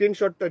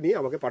স্ক্রিনশটটা নিয়ে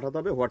আমাকে পাঠাতে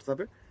হবে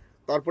হোয়াটসঅ্যাপে।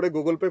 তারপরে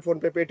গুগল পে,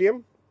 ফোনপে, পেটিএম,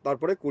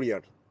 তারপরে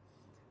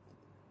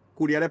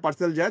কুরিয়ারে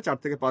পার্সেল যায় 4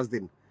 থেকে 5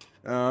 দিন।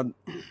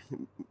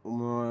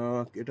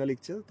 এটা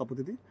লিখছে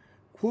তপতিদি,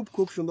 খুব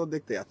খুব সুন্দর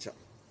দেখতে। আচ্ছা,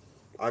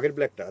 আগের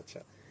ব্ল্যাকটা। আচ্ছা,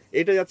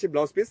 এটা যাচ্ছে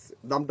ব্লাউজ পিস,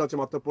 দামটা হচ্ছে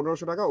মাত্র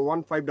 1500 টাকা,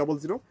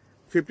 1500।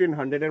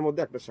 1500 এর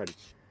মধ্যে একটা শাড়ি।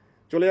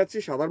 চলে যাচ্ছি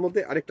সাদার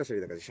মধ্যে আরেকটা শাড়ি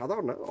দেখাচ্ছি,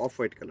 সাদাও না, অফ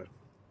হোয়াইট কালার,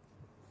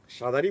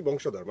 সাদারই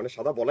বংশধর, মানে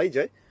সাদা বলাই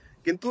যায়,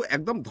 কিন্তু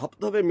একদম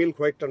ধপধপে মিল্ক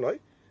হোয়াইটটা নয়,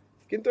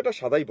 কিন্তু এটা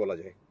সাদাই বলা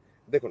যায়।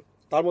 দেখুন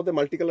তার মধ্যে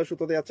মাল্টি কালার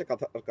সুতোতে যাচ্ছে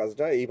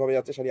কাজটা, এইভাবে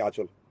যাচ্ছে শাড়ি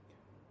আঁচল।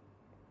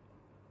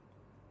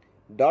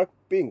 ডার্ক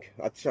পিঙ্ক,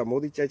 আচ্ছা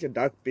মোদি চাইছে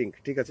ডার্ক পিঙ্ক,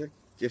 ঠিক আছে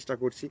চেষ্টা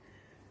করছি।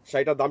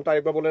 শাড়িটার দামটা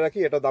আরেকবার বলে রাখি,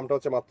 এটার দামটা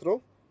হচ্ছে মাত্র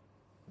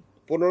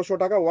 1500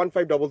 টাকা,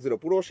 1500।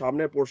 পুরো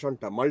সামনের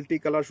পোর্শনটা মাল্টি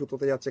কালার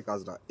সুতোতে যাচ্ছে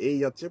কাজটা, এই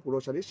যাচ্ছে পুরো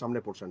শাড়ির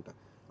সামনের পোর্শনটা,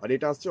 আর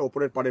এটা আসছে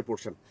ওপরের পাড়ের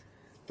পোর্শন।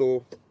 তো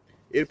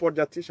এরপর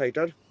যাচ্ছি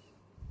শাড়িটার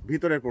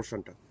ভিতরের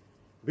পোর্শনটা।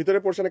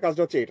 ভিতরের পোর্শনের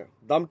কাজটা হচ্ছে এটা,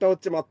 দামটা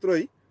হচ্ছে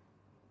মাত্রই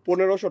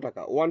 1500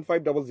 টাকা,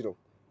 1500।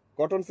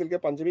 কটন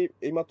সিল্কের পাঞ্জাবি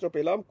এইমাত্র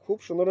পেলাম, খুব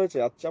সুন্দর হয়েছে।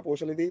 আচ্ছা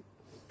পৌশালিদি,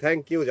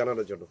 থ্যাংক ইউ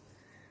জানানোর জন্য।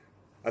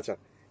 আচ্ছা,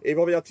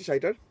 এইভাবে যাচ্ছি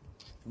শাড়িটার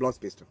ব্লাউজ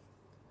পিসটা।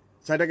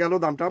 শাড়িটা গেল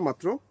দামটা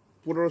মাত্র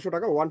 1500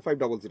 টাকা,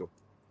 1500।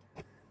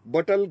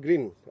 বটল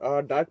গ্রিন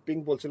আর ডার্ক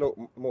পিঙ্ক বলছিল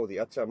মৌদি।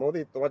 আচ্ছা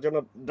মৌদি, তোমার জন্য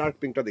ডার্ক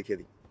পিঙ্কটা দেখিয়ে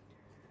দিই,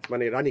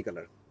 মানে রানী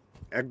কালার,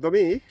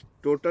 একদমই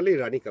টোটালি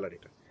রানী কালার।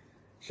 এটা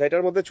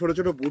শাড়িটার মধ্যে ছোট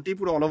ছোট বুটি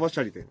পুরো অল ওভার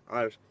শাড়িতে,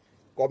 আর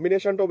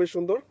কম্বিনেশনটাও বেশ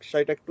সুন্দর।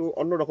 শাড়িটা একটু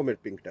অন্য রকমের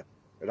পিঙ্কটা,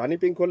 রানী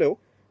পিঙ্ক হলেও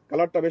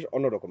কালারটা বেশ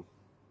অন্যরকম।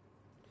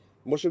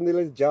 মৌসুম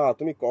দিলে যা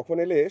তুমি কখন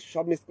এলে,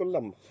 সব মিস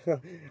করলাম।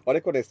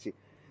 অনেকক্ষণ এসছি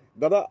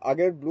দাদা।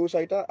 আগের ব্লু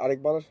শাড়িটা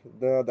আরেকবার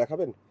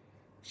দেখাবেন?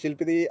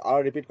 শিল্পীদি আর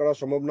রিপিট করা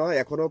সম্ভব নয়,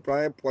 এখনো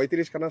প্রায়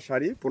 35খানা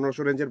শাড়ি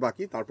 1500 রেঞ্জের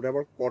বাকি, তারপরে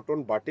আবার কটন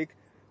বাটিক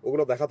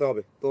ওগুলো দেখাতে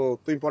হবে। তো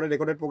তুমি পরে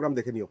রেকর্ডেড প্রোগ্রাম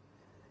দেখে নিও।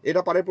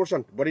 এটা পাড়ের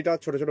পোর্শন, বডিটা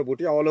ছোট ছোট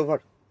বুটি অল ওভার,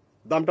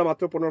 দামটা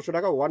মাত্র 1500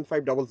 টাকা,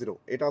 1500।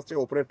 এটা হচ্ছে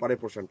ওপরের পাড়ের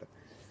পোর্শনটা,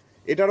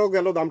 এটারও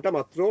গেল দামটা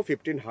মাত্র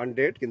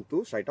 1500, কিন্তু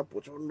শাড়িটা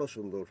প্রচন্ড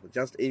সুন্দর।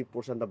 জাস্ট এই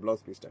পোর্শনটা,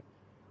 ব্লাউজ পিসটা।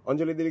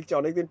 অঞ্জলি দি লিখছে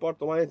অনেকদিন পর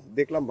তোমায়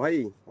দেখলাম ভাই,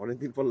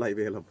 অনেকদিন পর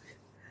লাইভে এলাম,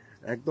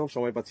 একদম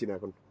সময় পাচ্ছি না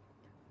এখন।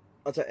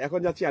 আচ্ছা এখন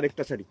যাচ্ছি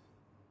আরেকটা শাড়ি,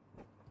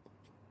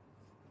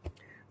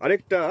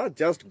 আরেকটা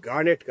just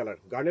garnet colour.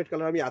 Garnet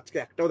colour আমি আজকে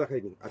একটাও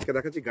দেখাইনি, আজকে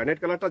দেখাচ্ছি। গার্নেট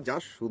কালারটা যা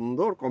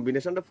সুন্দর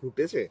কম্বিনেশনটা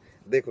ফুটেছে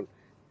দেখুন।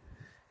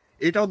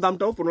 এটাও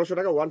দামটাও 1500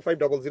 টাকা,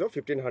 1500,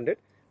 1500,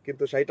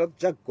 কিন্তু শাড়িটা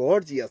যা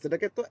গর্জিয়াস,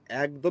 এটাকে তো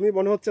একদমই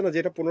মনে হচ্ছে না যে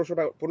এটা 1500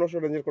 টাকা 1500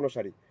 রেঞ্জের কোনো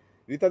শাড়ি।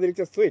 রীতা দি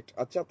লিখছে সুইট,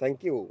 আচ্ছা থ্যাংক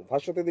ইউ।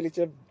 ভাস্বতী দি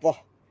লিখছে বাহ,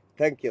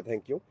 থ্যাংক ইউ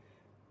থ্যাংক ইউ।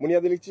 মুনিয়া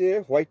দি লিখছে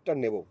হোয়াইটটা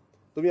নেব,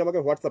 তুমি আমাকে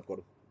হোয়াটসঅ্যাপ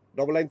করো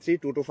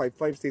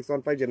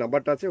 9932255615, যে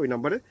নাম্বারটা আছে ওই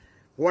নাম্বারে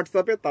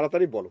হোয়াটসঅ্যাপে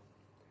তাড়াতাড়ি বলো।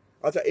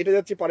 আচ্ছা এটা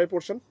যাচ্ছি পাড়ের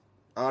পোর্শন,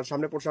 আর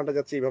সামনের পোর্শনটা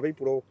যাচ্ছে এইভাবেই,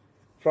 পুরো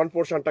ফ্রন্ট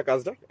পোর্শনটা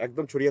কাজটা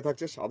একদম ছড়িয়ে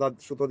থাকছে সাদা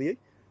সুতো দিয়েই।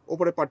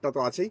 ওপরে পার্টটা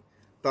তো আছেই,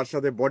 তার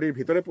সাথে বডির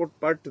ভিতরে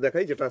পার্ট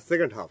দেখাই, যেটা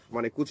সেকেন্ড হাফ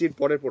মানে কুচির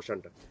পরের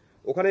পোর্শনটা,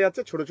 ওখানে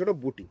যাচ্ছে ছোট ছোট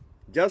বুটি।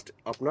 জাস্ট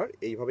আপনার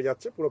এইভাবে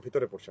যাচ্ছে পুরো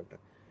ভিতরে পোর্শনটা,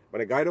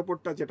 মানে গায়ের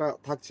ওপরটা যেটা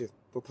থাকছে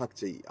তো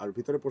থাকছেই, আর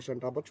ভিতরে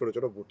পোর্শনটা আবার ছোট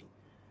ছোট বুটি।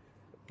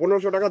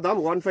 1500 টাকা দাম,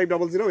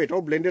 1500।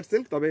 এটাও ব্লেন্ডেড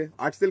সিল্ক, তবে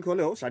আর্ট সিল্ক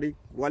হলেও শাড়ি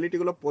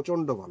কোয়ালিটিগুলো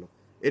প্রচন্ড ভালো।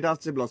 এটা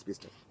হচ্ছে ব্লাউজ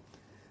পিসটা।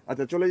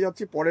 আচ্ছা চলে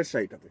যাচ্ছি পরের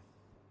শাড়িটাতে।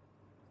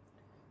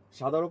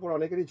 সাদার উপর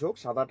অনেকেরই ঝোঁক,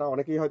 সাদাটা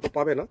অনেকেই হয়তো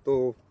পাবে না, তো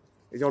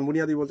এই যেমন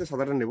মুনিয়াদি বলছে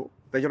সাদাটা নেবো,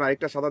 তাই জন্য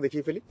আরেকটা সাদা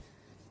দেখিয়ে ফেলি।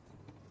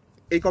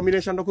 এই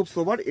কম্বিনেশনটা খুব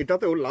সোবার,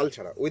 এটাতেও লাল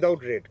ছাড়া,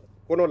 উইদাউট রেড,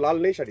 কোনো লাল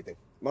নেই শাড়িতে।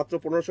 মাত্র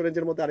 1500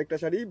 রেঞ্জের মধ্যে আরেকটা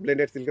শাড়ি,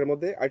 ব্লেন্ডেড সিল্কের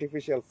মধ্যে,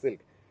 আর্টিফিশিয়াল সিল্ক।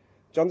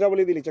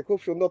 চন্দ্রাবলী দি লিখছে খুব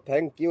সুন্দর,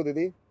 থ্যাংক ইউ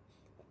দিদি।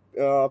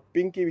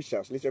 পিঙ্কি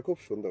বিশ্বাস লিখছে খুব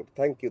সুন্দর,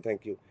 thank you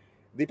thank you.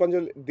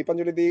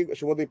 Dipanjali দি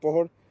শুভদীপ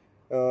প্রহর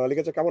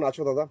লিখেছে কেমন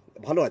আছো দাদা?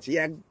 ভালো আছি,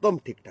 একদম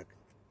ঠিকঠাক,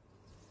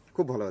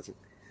 খুব ভালো আছি।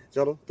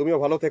 চলো তুমিও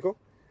ভালো থেকো।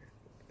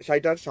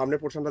 শাড়িটার সামনের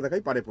পোর্শনটা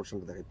দেখাই, পাড়ের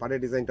পোর্শনটা দেখাই। পাড়ের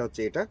ডিজাইনটা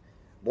হচ্ছে এটা,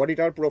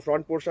 বডিটার পুরো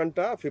ফ্রন্ট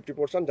পোর্শনটা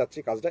 50% যাচ্ছে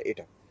কাজটা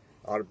এটা,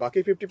 আর বাকি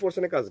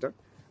 50%-এর কাজটা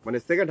মানে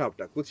সেকেন্ড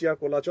হাফটা কুচি আর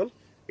কোলাচল,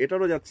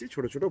 এটারও যাচ্ছে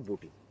ছোট ছোট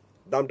বুটি।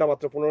 দামটা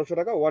মাত্র 1500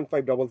 টাকা,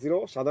 1500।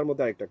 সাদার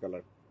মধ্যে আরেকটা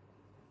কালার,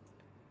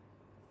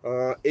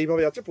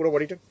 এইভাবে যাচ্ছে পুরো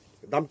বডিটা।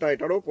 দামটা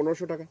এটারও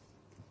 1500 টাকা।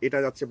 এটা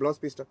যাচ্ছে ব্লাউজ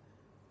পিসটা।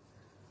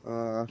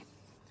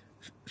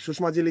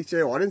 सुषमा जी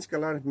लिखছে ऑरेंज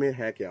कलर में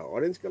है क्या?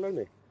 ऑरेंज कलर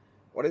में,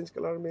 ऑरेंज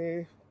कलर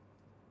में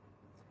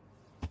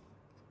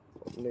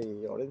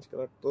नहीं, ऑरेंज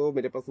कलर तो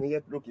मेरे पास नहीं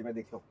है, रुकिए मैं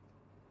देखता हूँ।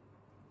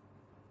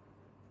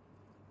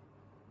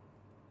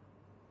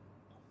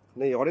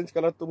 नहीं ऑरेंज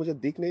कलर तो मुझे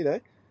दिख नहीं रहा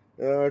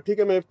है, ठीक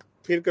है मैं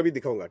फिर कभी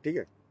दिखाऊंगा, ठीक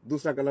है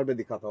दूसरा कलर में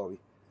दिखाता हूँ अभी।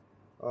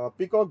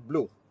 पिकॉक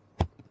ब्लू,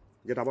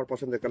 যেটা আমার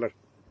পছন্দের কালার,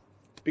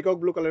 পিকক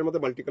ব্লু কালারের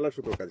মধ্যে মাল্টি কালার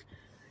সুতোর কাজ।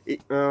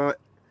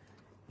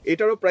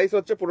 এটারও প্রাইস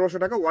হচ্ছে 1500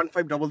 টাকা,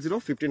 1500,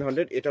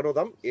 1500 এটারও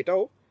দাম।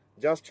 এটাও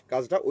জাস্ট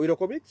কাজটা ওই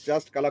রকমই,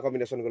 জাস্ট কালার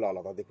কম্বিনেশনগুলো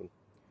আলাদা। দেখুন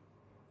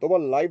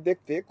তোমার লাইভ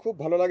দেখতে খুব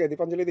ভালো লাগে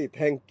দীপাঞ্জলি দি,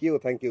 থ্যাংক ইউ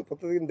থ্যাংক ইউ।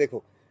 প্রত্যেকদিন দেখো,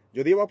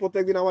 যদিও বা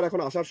প্রত্যেকদিন আমার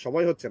এখন আসার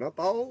সময় হচ্ছে না,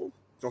 তাও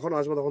যখন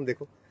আসবো তখন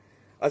দেখো।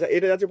 আচ্ছা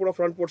এটা যাচ্ছে পুরো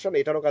ফ্রন্ট পোর্শন,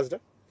 এটারও কাজটা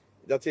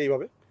যাচ্ছে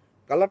এইভাবে।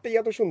 কালারটাই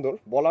এত সুন্দর,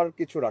 বলার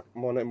কিছু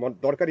মানে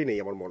দরকারই নেই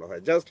আমার মনে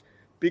হয়। জাস্ট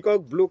পিকক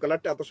ব্লু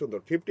কালারটা এত সুন্দর,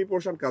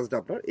 50% কাজটা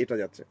আপনার এটা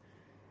যাচ্ছে।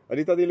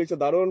 রীতা দিয়ে লিখছে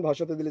দারুণ,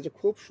 ভাষাতে দিলেছে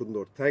খুব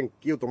সুন্দর, থ্যাংক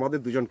ইউ তোমাদের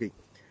দুজনকেই।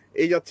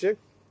 এই যাচ্ছে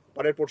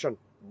পাড়ের পোর্শন,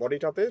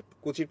 বডিটাতে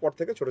কুচির পর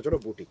থেকে ছোট ছোট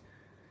বুটি।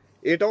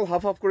 এটাও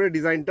হাফ হাফ করে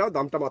ডিজাইনটা,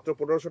 দামটা মাত্র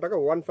 1500 টাকা,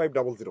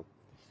 1500।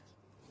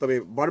 তবে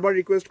বারবার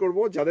রিকোয়েস্ট করব,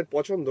 যাদের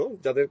পছন্দ,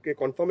 যাদেরকে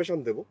কনফার্মেশন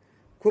দেবো,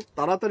 খুব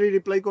তাড়াতাড়ি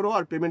রিপ্লাই করো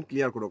আর পেমেন্ট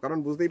ক্লিয়ার করো, কারণ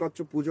বুঝতেই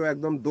পারছো পুজো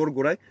একদম দৌড়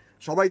গোড়ায়,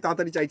 সবাই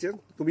তাড়াতাড়ি চাইছে।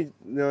 তুমি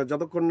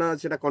যতক্ষণ না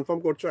সেটা কনফার্ম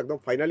করছো, একদম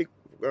ফাইনালি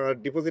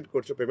ডিপোজিট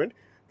করছো পেমেন্ট,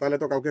 তাহলে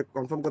তো কাউকে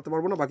কনফার্ম করতে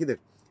পারবো না বাকিদের।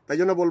 তাই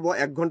জন্য বলবো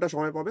 1 ঘন্টা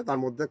সময় পাবে, তার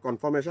মধ্যে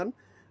কনফার্মেশন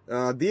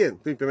দিয়ে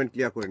তুমি পেমেন্ট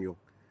ক্লিয়ার করে নিও।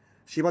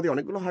 সীমাদি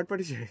অনেকগুলো হার্ট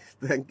পাঠিয়েছে,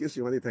 থ্যাংক ইউ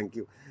সীমাদি, থ্যাংক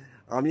ইউ।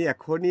 আমি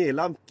এখনই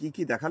এলাম, কি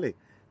কি দেখালে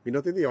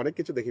বিনোদিদি, অনেক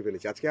কিছু দেখে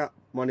ফেলেছি আজকে।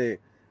 মানে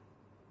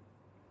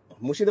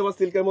মুর্শিদাবাদ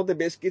সিল্কের মধ্যে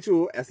বেশ কিছু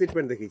অ্যাসিড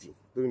পেন্ট দেখিয়েছি,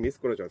 তুমি মিস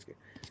করেছো আজকে।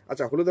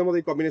 আচ্ছা হলুদের মধ্যে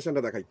এই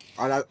কম্বিনেশনটা দেখাই।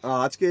 আর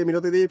আজকে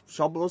মিনতিদি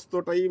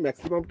সমস্তটাই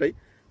ম্যাক্সিমামটাই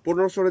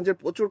 1500 রেঞ্জের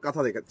প্রচুর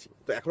কাঁথা দেখাচ্ছি,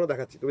 তো এখনো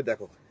দেখাচ্ছি, তুমি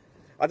দেখো।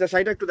 আচ্ছা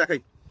শাড়িটা একটু দেখাই,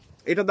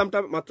 এটার দামটা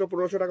মাত্র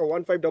 1500 টাকা,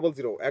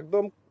 1500।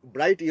 একদম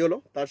ব্রাইট ইয়েলো,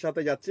 তার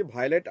সাথে যাচ্ছে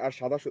ভায়োলেট আর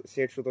সাদা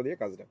শেড সুতো দিয়ে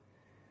কাজটা।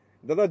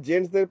 দাদা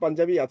জেন্টসদের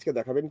পাঞ্জাবি আজকে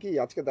দেখাবেন কি?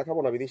 আজকে দেখাবো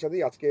না বিদিশাদি,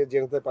 আজকে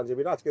জেন্টসদের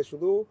পাঞ্জাবি না, আজকে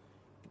শুধু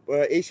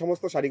এই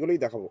সমস্ত শাড়িগুলোই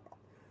দেখাবো।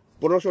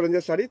 1500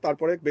 রেঞ্জের শাড়ি,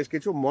 তারপরে বেশ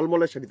কিছু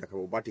মলমলের শাড়ি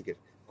দেখাবো, বাটিকের,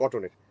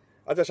 কটনের।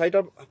 আচ্ছা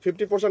শাড়িটার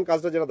 50%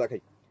 কাজটা যেটা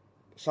দেখাই,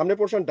 সামনে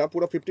পোর্শনটা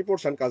পুরো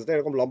 50% কাজটা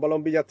এরকম লম্বা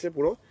লম্বি যাচ্ছে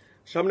পুরো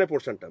সামনে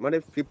পোর্শনটা, মানে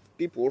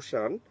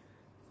 50%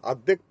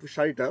 অর্ধেক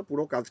শাড়িটা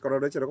পুরো কাজ করা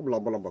রয়েছে এরকম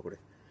লম্বা লম্বা করে।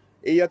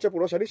 এই আছে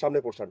পুরো শাড়ি সামনে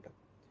পোর্শনটা।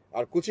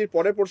 আর কুচির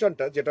পরের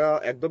পোর্শনটা যেটা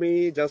একদমই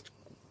জাস্ট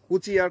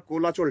কুচি আর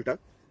কোলাচলটা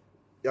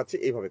যাচ্ছে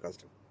এইভাবে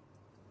কাজটা,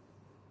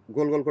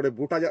 গোল গোল করে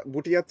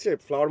বুটি যাচ্ছে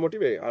ফ্লাওয়ার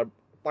মোটিভে, আর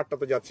পাটটা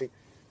তো যাচ্ছে।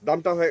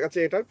 দামটা হয়ে গেছে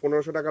এটার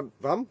 1500 টাকার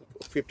দাম,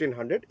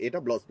 1500। এটা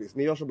ব্লাউজ পিস,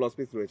 নিজস্ব ব্লাউজ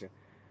পিস রয়েছে।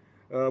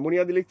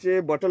 মুনিয়াদি লিখছে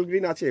বটল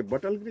গ্রিন আছে,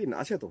 বটল গ্রিন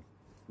আছে তো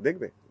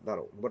দেখবে,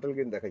 দাঁড়াও বটল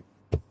গ্রিন দেখাই।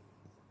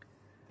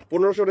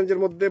 1500 রেঞ্জের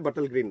মধ্যে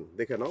বটল গ্রিন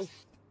দেখে নাও।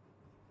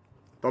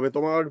 তবে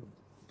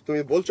তুমি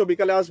বলছো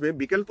বিকালে আসবে,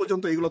 বিকেল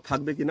পর্যন্ত এগুলো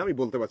থাকবে কিনা আমি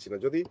বলতে পারছি না।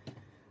 যদি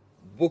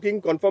বুকিং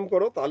কনফার্ম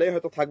করো তাহলে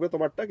হয়তো থাকবে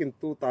তোমারটা,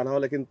 কিন্তু তা না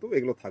হলে কিন্তু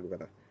এগুলো থাকবে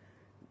না।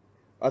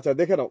 আচ্ছা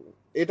দেখে নাও,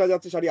 এটা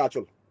যাচ্ছে শাড়ি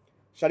আঁচল।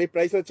 শাড়ির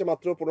প্রাইস হচ্ছে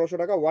মাত্র 1500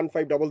 টাকা,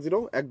 1500,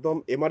 একদম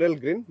এমারেল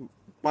গ্রিন,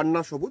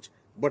 পান্না সবুজ,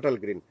 বটল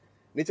গ্রিন।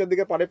 নিচের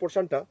দিকে পাড়ে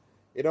পোর্শনটা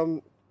এরকম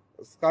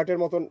স্কার্টের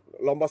মতন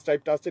লম্বা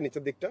স্ট্রাইপটা আসছে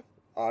নিচের দিকটা,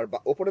 আর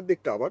ওপরের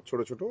দিকটা আবার ছোট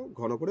ছোট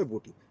ঘন করে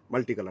বুটি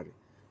মাল্টি কালারে।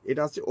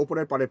 এটা আসছে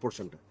ওপরের পাড়ের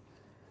পোর্শনটা।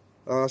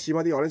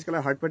 সীমাদি অরেঞ্জ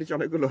কালার হার্ট প্যাটিচ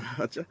অনেকগুলো।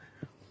 আচ্ছা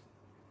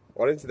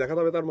অরেঞ্জ দেখাতে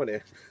হবে তার মানে,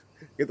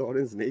 কিন্তু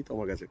অরেঞ্জ নেই তো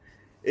আমার কাছে।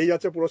 এই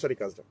যাচ্ছে পুরো শাড়ি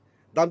কাজটা।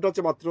 দামটা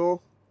হচ্ছে মাত্র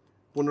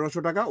 1500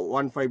 টাকা,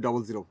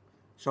 1500।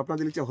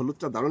 স্বপ্নাদি লিখছে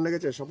হলুদটা দারুণ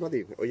লেগেছে। স্বপ্নাদি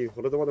ওই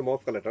হলুদের মধ্যে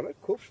মফ কালারটা না,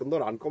 খুব সুন্দর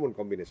আনকমন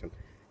কম্বিনেশন।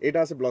 এটা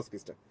আছে ব্লাউজ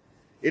পিসটা।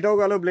 এটাও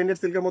গেল ব্লেন্ডেড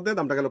সিল্কের মধ্যে,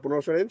 দামটা গেল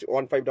 1500 রেঞ্জ,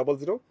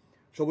 1500।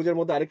 সবুজের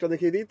মধ্যে আরেকটা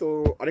দেখিয়ে দিই তো,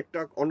 আরেকটা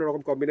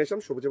অন্যরকম কম্বিনেশন,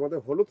 সবুজের মধ্যে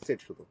হলুদ সেট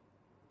শুধু।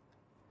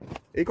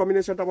 এই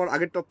কম্বিনেশনটা আমার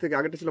আগেরটা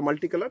ছিল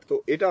মাল্টি কালার, তো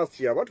এটা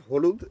আসছে আবার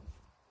হলুদ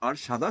আর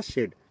সাদা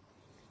শেড।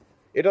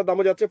 এটার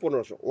দামও যাচ্ছে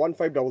 1500,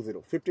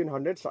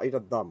 1500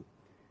 শাড়িটার দাম।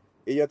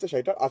 এই যাচ্ছে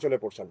শাড়িটার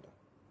আঁচলের পোর্শনটা।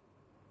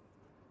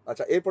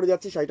 আচ্ছা এরপরে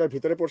যাচ্ছি শাড়িটার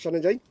ভিতরে পোর্শনে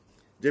যাই।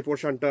 যে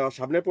পোর্শনটা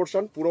সামনের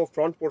পোর্শন, পুরো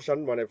ফ্রন্ট পোর্শন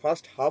মানে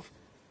ফার্স্ট হাফ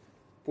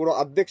পুরো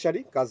অর্ধেক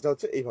শাড়ি কাজটা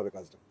হচ্ছে এইভাবে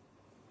কাজটা।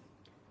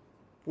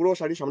 পুরো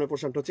শাড়ি সামনের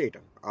পোর্শনটা হচ্ছে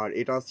এটা, আর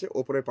এটা হচ্ছে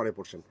ওপরের পাড়ের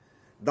পোর্শন।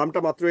 দামটা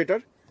মাত্র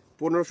এটার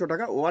 1500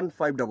 টাকা,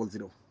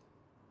 1500।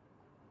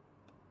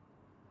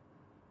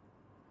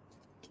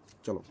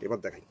 চলো এবার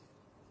দেখাই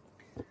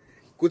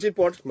কুচির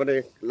পর মানে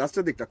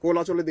লাস্টের দিকটা কোল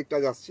আঁচলের দিকটা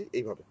যাচ্ছি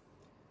এইভাবে।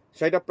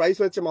 শাড়িটা প্রাইস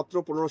হচ্ছে মাত্র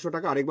 1500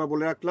 টাকা, আরেকবার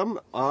বলে রাখলাম।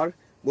 আর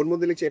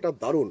মনমন্দির লিখছে এটা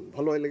দারুণ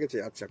ভালো লেগেছে।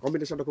 আচ্ছা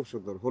কম্বিনেশনটা খুব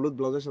সুন্দর, হলুদ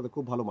ব্লাউজের সাথে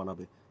খুব ভালো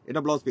মানাবে।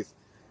 এটা blouse piece,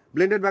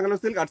 blended Bangalore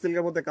silk, আর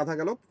সিল্কের মধ্যে কাঁথা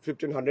গেল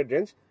 1500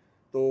 রেঞ্জ।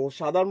 তো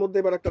সাদার মধ্যে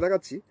এবার একটা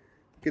দেখাচ্ছি,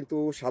 কিন্তু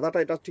সাদাটা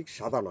এটা ঠিক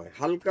সাদা নয়,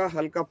 হালকা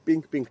হালকা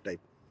পিঙ্ক পিঙ্ক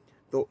টাইপ।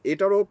 তো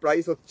এটারও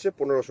প্রাইস হচ্ছে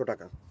 1500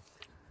 টাকা।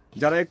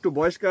 যারা একটু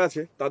বয়স্ক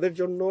আছে তাদের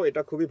জন্য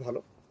এটা খুবই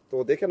ভালো। তো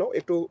দেখে নাও,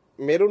 একটু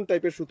মেরুন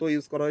টাইপের সুতো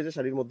ইউজ করা হয়েছে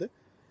শাড়ির মধ্যে।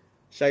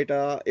 শাড়িটা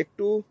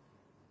একটু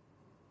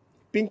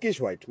পিঙ্কিশ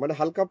হোয়াইট, মানে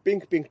হালকা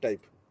পিঙ্ক পিঙ্ক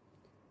টাইপ।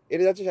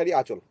 এটা যাচ্ছে শাড়ি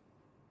আঁচল।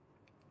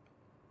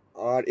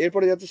 আর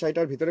এরপরে যাচ্ছে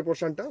শাড়িটার ভিতরে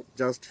পোর্শনটা,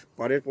 জাস্ট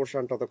পাড়ের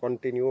পোর্শনটা তো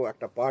কন্টিনিউ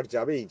একটা পাড়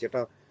যাবেই,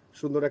 যেটা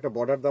সুন্দর একটা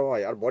বর্ডার দেওয়া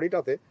হয়। আর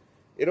বডিটাতে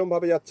এরম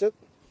ভাবে যাচ্ছে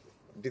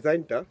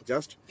ডিজাইনটা,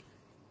 জাস্ট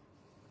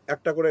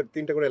একটা করে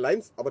তিনটা করে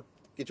লাইন্স, আবার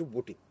কিছু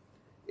বুটি,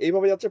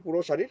 এইভাবে যাচ্ছে পুরো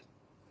শাড়ির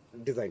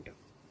ডিজাইনটা।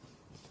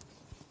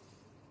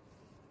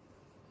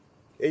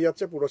 এই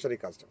যাচ্ছে পুরো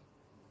শাড়ির কাজটা।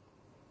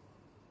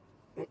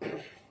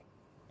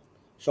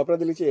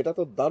 স্বপ্নাদি লিখছে এটা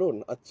তো দারুণ।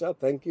 আচ্ছা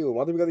থ্যাংক ইউ।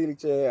 মাধবিকাদি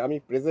লিখছে আমি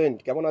প্রেজেন্ট,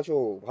 কেমন আছো?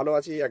 ভালো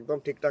আছি, একদম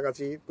ঠিকঠাক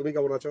আছি, তুমি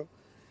কেমন আছো?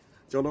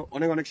 চলো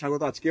অনেক অনেক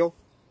স্বাগত আজকেও।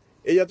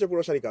 এই যাচ্ছে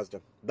পুরো শাড়ি কাজটা,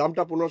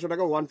 দামটা 1500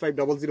 টাকা,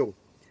 1500।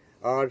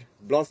 আর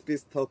ব্লাউজ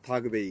পিস তো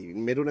থাকবেই,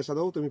 মেরুনের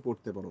সাথেও তুমি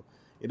পড়তে পারো।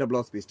 এটা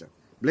ব্লাউজ পিসটা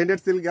ব্লেন্ডেড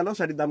সিল্ক গেল,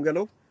 শাড়ির দাম গেল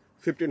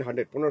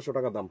 1500, 1500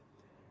 টাকা দাম।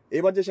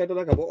 এবার যে শাড়িটা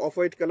দেখাবো অফ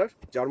হোয়াইট কালার,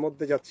 যার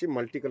মধ্যে যাচ্ছি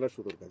মাল্টি কালার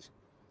সুতোর কাজ।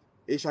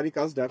 এই শাড়ি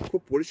কাজটা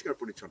খুব পরিষ্কার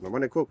পরিচ্ছন্ন,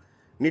 মানে খুব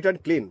নিট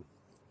অ্যান্ড ক্লিন।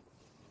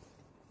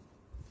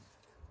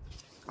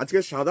 আজকে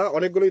সাদা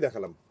অনেকগুলোই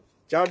দেখালাম,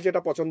 যার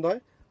যেটা পছন্দ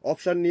হয়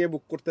অপশান নিয়ে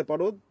বুক করতে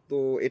পারো। তো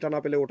এটা না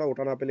পেলে ওটা,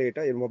 ওটা না পেলে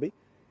এটা, এরমভাবেই।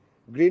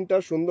 গ্রিনটা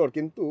সুন্দর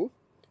কিন্তু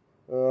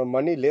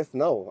মানি লেস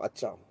নাও।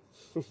 আচ্ছা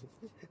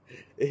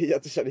এই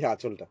যাচ্ছে শাড়ি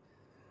আঁচলটা,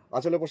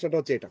 আঁচলের পোর্শনটা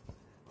হচ্ছে এটা।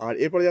 আর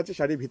এরপরে যাচ্ছে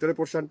শাড়ির ভিতরে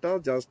পোর্শনটা,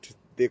 জাস্ট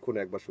দেখুন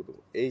একবার শুধু।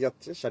 এই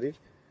যাচ্ছে শাড়ির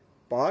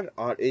পার,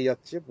 আর এই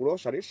যাচ্ছে পুরো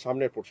শাড়ির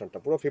সামনের পোর্শনটা,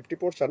 পুরো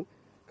 50%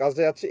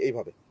 কাজটা যাচ্ছে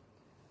এইভাবে।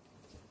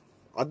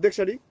 অর্ধেক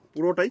শাড়ি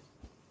পুরোটাই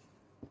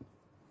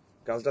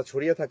কাজটা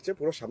ছড়িয়ে থাকছে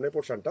পুরো সামনের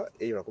পোর্শনটা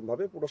এইরকম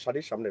ভাবে, পুরো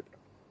শাড়ির সামনেরটা।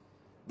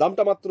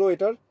 দামটা মাত্র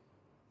এটার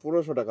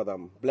 1500 টাকা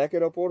দাম।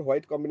 ব্ল্যাকের ওপর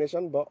হোয়াইট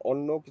কম্বিনেশন বা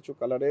অন্য কিছু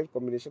কালারের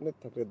কম্বিনেশনের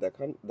থাকলে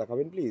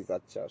দেখাবেন প্লিজ।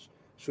 আচ্ছা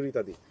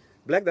সুরিতা দি,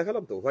 ব্ল্যাক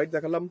দেখালাম তো, হোয়াইট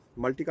দেখালাম,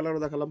 মাল্টি কালারও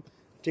দেখালাম।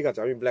 ঠিক আছে,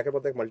 আমি ব্ল্যাকের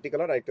মধ্যে মাল্টি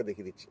কালার আরেকটা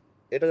দেখিয়ে দিচ্ছি।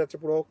 এটা যাচ্ছে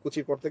পুরো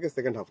কুচির পর থেকে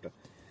সেকেন্ড হাফটা।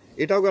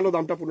 এটাও গেল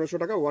দামটা 1500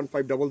 টাকা,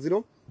 1500।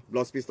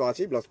 ব্লাউজ পিস তো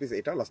আছেই, ব্লাউজ পিস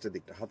এটা লাস্টের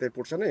দিকটা, হাতের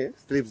পোর্শনে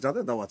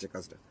স্লিভসটাতে দেওয়া আছে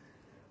কাজটা।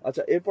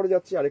 আচ্ছা এরপরে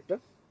যাচ্ছি আরেকটা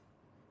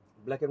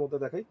ব্ল্যাকের মধ্যে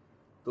দেখাই।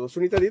 তো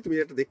সুনিতা দি তুমি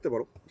এটা দেখতে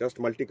পারো, জাস্ট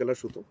মাল্টি কালার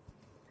সুতো,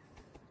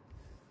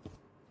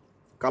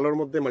 কালোর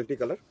মধ্যে মাল্টি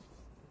কালার।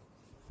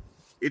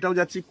 এটাও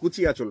যাচ্ছি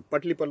কুচি আঁচল,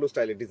 পাটলি পাল্লু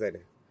স্টাইলের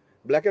ডিজাইনে,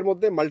 ব্ল্যাকের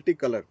মধ্যে মাল্টি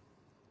কালার।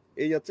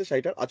 এই যাচ্ছে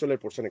শাড়িটার আঁচলের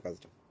পোর্শনের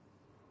কাজটা।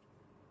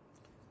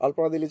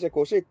 আলপনা দিয়ে লিখছে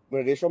কৌশিক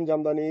রেশম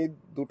জামদানি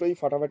দুটোই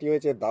ফাটাফাটি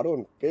হয়েছে, দারুণ,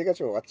 পেয়ে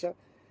গেছো, আচ্ছা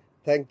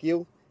থ্যাংক ইউ।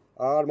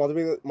 আর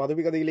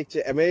মাধবিকা দিকে লিখছে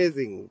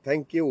অ্যামেজিং,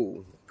 থ্যাংক ইউ।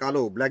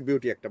 কালো ব্ল্যাক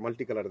বিউটি একটা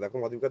মাল্টি কালার, দেখো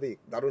মাধবিকা দি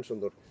দারুণ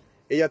সুন্দর।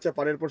 এই আছে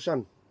পাড়ের পোর্শন,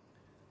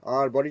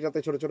 আর বডিটাতে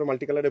ছোট ছোট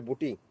মাল্টি কালারের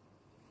বুটি।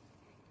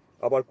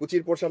 আবার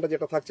কুচির পোর্শনটা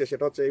যেটা থাকছে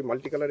সেটা হচ্ছে এই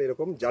মাল্টি কালার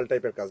এরকম জাল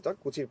টাইপের কাজটা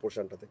কুচির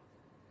পোর্শনটাতে।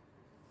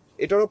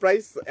 এটারও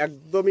প্রাইস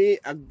একদমই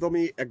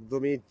একদমই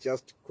একদমই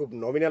জাস্ট খুব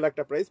নমিনাল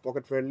একটা প্রাইস,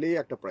 পকেট ফ্রেন্ডলি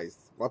একটা প্রাইস,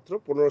 মাত্র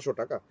 1500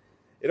 টাকা।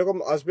 এরকম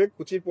আসবে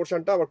কুচির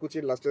পোর্শনটা, আবার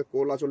কুচির লাস্টের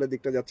কোল আঁচলের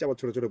দিকটা যাচ্ছে আবার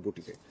ছোট ছোট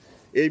বুটিতে।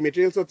 এই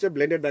মেটেরিয়ালস হচ্ছে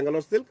blended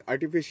Bangalore silk,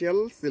 artificial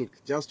silk,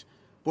 just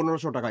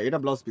 1500 টাকা। এটা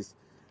ব্লাউজ পিস,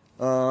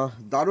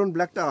 দারুণ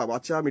ব্ল্যাকটা।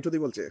 আচ্ছা মিঠুদি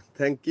বলছে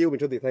থ্যাংক ইউ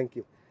মিঠুদি, থ্যাংক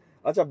ইউ।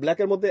 আচ্ছা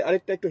ব্ল্যাকের মধ্যে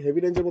আরেকটা একটু হেভি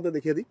রেঞ্জের মধ্যে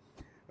দেখিয়ে দিই,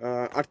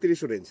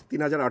 3800 রেঞ্জ,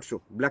 3800,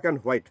 ব্ল্যাক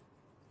অ্যান্ড হোয়াইট।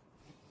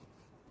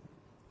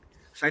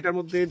 শাড়িটার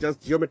মধ্যে জাস্ট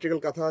জিওমেট্রিক্যাল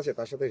কাঁথা আছে,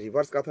 তার সাথে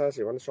রিভার্স কাঁথা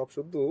আছে, মানে সব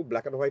শুধু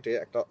ব্ল্যাক অ্যান্ড হোয়াইটে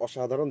একটা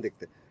অসাধারণ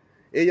দেখতে।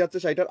 এই যাচ্ছে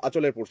শাড়িটার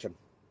আঁচলের পোর্শন,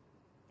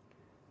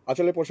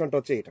 আঁচলের পোর্শনটা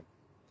হচ্ছে এটা,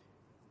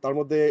 তার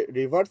মধ্যে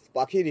রিভার্স,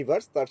 পাখি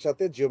রিভার্স, তার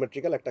সাথে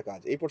জিওমেট্রিক্যাল একটা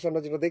কাজ। এই পোর্শনটা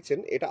যেটা দেখছেন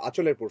এটা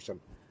আঁচলের পোর্শন।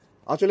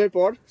 আঁচলের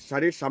পর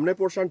শাড়ির সামনের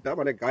পোর্শনটা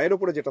মানে গায়ের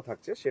ওপরে যেটা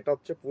থাকছে সেটা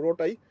হচ্ছে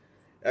পুরোটাই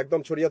একদম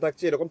ছড়িয়ে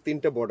থাকছে এরকম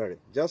 3টে বর্ডারে।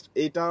 জাস্ট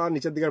এইটা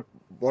নিচের দিকের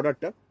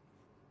বর্ডারটা,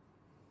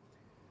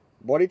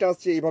 বডিটা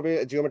আসছে এইভাবে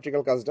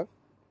জিওমেট্রিক্যাল কাজটা,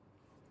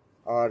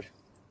 আর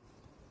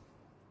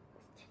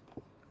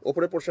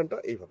ওপরের পোর্শনটা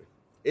এইভাবে।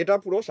 এটা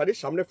পুরো শাড়ির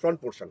সামনে ফ্রন্ট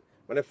পোর্শন,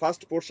 মানে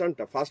ফার্স্ট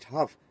পোর্শনটা, ফার্স্ট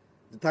হাফ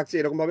থাকছে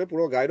এরকম ভাবে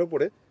পুরো গায়ের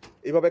ওপরে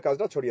এইভাবে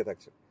কাজটা ছড়িয়ে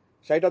থাকছে।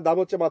 শাড়িটার দাম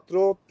হচ্ছে মাত্র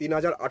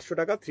 3800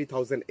 টাকা,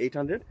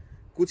 3800।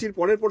 কুচির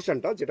পরের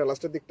পোর্শনটা যেটা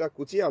লাস্টের দিকটা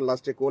কুচি, আর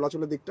লাস্টে কোল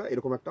আঁচলের দিকটা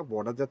এরকম একটা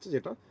বর্ডার যাচ্ছে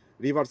যেটা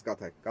রিভার্স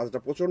কাঁথায়। কাজটা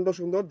প্রচন্ড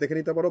সুন্দর, দেখে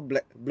নিতে পারো।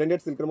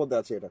 ব্লেন্ডেড সিল্কের মধ্যে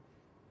আছে এটা,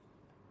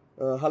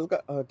 হালকা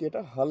কি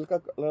এটা হালকা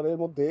কালারের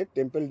মধ্যে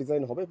টেম্পল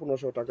ডিজাইন হবে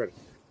 1500 টাকার।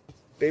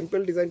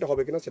 টেম্পল ডিজাইনটা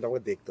হবে কিনা সেটা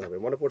আমাকে দেখতে হবে,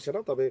 মনে পড়ছে না,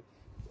 তবে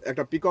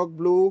একটা পিকক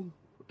ব্লু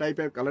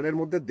টাইপের কালারের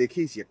মধ্যে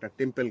দেখিয়েছি একটা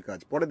টেম্পল কাজ,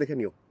 পরে দেখে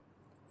নিও।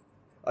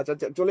 আচ্ছা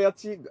চলে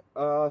যাচ্ছি,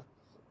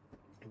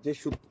 যে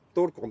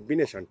সুতোর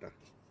কম্বিনেশনটা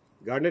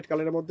গার্নেট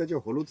কালারের মধ্যে যে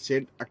হলুদ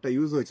শেড একটা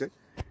ইউজ হয়েছে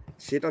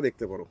সেটা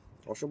দেখতে পারো,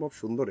 অসম্ভব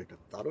সুন্দর, এটা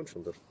দারুণ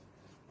সুন্দর।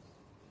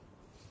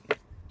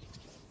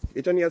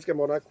 এটা নিয়ে আজকে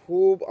মনে হয়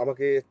খুব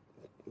আমাকে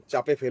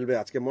চাপে ফেলবে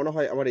আজকে মনে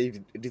হয় আমার এই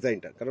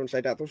ডিজাইনটা, কারণ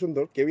সেটা এত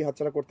সুন্দর কেউই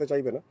হাতছাড়া করতে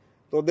চাইবে না।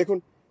 তো দেখুন,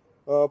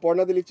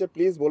 পর্ণাদি লিখছে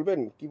প্লিজ বলবেন,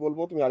 কি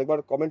বলবো তুমি আরেকবার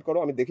কমেন্ট করো,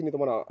 আমি দেখিনি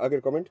তোমার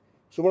আগের কমেন্ট।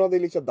 সুমনাদি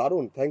লিখছে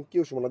দারুণ, থ্যাংক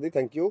ইউ সুমনাদি,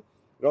 থ্যাংক ইউ।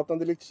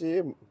 রত্নাদি লিখছে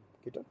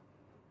কিটা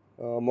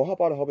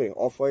মহাপার হবে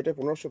অফ হোয়াইটে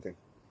 1500-তে,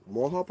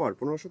 মহাপার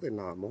 1500-তে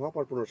না,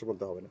 মহাপার 1500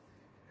 মধ্যে হবে না।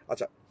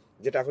 আচ্ছা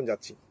যেটা এখন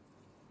যাচ্ছি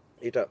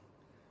এটা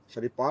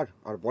শাড়ির পার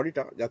আর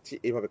বডিটা যাচ্ছি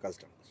এইভাবে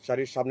কাজটা,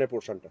 শাড়ির সামনের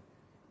পোর্শনটা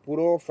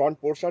পুরো ফ্রন্ট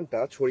পোর্শনটা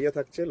ছড়িয়ে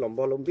থাকছে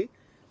লম্বালম্বি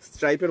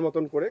স্ট্রাইপের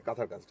মতন করে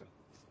কাঁথার কাজটা।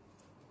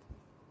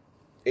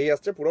 এই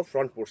আসছে পুরো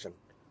ফ্রন্ট পোর্শন,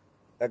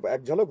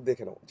 এক ঝলক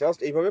দেখে নাও, জাস্ট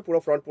এইভাবে পুরো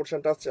ফ্রন্ট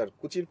পোর্শনটা আসছে। আর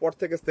কুচির পর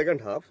থেকে সেকেন্ড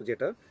হাফ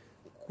যেটা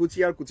কুচি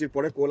আর কুচির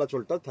পরে কোলা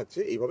চোলটা থাকছে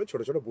এইভাবে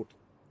ছোট ছোট বুট।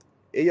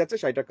 এই আছে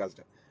শাড়িটার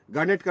কাজটা,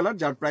 গার্নেট কালার,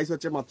 যার প্রাইস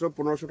হচ্ছে মাত্র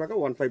 1500 টাকা,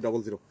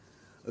 1500।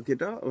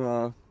 কিটা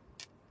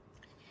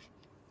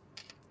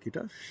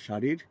কিটা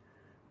শাড়ির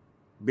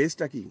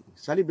বেস্টটা কি?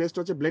 শাড়ির বেস্ট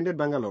হচ্ছে ব্লেন্ডেড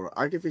ব্যাঙ্গালোর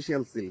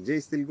আর্টিফিশিয়াল সিল্ক,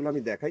 যেই সিল্কগুলো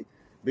আমি দেখাই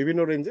বিভিন্ন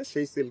রেঞ্জে,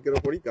 সেই সিল্কের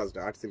ওপরই কাজটা,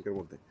 আর্ট সিল্কের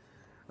মধ্যে।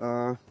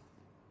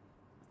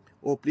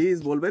 ও প্লিজ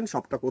বলবেন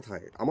শপটা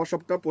কোথায়? আমার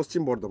শপটা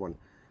পশ্চিম বর্ধমান,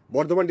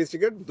 বর্ধমান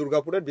ডিস্ট্রিক্টের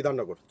দুর্গাপুরের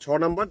বিধাননগর 6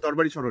 নম্বর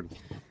দরবারি সরণি।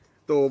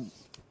 তো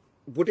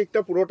বুটিকটা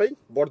পুরোটাই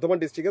বর্ধমান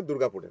ডিস্ট্রিক্টের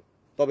দুর্গাপুরের,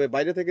 তবে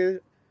বাইরে থেকে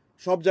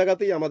সব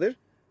জায়গাতেই আমাদের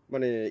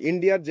মানে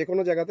ইন্ডিয়ার যে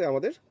কোনো জায়গাতে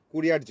আমাদের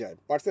কুরিয়ার যায়,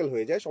 পার্সেল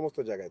হয়ে যায় সমস্ত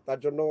জায়গায়। তার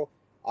জন্য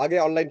আগে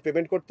অনলাইন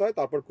পেমেন্ট করতে হয়,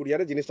 তারপর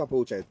কুরিয়ারে জিনিসটা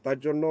পৌঁছায়। তার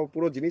জন্য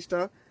পুরো জিনিসটা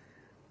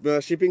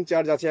শিপিং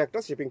চার্জ আছে একটা,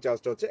 শিপিং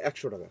চার্জটা হচ্ছে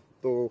 100 টাকা।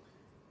 তো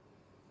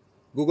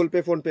Google pay,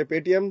 PhonePe,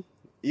 Paytm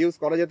use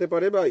করা যেতে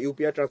পারে, বা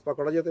ইউপিআই ট্রান্সফার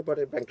করা যেতে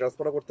পারে, ব্যাংক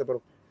ট্রান্সফারও করতে পারো।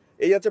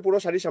 এই আছে পুরো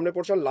শাড়ির সামনে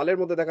পোর্শন, লালের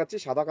মধ্যে দেখাচ্ছি,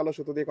 সাদা কালো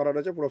সুতো দিয়ে করা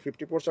রয়েছে পুরো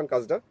 50%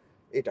 কাজটা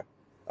এটা।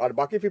 আর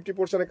বাকি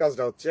 50%-এর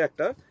কাজটা হচ্ছে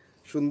একটা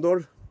সুন্দর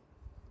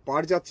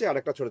পাড় যাচ্ছে আর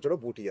একটা ছোট ছোট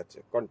বুটি যাচ্ছে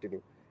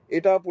কন্টিনিউ।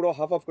 এটা পুরো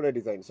হাফ হাফ করে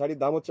ডিজাইন। শাড়ির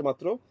দাম হচ্ছে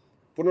মাত্র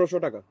 1500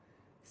 টাকা,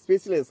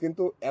 স্পেসলেস।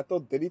 কিন্তু এত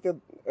দেরিতে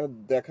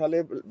দেখালে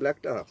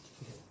ব্ল্যাকটা,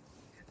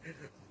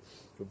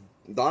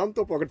 দাম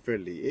তো পকেট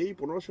ফ্রেন্ডলি, এই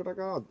 1500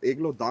 টাকা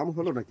এগুলো দাম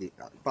হলো নাকি,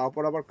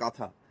 তারপর আবার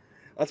কাঁথা।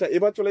 আচ্ছা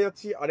এবার চলে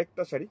যাচ্ছি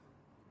আরেকটা শাড়ি,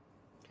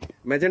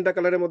 ম্যাজেন্টা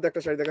কালারের মধ্যে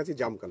একটা শাড়ি দেখাচ্ছি,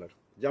 জাম কালার,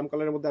 জাম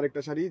কালারের মধ্যে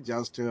আরেকটা শাড়ি,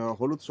 জাস্ট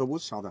হলুদ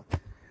সবুজ সাদা।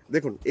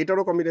 দেখুন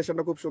এটারও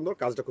কম্বিনেশনটা খুব সুন্দর,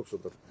 কাজটা খুব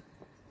সুন্দর।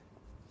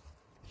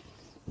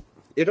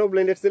 এটাও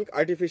ব্লেন্ডেড সিল্ক,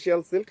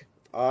 আর্টিফিশিয়াল সিল্ক।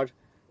 আর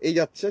এই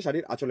যাচ্ছে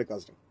শাড়ির আঁচলের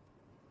কাজটা,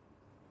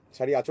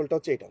 শাড়ির আঁচলটা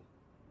হচ্ছে এটা।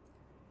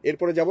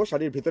 এরপরে যাব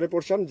শাড়ির ভিতরে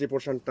পোর্শন, যে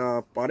পোর্শনটা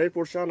পাড়ের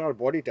পোর্শন আর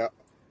বডিটা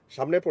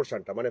সামনের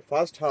পোর্শনটা মানে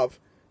ফার্স্ট হাফ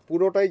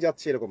পুরোটাই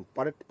যাচ্ছে এরকম।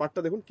 পাড়টা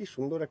দেখুন কি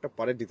সুন্দর একটা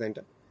পাড়ের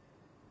ডিজাইনটা।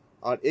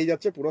 আর এই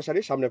যাচ্ছে পুরো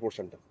শাড়ির সামনের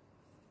পোর্শনটা।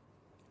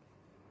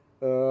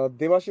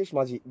 দেবাশিস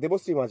মাঝি,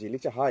 দেবশ্রী মাঝি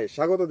লিখছে হাই,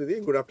 স্বাগত দিদি,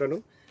 গুড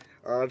আফটারনুন।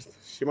 আর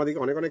সীমাদিকে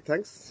অনেক অনেক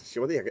থ্যাঙ্কস।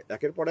 সীমাদি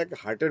একের পর এক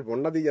হার্টের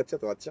বন্যা দিয়ে যাচ্ছে,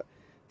 তো আচ্ছা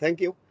থ্যাংক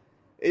ইউ।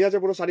 এই আছে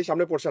পুরো শাড়ির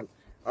সামনে পোর্শন,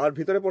 আর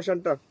ভিতরে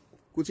পোর্শনটা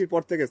কুচির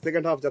পর থেকে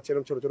সেকেন্ড হাফ যাচ্ছে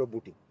এরকম ছোট ছোট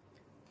বুটি,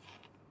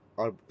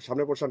 আর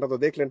সামনে পোর্শনটা তো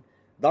দেখলেন।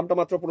 দামটা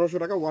মাত্র 1500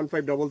 টাকা,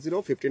 1500,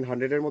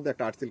 1500 এর মধ্যে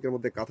একটা আর্ট সিল্কের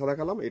মধ্যে কাঁথা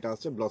দেখালাম। এটা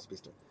হচ্ছে ব্লাউজ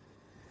পিসটা।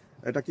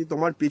 এটা কি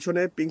তোমার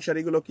পিছনে পিঙ্ক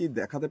শাড়িগুলো কি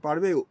দেখাতে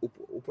পারবে?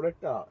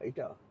 উপরেরটা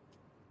এইটা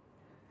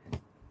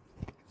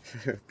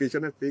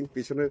পিছনের পিঙ্ক,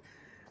 পিছনের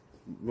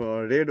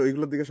রেড,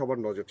 ওইগুলোর দিকে সবার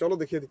নজর। চলো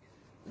দেখিয়ে দিই।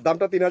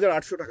 দামটা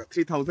 3800 টাকা,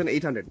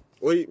 3800।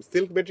 ওই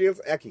সিল্ক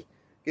মেটেরিয়ালস একই,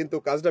 কিন্তু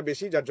কাজটা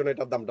বেশি, যার জন্য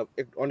এটার দামটা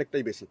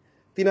অনেকটাই বেশি।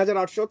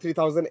 3800,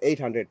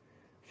 3800।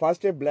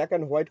 ফার্স্টে ব্ল্যাক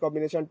অ্যান্ড হোয়াইট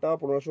কম্বিনেশনটা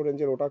 1500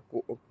 রেঞ্জের, ওটা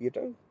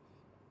এটা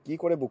কি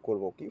করে বুক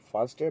করবো? কি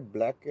ফার্স্টে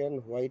ব্ল্যাক অ্যান্ড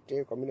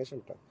হোয়াইটের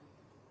কম্বিনেশনটা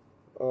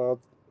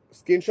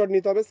স্ক্রিনশট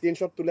নিতে হবে,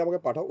 স্ক্রিনশট তুলে আমাকে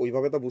পাঠাও।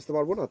 ওইভাবে তো বুঝতে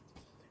পারবো না,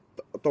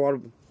 তোমার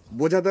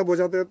বোঝাতে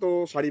বোঝাতে তো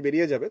শাড়ি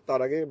বেরিয়ে যাবে।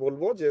 তার আগে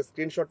বলবো যে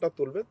স্ক্রিনশটটা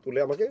তুলে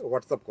আমাকে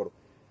হোয়াটসঅ্যাপ করো।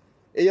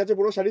 এই আছে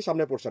পুরো শাড়ির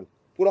সামনে পোর্শন,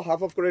 পুরো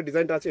হাফ অফ করে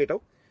ডিজাইনটা আছে। এটাও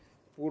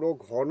পুরো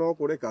ঘন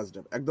করে কাজটা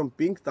একদম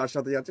পিঙ্ক, তার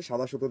সাথে যাচ্ছে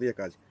সাদা সুতো দিয়ে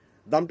কাজ।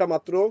 দামটা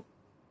মাত্র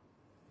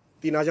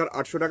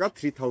 3800 টাকা,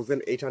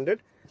 3800।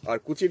 আর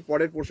কুচির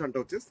পরের পোর্শনটা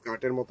হচ্ছে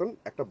স্কার্টের মতন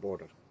একটা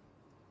বর্ডার।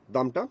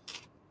 দামটা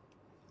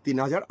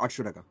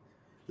 3800 টাকা।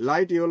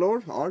 লাইট ইয়েলো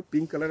আর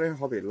পিঙ্ক কালারের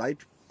হবে,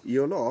 লাইট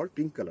ইয়েলো আর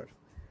পিঙ্ক কালার,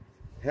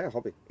 হ্যাঁ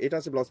হবে। এটা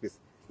আছে ব্লাউজ পিস,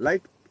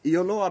 লাইট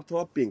ইয়েলো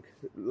অথবা পিঙ্ক।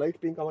 লাইট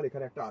পিঙ্ক আমার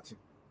এখানে একটা আছে,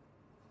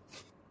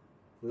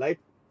 লাইট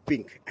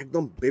পিঙ্ক,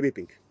 একদম বেবি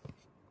পিঙ্ক।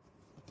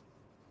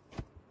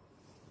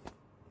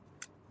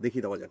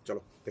 দেখিয়ে দেওয়া যাক,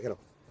 চলো দেখে নাও।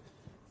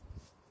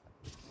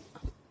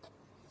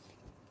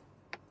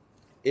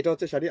 এটা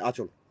হচ্ছে শাড়ির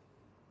আঁচল,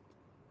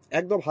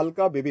 একদম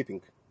হালকা বেবি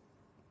পিঙ্ক।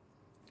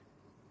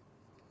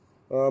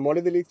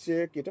 মডেলে লিখছে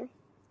কি এটা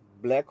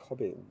ব্ল্যাক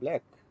হবে,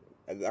 ব্ল্যাক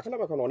দেখালাম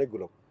এখন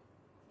অনেকগুলো।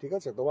 ঠিক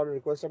আছে, তোমার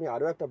রিকোয়েস্ট আমি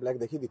আরও একটা ব্ল্যাক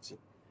দেখিয়ে দিচ্ছি।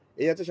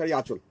 এই আছে শাড়ি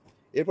আঁচল।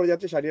 এরপরে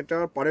যাচ্ছে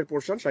শাড়িটার পাড়ের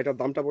পোর্শন, শাড়িটার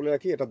দামটা বলে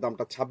রাখি, এটার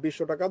দামটা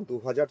 2600 টাকা,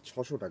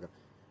 2600 টাকা।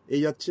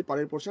 এই যাচ্ছে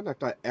পাড়ের পোর্শন,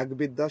 একটা এক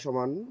বিদ্যা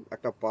সমান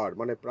একটা পাড়,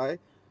 মানে প্রায়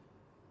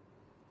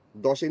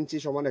 10 ইঞ্চি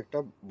সমান একটা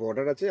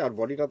বর্ডার আছে, আর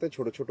বডিটাতে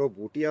ছোট ছোট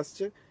বুটি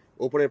আসছে।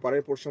 ওপরে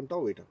পাড়ের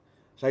পোর্শনটাও এটা।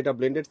 শাড়িটা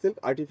ব্লেন্ডেড সিল্ক,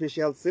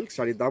 আর্টিফিশিয়াল সিল্ক।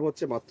 শাড়ির দাম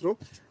হচ্ছে মাত্র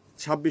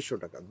 2600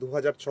 টাকা,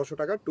 2600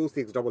 টাকা,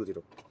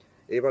 2600।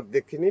 এবার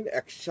দেখে নিন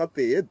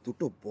একসাথে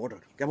দুটো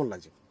বর্ডার কেমন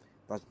লাগছে।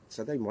 তার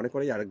সাথে আমি মনে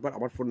করি আরেকবার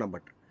আমার ফোন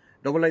নাম্বারটা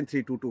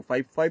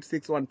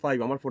 9932255615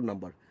 আমার ফোন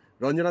নাম্বার।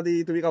 রঞ্জনা দি,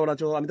 তুমি কেমন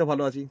আছো? আমি তো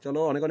ভালো আছি।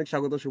 চলো, অনেক অনেক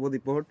স্বাগত, শুভ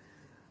দীপহর।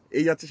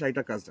 এই যাচ্ছে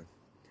শাড়িটার কাজটা।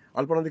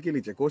 আলপনা দিয়ে কি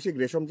লিখছে? কৌশিক,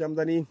 রেশম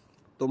জামদানি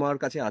তোমার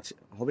কাছে আছে?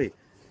 হবে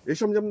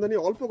রেশম জামদানি,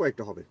 অল্প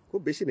কয়েকটা হবে,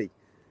 খুব বেশি নেই।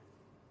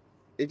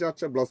 এটা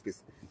হচ্ছে ব্লাউজ পিস।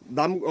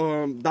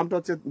 দামটা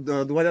হচ্ছে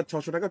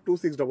 2600 টাকা,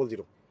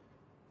 2600।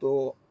 তো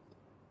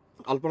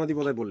আলপনাদি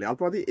বোধহয় বললে,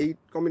 আলপনাদি এই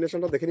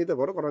কম্বিনেশনটা দেখে নিতে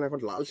পারো, কারণ এখন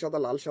লাল সাদা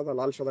লাল সাদা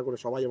লাল সাদা করে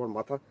সবাই আমার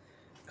মাথা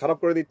খারাপ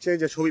করে দিচ্ছে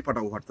যে ছবি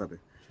পাঠাও হোয়াটসঅ্যাপে,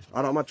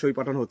 আর আমার ছবি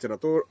পাঠানো হচ্ছে না।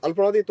 তো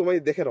আলপনাদি তুমি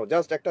দেখে নাও,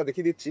 জাস্ট একটা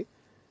দেখিয়ে দিচ্ছি।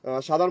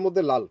 সাদার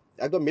মধ্যে লাল,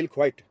 একদম মিল্ক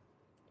হোয়াইট।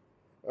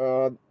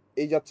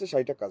 এই যাচ্ছে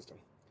শাড়িটার কাজটা।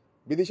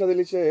 বিদিশা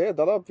দিলিছে,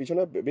 দাদা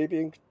পিছনে বেবি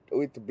পিঙ্ক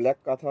উইথ ব্ল্যাক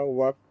কাঁথা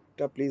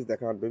ওয়ার্কটা প্লিজ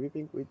দেখান। বেবি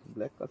পিঙ্ক উইথ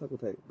ব্ল্যাক কাঁথা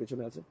কোথায়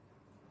পেছনে আছে?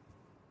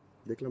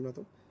 দেখলাম না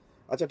তো।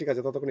 আচ্ছা ঠিক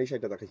আছে, ততক্ষণ এই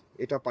শাড়িটা দেখাই।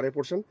 এটা পাড়ের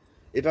পোর্শন,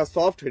 এটা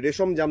সফট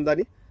রেশম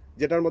জামদানি,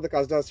 যেটার মধ্যে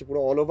কাজটা আছে পুরো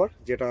অল ওভার,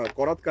 যেটা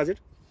করাত কাজের।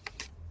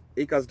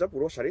 এই কাজটা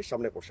পুরো শাড়ির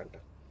সামনে পোর্শনটা,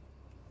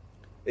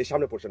 এই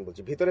সামনে পোর্শন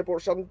বলছি, ভিতরে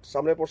পোর্শন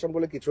সামনে পোর্শন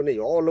বলে কিছু নেই,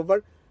 অল ওভার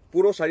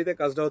পুরো শাড়িতে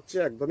কাজটা হচ্ছে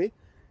একদমই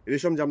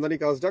রেশম জামদানি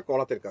কাজটা,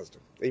 করাতের কাজটা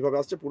এইভাবে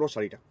আসছে পুরো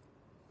শাড়িটা।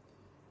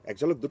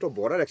 একচুয়ালি দুটো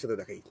বর্ডার একসাথে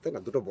দেখাই, তাই না?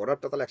 দুটো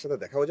বর্ডারটা তাহলে একসাথে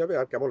দেখাও যাবে,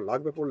 আর কেমন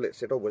লাগবে পড়লে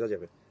সেটাও বোঝা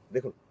যাবে।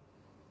 দেখুন,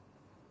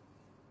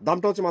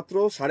 দামটা হচ্ছে মাত্র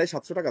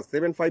 750 টাকা,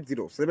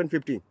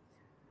 750।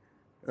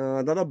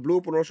 দাদা ব্লু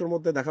 1500-র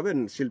মধ্যে দেখাবেন,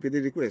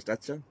 শিল্পীদের রিকোয়েস্ট।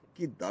 আচ্ছা,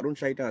 কি দারুণ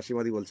শাড়িটা,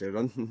 সীমাদি বলছে।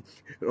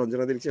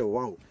 রঞ্জনা দিচ্ছে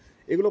ওয়াও,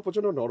 এগুলো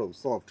প্রচন্ড নরম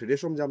সফট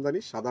রেশম জামদানি।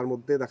 সাদার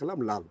মধ্যে দেখালাম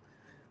লাল।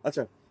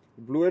 আচ্ছা,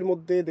 ব্লু এর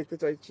মধ্যে দেখতে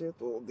চাইছে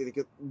তো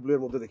দিদিকে ব্লু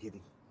এর মধ্যে দেখিয়ে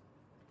দিই।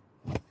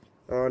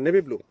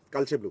 নেভি ব্লু,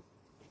 কালচে ব্লু,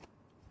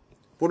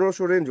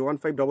 1500 রেঞ্জ,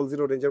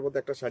 1500 রেঞ্জের মধ্যে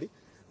একটা শাড়ি,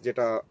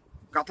 যেটা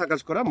কাঁথা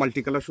কাজ করা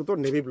মাল্টি কালার সুতো,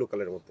 নেভি ব্লু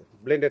কালারের মধ্যে,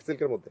 ব্লেন্ডেড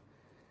সিল্কের মধ্যে।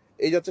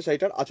 এই যাচ্ছে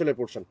শাড়িটার আঁচলের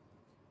পোর্শন,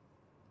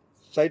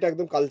 শাড়িটা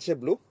একদম কালচে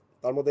ব্লু,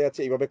 তার মধ্যে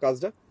যাচ্ছে এইভাবে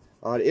কাজটা।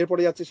 আর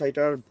এরপরে যাচ্ছে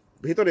শাড়িটার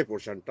ভেতরের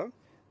পোর্শনটা,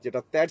 যেটা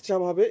তেরচা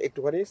ভাবে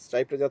একটুখানি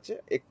স্ট্রাইপটা যাচ্ছে,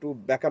 একটু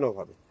বেঁকানো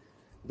ভাবে।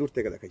 দূর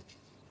থেকে দেখাই,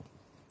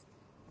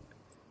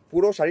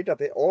 পুরো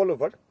শাড়িটাতে অল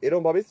ওভার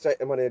এরকম ভাবে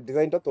মানে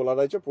ডিজাইনটা তোলা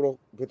রয়েছে পুরো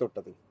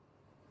ভেতরটাতে,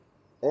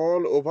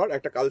 অল ওভার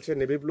একটা কালচে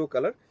নেভি ব্লু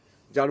কালার,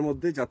 যার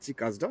মধ্যে যাচ্ছি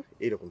কাজটা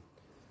এইরকম।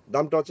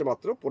 দামটা হচ্ছে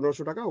মাত্র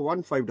 1500 টাকা,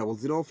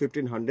 1500,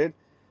 1500।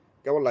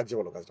 কেমন লাগছে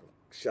বলো কাজটা?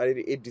 শাড়ির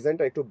এই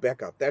ডিজাইনটা একটু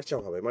ব্যাকা তেরচা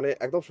হবে, মানে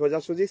একদম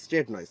সোজাসুজি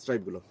স্ট্রেট নয়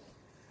স্ট্রাইপগুলো।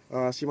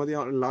 সীমাদি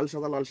লাল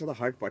সাদা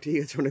হার্ট পাঠিয়ে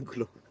গেছে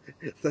অনেকগুলো।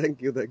 Thank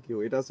you thank you.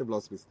 এটা হচ্ছে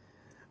ব্লাউজ পিস,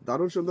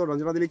 দারুণ সুন্দর।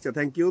 রঞ্জনাদি লিখছে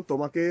থ্যাংক ইউ,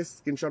 তোমাকে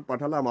স্ক্রিনশট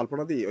পাঠালাম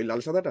আলপনাদি ওই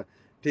লাল সাদাটা।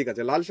 ঠিক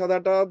আছে, লাল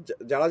সাদাটা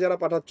যারা যারা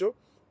পাঠাচ্ছ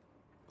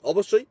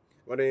অবশ্যই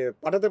মানে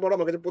পাঠাতে পারো,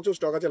 আমার কাছে প্রচুর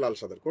স্টক আছে লাল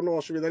সাদার, কোনো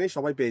অসুবিধা নেই,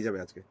 সবাই পেয়ে যাবে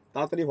আজকে,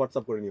 তাড়াতাড়ি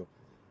হোয়াটসঅ্যাপ করে নিও।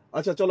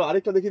 আচ্ছা চলো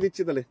আরেকটা দেখিয়ে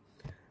দিচ্ছি তাহলে।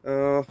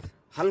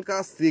 হালকা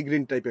সি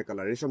গ্রিন টাইপের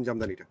কালার, রেশম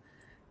জামদানিটা,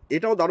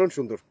 এটাও দারুণ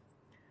সুন্দর,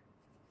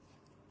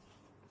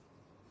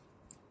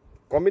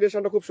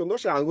 কম্বিনেশনটা খুব সুন্দর।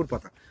 সে আঙ্গুর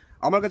পাতা।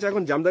 আমার কাছে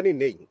এখন জামদানি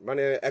নেই,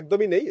 মানে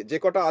একদমই নেই, যে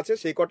কটা আছে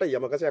সেই কটাই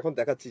আমার কাছে এখন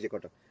দেখাচ্ছি যে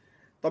কটা।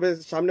 তবে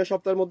সামনের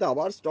সপ্তাহের মধ্যে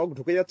আবার স্টক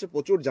ঢুকে যাচ্ছে,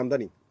 প্রচুর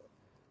জামদানি,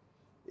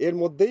 এর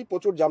মধ্যেই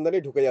প্রচুর জামদানি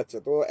ঢুকে যাচ্ছে।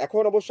 তো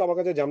এখন অবশ্য আমার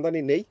কাছে জামদানি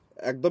নেই,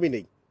 একদমই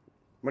নেই,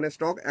 মানে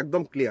স্টক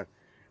একদম ক্লিয়ার।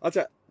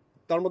 আচ্ছা,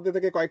 তার মধ্যে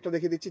থেকে কয়েকটা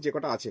দেখিয়ে দিচ্ছি যে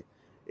কটা আছে।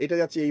 এটা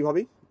যাচ্ছে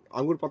এইভাবেই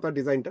আঙ্গুর পাতার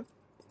ডিজাইনটা,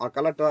 আর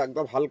কালারটা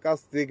একদম হালকা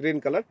সি গ্রিন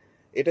কালার।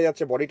 এটা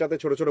যাচ্ছে বডিটাতে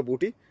ছোট ছোট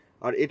বুটি,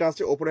 আর এটা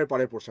হচ্ছে ওপরের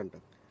পাড়ের পোর্শনটা।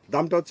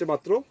 দামটা হচ্ছে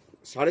মাত্র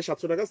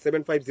 750 টাকা,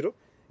 750।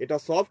 এটা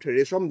সফট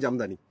রেশম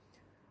জামদানি।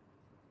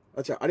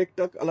 আচ্ছা,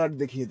 আরেকটা কালার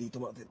দেখিয়ে দিই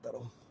তোমাদের,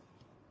 দাঁড়াও,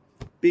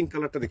 পিঙ্ক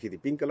কালারটা দেখিয়ে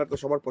দিই। পিঙ্ক কালার তো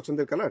সবার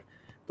পছন্দের কালার,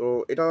 তো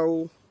এটাও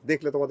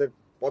দেখলে তোমাদের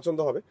পছন্দ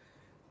হবে।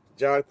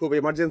 যার খুব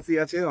এমার্জেন্সি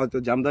আছে, হয়তো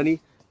জামদানি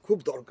খুব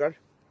দরকার,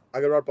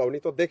 আগের বার পাওনি,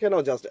 তো দেখে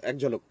নাও জাস্ট এক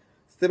ঝলক।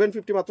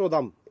 750 মাত্র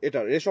দাম। এটা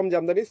রেশম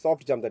জামদানি,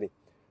 সফট জামদানি।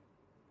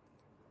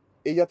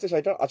 এই যাচ্ছে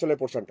শাড়িটার আঁচলের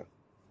পোর্শনটা।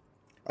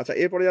 আচ্ছা,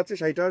 এরপরে যাচ্ছে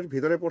শাড়িটার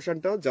ভিতরের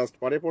পোর্শনটা, জাস্ট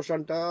পাড়ের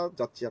পোর্শনটা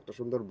যাচ্ছে একটা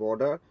সুন্দর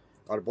বর্ডার,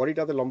 আর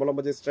বডিটাতে লম্বা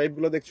লম্বা যে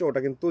স্ট্রাইপগুলো দেখছো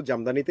ওটা কিন্তু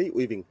জামদানিতেই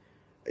উইভিং।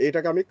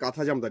 এটাকে আমি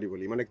কাঁথা জামদানি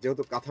বলি, মানে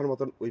যেহেতু কাঁথার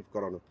মতন উইভ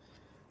করানো।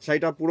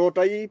 শাড়িটা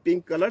পুরোটাই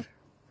পিঙ্ক কালার,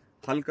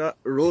 হালকা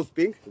রোজ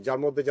পিঙ্ক, যার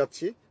মধ্যে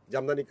যাচ্ছি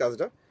জামদানি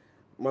কাজটা।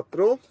 মাত্র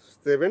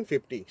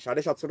 750,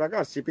 750 টাকা।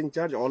 আর শিপিং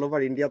চার্জ অল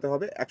ওভার ইন্ডিয়াতে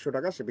হবে 100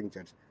 টাকা শিপিং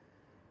চার্জ।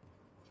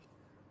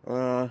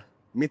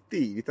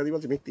 মিত্তি, রীতাদি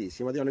বলছে মিত্তি,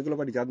 সীমাদি অনেকগুলো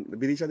বাড়ি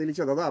বিদিশা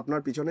দিলিছে দাদা,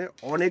 আপনার পিছনে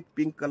অনেক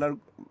পিঙ্ক কালার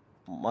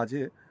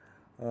মাঝে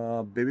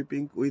baby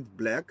pink with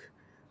black,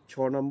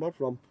 6 number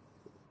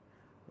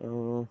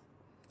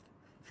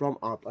from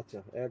up. আচ্ছা,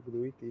 1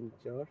 2 3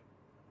 4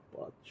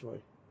 5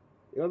 6,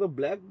 এরা তো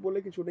ব্ল্যাক বলে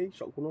কিছু নেই,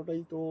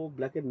 কোনোটাই তো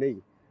ব্ল্যাকের নেই।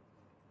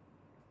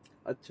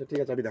 আচ্ছা ঠিক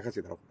আছে, আমি দেখাচ্ছি,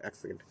 দাও 1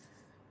 সেকেন্ড।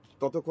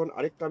 ততক্ষণ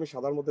আরেকটা আমি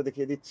সাদার মধ্যে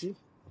দেখিয়ে দিচ্ছি।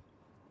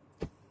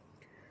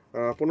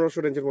 1500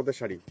 রেঞ্জের মধ্যে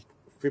শাড়ি,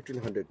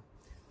 1500।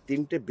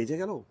 3টে বেজে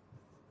গেল,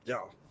 যা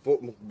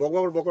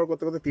বকর বকর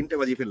করতে করতে 3টে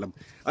বাজিয়ে ফেললাম।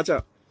 আচ্ছা,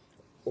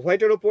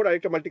 হোয়াইটের ওপর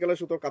আরেকটা মাল্টি কালার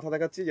সুতোর কাঁথা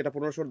দেখাচ্ছি, যেটা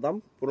 1500 দাম,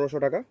 1500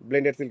 টাকা,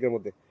 ব্লেন্ডেড সিল্কের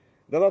মধ্যে।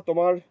 দাদা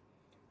তোমার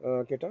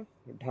কেটা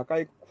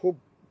ঢাকায় খুব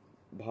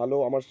ভালো,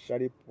 আমার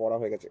শাড়ি পরা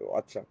হয়ে গেছে।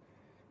 আচ্ছা,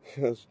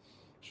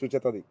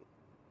 সুচেতা দি।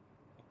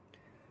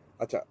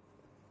 আচ্ছা,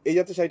 এই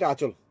যাচ্ছে শাড়িটা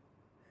আঁচল।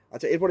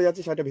 আচ্ছা, এরপরে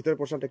যাচ্ছে শাড়িটা ভিতরের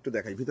পোর্শনটা একটু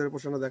দেখাই, ভিতরের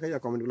পোর্শনটা দেখাই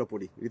আর কমেন্টগুলো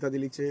পড়ি। রীতাদি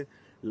লিখছে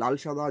লাল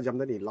সাদা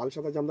জামদানি, লাল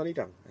সাদা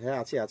জামদানিটা, হ্যাঁ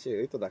আছে আছে,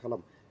 এই তো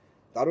দেখালাম,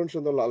 দারুণ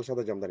সুন্দর লাল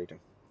সাদা জামদানিটা,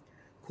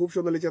 খুব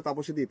সুন্দর লিখছে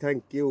তাপসীদি,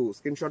 থ্যাংক ইউ।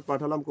 স্ক্রিনশট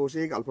পাঠালাম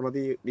কৌশিক,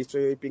 আলপনাদি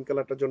নিশ্চয়ই ওই পিঙ্ক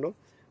কালারটার জন্য,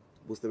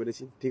 বুঝতে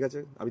পেরেছি, ঠিক আছে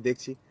আমি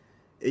দেখছি।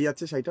 এই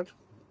যাচ্ছে শাড়িটার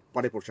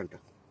পাড়ের পোর্শনটা।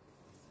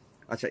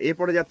 আচ্ছা,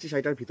 এরপরে যাচ্ছি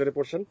শাড়িটার ভিতরে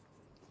পোর্শন,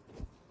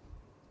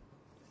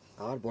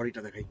 আর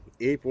বডিটা দেখাই।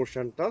 এই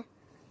পোর্শনটা,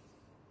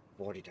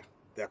 বডিটা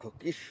দেখো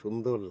কি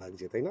সুন্দর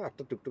লাগছে, তাই না?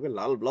 একটা টুকটুকে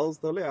লাল ব্লাউজ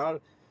তাহলে, আর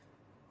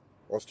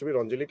অষ্টমীর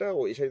অঞ্জলিটা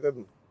ওই শাড়িতে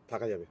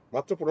থাকা যাবে।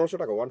 মাত্র 1500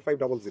 টাকা,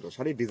 1500।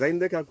 শাড়ির ডিজাইন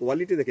দেখে আর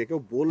কোয়ালিটি দেখে কেউ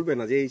বলবে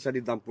না যে এই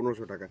শাড়ির দাম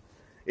 1500 টাকা।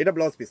 এটা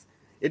ব্লাউজ পিস,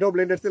 এটাও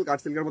ব্লেন্ডেড সিল্ক,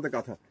 আর্ট সিল্কের মধ্যে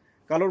কাঁথা।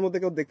 কালোর মধ্যে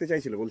কেউ দেখতে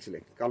চাইছিল, বলছিলে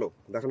কালো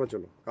দেখানোর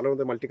জন্য, কালোর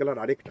মধ্যে মাল্টি কালার,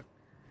 আরেকটা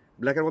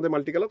ব্ল্যাকের মধ্যে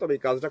মাল্টি কালার, তবে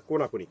এই কাজটা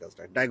কোনাকুনি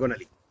কাজটা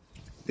ডায়াগোনালি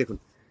দেখুন,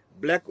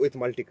 black with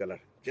multi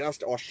colour,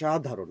 just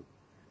অসাধারণ।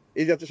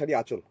 এই যাচ্ছে শাড়ি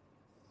আঁচল।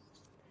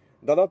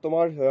 দাদা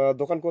তোমার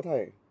দোকান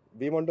কোথায়?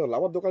 বিমণ্ডল।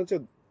 আমার দোকান হচ্ছে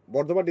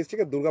বর্ধমান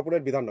ডিস্ট্রিক্টের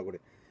দুর্গাপুরের বিধাননগরে।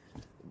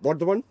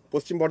 বর্ধমান,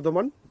 পশ্চিম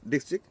বর্ধমান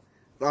ডিস্ট্রিক্ট,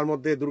 তার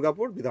মধ্যে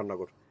দুর্গাপুর,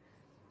 বিধাননগর।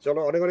 চলো,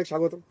 অনেক অনেক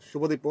স্বাগত।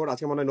 শুভদীপ পর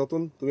আজকে মানে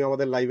নতুন তুমি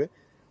আমাদের লাইভে,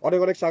 অনেক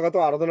অনেক স্বাগত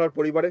আরাধনার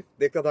পরিবারে,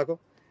 দেখতে থাকো।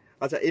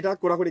 আচ্ছা, এটা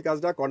কোনাকুনি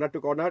কাজটা কর্নার টু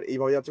কর্নার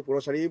এইভাবে যাচ্ছে পুরো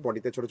শাড়ি,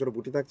 বডিতে ছোট ছোট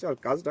বুটি থাকছে, আর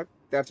কাজটা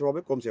তেরছাভাবে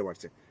কমছে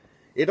বাড়ছে।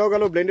 এটাও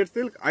গেল ব্লেন্ডেড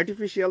সিল্ক,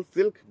 আর্টিফিশিয়াল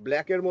সিল্ক,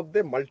 ব্ল্যাকের মধ্যে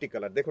মাল্টি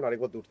কালার, দেখুন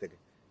আরেকবার দূর থেকে।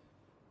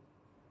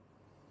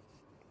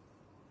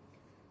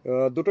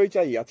 দুটোই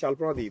চাই। আচ্ছা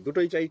আলপনা দি,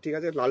 দুটোই চাই, ঠিক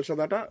আছে। লাল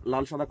সাদাটা,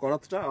 লাল সাদা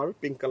করাতটা, আর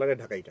পিঙ্ক কালারের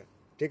ঢাকাইটা,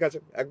 ঠিক আছে,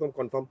 একদম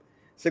কনফার্ম।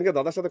 সেদিনকে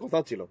দাদার সাথে কথা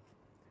ছিল,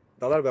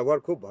 দাদার ব্যবহার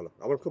খুব ভালো,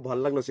 আমার খুব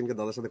ভালো লাগলো সেদিনকে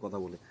দাদার সাথে কথা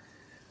বলে।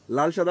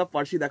 লাল সাদা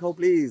পার্সি দেখাও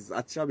প্লিজ।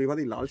 আচ্ছা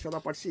বিভাদি, লাল সাদা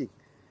পার্সি,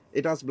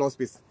 এটা ব্লাউজ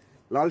পিস,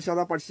 লাল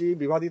সাদা পার্সি।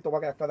 বিভাদি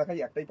তোমাকে একটা দেখাই,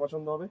 একটাই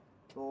পছন্দ হবে,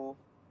 তো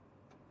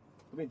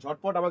তুমি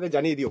ঝটপট আমাকে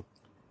জানিয়ে দিও।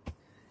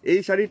 এই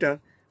শাড়িটা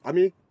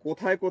আমি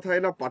কোথায়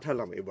কোথায় না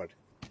পাঠালাম এবার,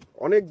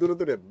 অনেক দূরে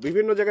দূরে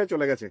বিভিন্ন জায়গায়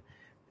চলে গেছে,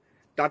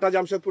 টাটা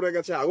জামশেদপুরে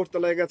গেছে,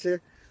 আগরতলায় গেছে,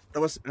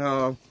 তারপর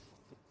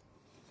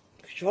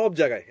সব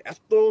জায়গায়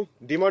এত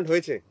ডিমান্ড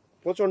হয়েছে,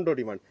 প্রচন্ড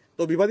ডিমান্ড।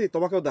 তো বিভাদি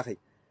তোমাকেও দেখাই,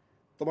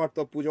 তোমার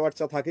তো পুজো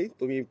আর্চা থাকেই,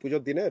 তুমি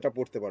পুজোর দিনে এটা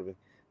পড়তে পারবে।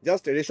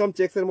 জাস্ট রেশম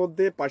চেক্সের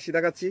মধ্যে পার্সি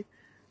দেখাচ্ছি,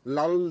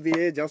 লাল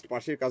দিয়ে জাস্ট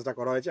পার্সির কাজটা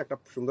করা হয়েছে, একটা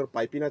সুন্দর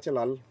পাইপিং আছে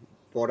লাল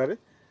বর্ডারে,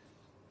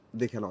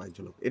 দেখে নাও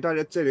একজন। এটা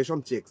হচ্ছে রেশম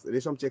চেক্স,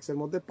 রেশম চেক্সের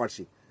মধ্যে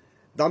পার্সি।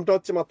 দামটা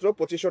হচ্ছে মাত্র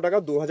 2500 টাকা,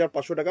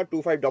 2500 টাকা,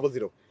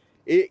 2500।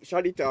 এই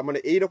শাড়িটা মানে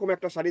এইরকম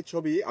একটা শাড়ির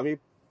ছবি আমি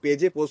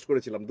পেজে পোস্ট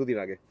করেছিলাম 2 দিন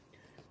আগে,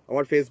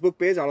 আমার ফেসবুক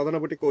পেজ আরাধনা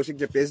বুটিক কৌশিক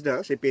যে পেজটা,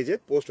 সেই পেজে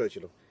পোস্ট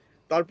হয়েছিল।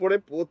 তারপরে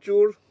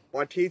প্রচুর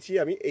পাঠিয়েছি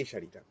আমি এই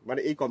শাড়িটা, মানে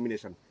এই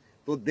কম্বিনেশন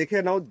তো দেখে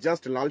নাও,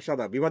 জাস্ট লাল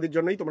সাদা বিবাদের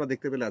জন্যই তোমরা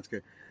দেখতে পেলে আজকে।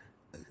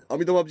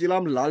 আমি তো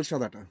ভাবছিলাম লাল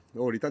সাদাটা,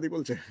 ও রীতাদি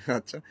বলছে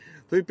আচ্ছা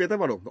তুমি পেতে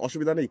পারো,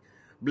 অসুবিধা নেই।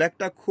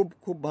 ব্ল্যাকটা খুব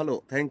খুব ভালো,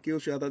 থ্যাংক ইউ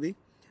শ্রেয়াদাদি।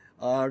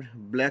 আর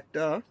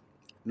ব্ল্যাকটা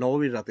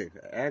নবমীর রাতে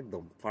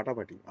একদম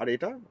ফাটাফাটি, আর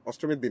এটা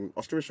অষ্টমীর দিন,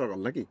 অষ্টমীর সকাল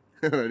নাকি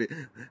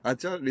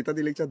আচ্ছা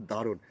রীতাদি লিখছে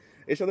দারুণ।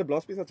 এর সাথে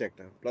ব্লাউজ পিস আছে,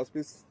 একটা ব্লাউজ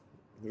পিস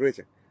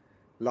রয়েছে,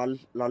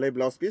 লালে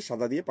ব্লাউজ পিস,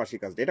 সাদা দিয়ে পাশি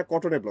কাজ, এটা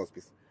কটনের ব্লাউজ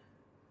পিস।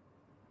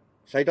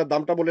 শাড়িটার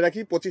দামটা বলে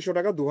রাখি 2500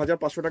 টাকা,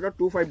 2500 টাকা,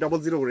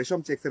 2500 রেশম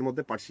চেক্সের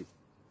মধ্যে পার্সি।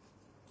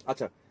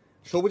 আচ্ছা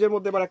সবুজের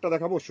মধ্যে এবার একটা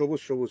দেখাবো,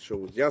 সবুজ সবুজ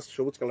সবুজ, জাস্ট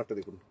সবুজ কালারটা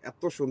দেখুন,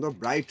 এত সুন্দর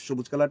ব্রাইট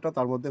সবুজ কালারটা,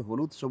 তার মধ্যে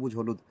হলুদ সবুজ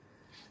হলুদ।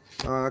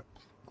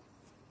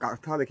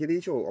 কাঁথা দেখিয়ে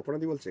দিয়েছো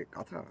অপরাধী বলছে,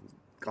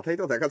 কাঁথাই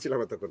তো দেখাচ্ছিলাম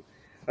এতক্ষণ।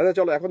 আচ্ছা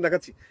চলো এখন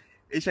দেখাচ্ছি।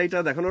 এই শাড়িটা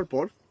দেখানোর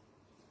পর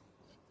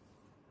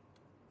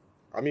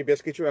আমি বেশ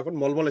কিছু এখন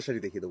মলমলের শাড়ি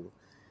দেখিয়ে দেবো,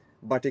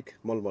 বাটিক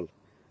মলমল।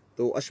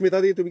 তো অস্মিতা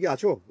দি তুমি কি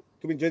আছো?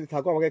 তুমি যদি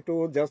থাকো আমাকে একটু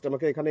জাস্ট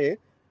আমাকে এখানে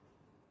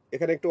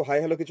একটু হাই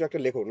হ্যালো কিছু একটা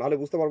লেখো, নাহলে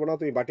বুঝতে পারবো না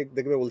তুমি বাটিক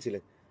দেখবে বলছিলে।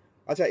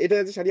 আচ্ছা এটা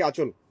যে শাড়ি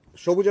আঁচল,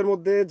 সবুজের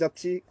মধ্যে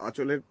যাচ্ছি,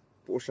 আঁচলের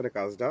পোর্শনের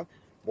কাজটা,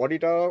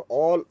 বডিটা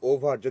অল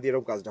ওভার যদি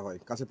এরকম কাজটা হয়,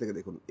 কাছের থেকে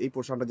দেখুন এই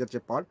পোর্শনটা যাচ্ছে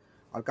পার,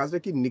 আর কাজটা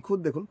কি নিখুঁত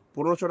দেখুন,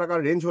 1500 টাকার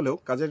রেঞ্জ হলেও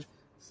কাজের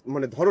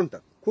মানে ধরনটা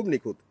খুব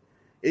নিখুঁত।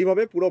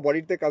 এইভাবে পুরো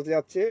বডিতে কাজ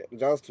যাচ্ছে,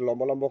 জাস্ট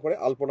লম্বা লম্বা করে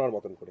আলপনার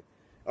মতন করে।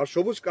 আর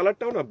সবুজ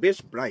কালারটাও না বেশ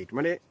ব্রাইট,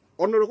 মানে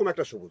অন্যরকম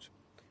একটা সবুজ।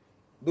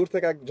 দূর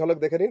থেকে এক ঝলক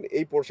দেখে নিন,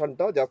 এই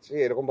পোর্শনটা যাচ্ছে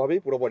এরকম ভাবেই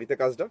পুরো বডিতে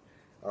কাজটা,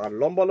 আর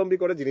লম্বা লম্বি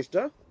করে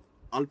জিনিসটা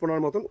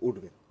আলপনার মতন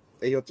উঠবে।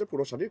 এই হচ্ছে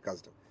পুরো শাড়ির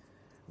কাজটা।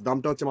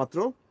 দামটা হচ্ছে মাত্র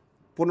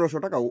 1500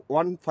 টাকা,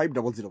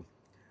 1500।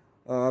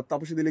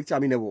 তাপসীদি লিখছে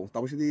আমি নেবো।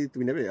 তাপসীদি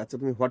তুমি নেবে? আচ্ছা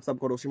তুমি হোয়াটসঅ্যাপ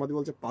করো। সীমাদি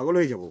বলছে পাগল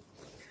হয়ে যাবো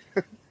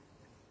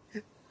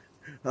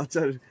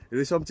আচ্ছা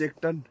রেশম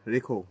চেকটান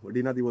রেখো,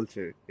 রিনাদি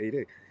বলছে এই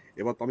রে,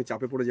 এবার তো আমি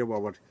চাপে পড়ে যাবো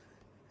আবার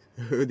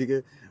ওইদিকে।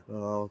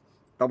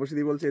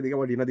 তাপসীদি বলছে, এদিকে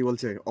আবার রিনাদি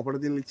বলছে।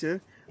 অপরাধী লিখছে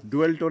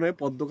ডুয়েল টোনে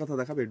পদ্মকথা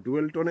দেখাবে।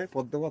 ডুয়েল টোনে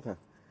পদ্মকথা,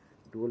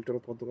 ডুয়েল টোনে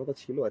পদ্মকথা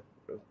ছিল,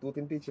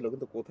 2-3টেই ছিল,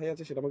 কিন্তু কোথায়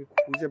আছে সেটা আমাকে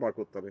খুঁজে বার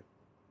করতে হবে।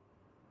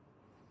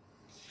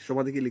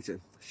 সমাধি কি লিখছে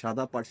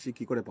সাদা পার্সি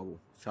কি করে পাবো?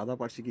 সাদা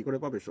পার্সি কি করে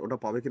পাবে, ওটা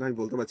পাবে কিনা আমি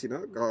বলতে পারছি না,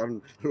 কারণ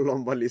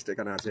লম্বা লিস্ট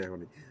এখানে আছে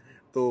এখনই।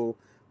 তো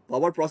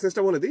পাওয়ার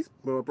প্রসেসটা বলে দিই,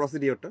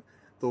 প্রসিডিওরটা।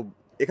 তো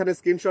এখানে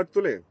স্ক্রিনশট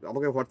তুলে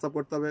আমাকে হোয়াটসঅ্যাপ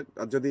করতে হবে,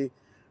 আর যদি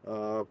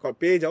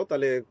পেয়ে যাও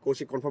তাহলে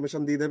কৌশিক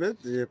কনফার্মেশন দিয়ে দেবে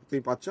যে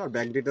তুমি পাচ্ছ, আর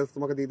ব্যাঙ্ক ডিটেলস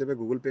তোমাকে দিয়ে দেবে,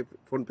 Google pay,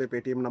 PhonePe,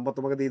 Paytm number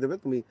তোমাকে দিয়ে দেবে,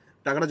 তুমি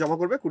টাকাটা জমা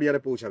করবে, কুরিয়ারে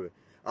পৌঁছাবে।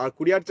 আর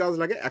কুরিয়ার চার্জ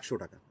লাগে 100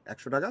 টাকা।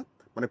 100 টাকা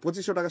মানে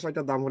 2500 টাকা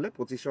শাড়িটার দাম হলে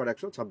 2500 আর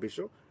 100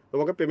 2600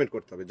 তোমাকে পেমেন্ট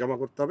করতে হবে, জমা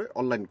করতে হবে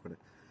অনলাইন করে।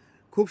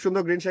 খুব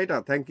সুন্দর গ্রিন শাড়িটা,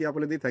 থ্যাংক ইউ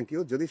আপনি দি, থ্যাংক ইউ।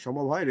 যদি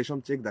সম্ভব হয় রেশম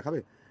চেক দেখাবে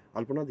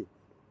আলপনা দি,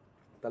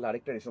 তাহলে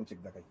আরেকটা রেশম চেক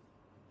দেখাই।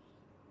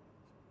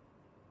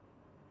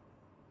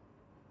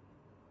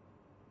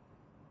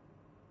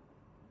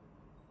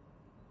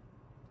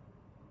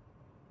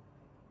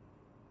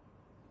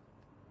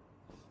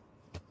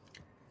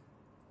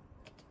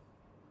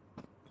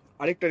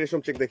 আরেকটা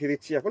রেশম চেক দেখিয়ে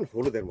দিচ্ছি এখন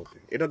হলুদের মধ্যে,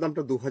 এটার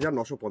দামটা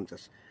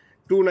 2950,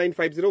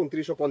 2950,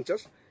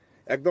 2950,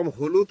 একদম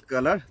হলুদ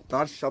কালার,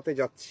 তার সাথে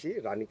যাচ্ছি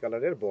রানী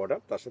কালারের বর্ডার,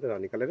 তার সাথে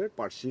রানী কালারের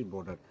পার্সির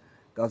বর্ডার।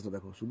 কাজটা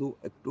দেখো, শুধু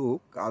একটু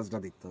কাজটা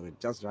দেখতে হবে,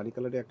 জাস্ট রানী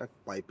কালারের একটা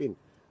পাইপিং,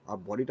 আর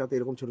বডিটাতে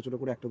এরকম ছোট ছোট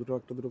করে একটা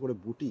দুটো করে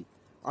বুটি,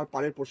 আর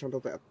পাড়ের পোর্শনটা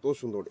তো এত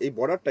সুন্দর। এই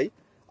বর্ডারটাই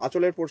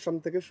আঁচলের পোর্শন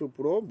থেকে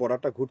পুরো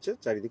বর্ডারটা ঘুরছে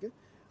চারিদিকে,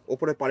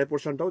 ওপরে পাড়ের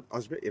পোর্শনটাও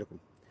আসবে এরকম।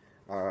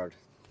 আর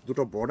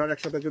দুটো বর্ডার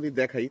একসাথে যদি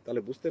দেখাই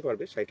তাহলে বুঝতে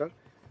পারবে শাড়িটার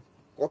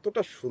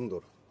কতটা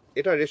সুন্দর।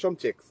 এটা রেশম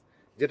চেক্স,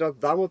 যেটার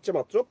দাম হচ্ছে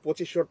মাত্র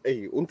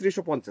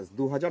 2950,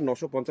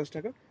 2950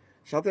 টাকা।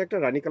 সাথে একটা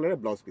রানী কালারের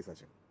ব্লাউজ পিস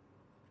আছে,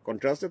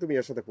 কন্ট্রাস্টে তুমি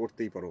এর সাথে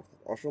পরতেই পারো,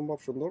 অসম্ভব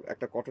সুন্দর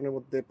একটা কটনের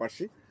মধ্যে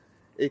পার্সি।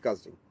 এই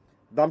কাজটি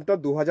দামটা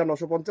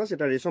 2950,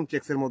 এটা রেশম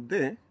চেক্সের মধ্যে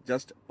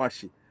জাস্ট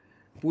পার্সি।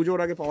 পুজোর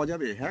আগে পাওয়া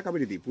যাবে? হ্যাঁ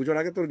কাবেরিদি, পুজোর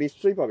আগে তো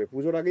নিশ্চয়ই পাবে,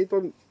 পুজোর আগেই তো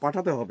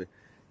পাঠাতে হবে,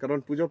 কারণ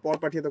পুজোর পর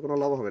পাঠিয়ে তো কোনো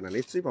লাভ হবে না,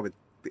 নিশ্চয়ই পাবে,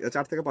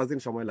 4 থেকে 5 দিন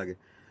সময় লাগে।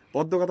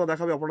 পদ্মকথা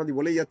দেখাবে অপরাধী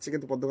বলেই যাচ্ছে,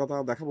 কিন্তু পদ্মকথা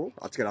দেখাবো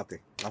আজকে রাত্রি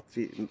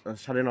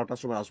 9:30টার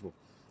সময় আসবো।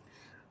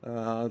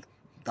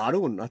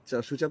 দারুণ, আচ্ছা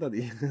সুচেতা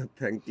দি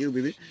থ্যাংক ইউ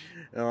দিদি।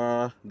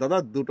 দাদা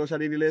দুটো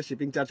শাড়ি নিলে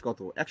শিপিং চার্জ কত?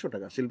 100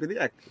 টাকা। শিল্পী দি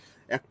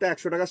একটা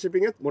 100 টাকা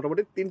শিপিংয়ে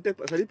মোটামুটি 3টে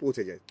শাড়ি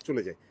পৌঁছে যায়,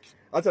 চলে যায়।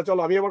 আচ্ছা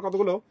চলো আমি আবার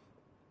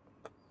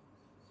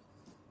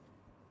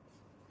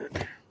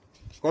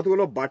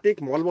কতগুলো বাটিক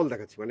মলমল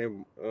দেখাচ্ছি, মানে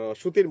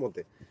সুতির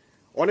মধ্যে।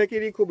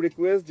 অনেকেরই খুব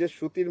রিকোয়েস্ট যে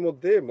সুতির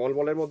মধ্যে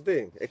মলমলের মধ্যে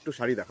একটু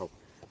শাড়ি দেখাও,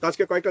 তো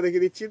আজকে কয়েকটা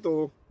দেখিয়ে দিচ্ছি, তো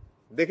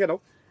দেখে নাও।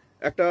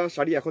 একটা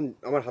শাড়ি এখন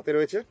আমার হাতে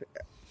রয়েছে,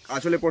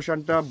 আঁচলের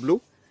পোর্শনটা ব্লু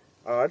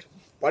আর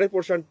পাড়ের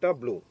পোর্শনটা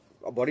ব্লু,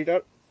 বডিটার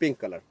পিঙ্ক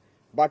কালার,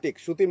 বাটিক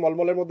সুতির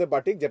মলমলের মধ্যে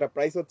বাটিক, যেটা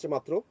প্রাইস হচ্ছে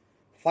মাত্র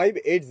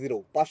 580,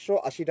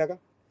 580 টাকা।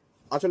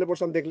 আঁচলের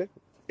পোর্শন দেখলে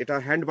এটা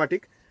হ্যান্ড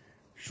বাটিক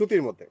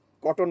সুতির মধ্যে,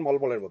 কটন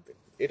মলমলের মধ্যে।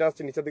 এটা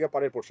হচ্ছে নিচের দিকে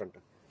পাড়ের পোর্শনটা,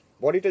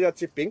 বডিটা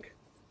যাচ্ছে পিঙ্ক,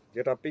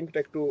 যেটা পিঙ্কটা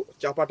একটু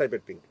চাপা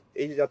টাইপের পিঙ্ক।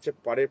 এই যে যাচ্ছে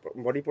পাড়ের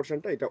বডি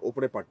পোর্শনটা, এটা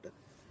ওপরে পাড়টা,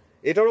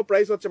 এটারও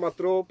প্রাইস হচ্ছে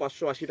মাত্র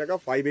 580 টাকা,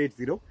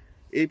 580।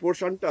 এই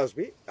পোর্শনটা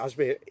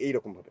আসবে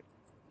এইরকম ভাবে,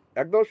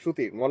 একদম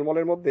সুতির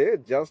মলমলের মধ্যে,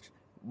 জাস্ট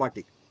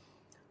বাটিক।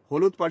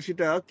 হলুদ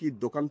পার্সিটা কি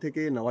দোকান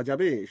থেকে নেওয়া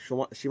যাবে?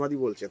 সীমাদি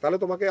বলছে। তাহলে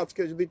তোমাকে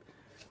আজকে যদি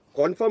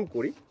কনফার্ম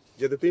করি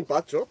যদি তুমি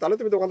পাচ্ছ, তাহলে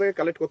তুমি দোকান থেকে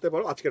কালেক্ট করতে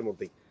পারো আজকের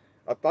মধ্যেই।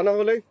 আর তা না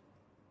হলে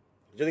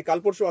যদি কাল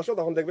পরশু আসো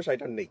তখন দেখবে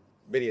শাড়িটা নেই,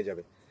 বেরিয়ে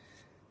যাবে।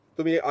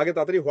 তুমি আগে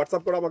তাড়াতাড়ি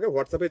হোয়াটসঅ্যাপ করো আমাকে,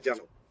 হোয়াটসঅ্যাপে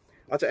জানো।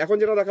 আচ্ছা, এখন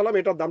যেটা দেখালাম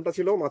এটার দামটা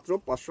ছিল মাত্র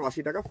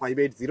 580 টাকা,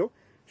 580,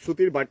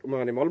 সুতির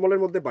মানে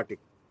মলমলের মধ্যে বাটিক।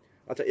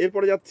 আচ্ছা,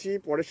 এরপরে যাচ্ছি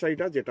পরের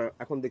শাড়িটা, যেটা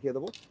এখন দেখিয়ে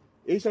দেবো।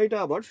 এই শাড়িটা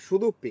আবার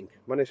শুধু পিঙ্ক,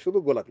 মানে শুধু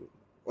গোলাপি।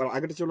 আর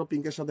আগেটা ছিল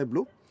পিঙ্কের সাথে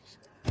ব্লু।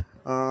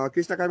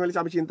 কৃষ্ণা কাইমালিচ,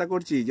 আমি চিন্তা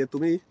করছি যে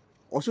তুমি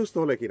অসুস্থ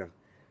হলে কিনা।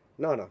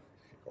 না না,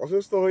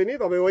 অসুস্থ হয়নি,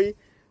 তবে ওই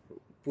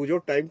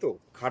পুজোর টাইম তো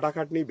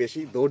খাটাখাটনি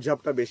বেশি,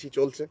 দৌড়ঝাপটা বেশি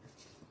চলছে,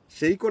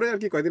 সেই করে আর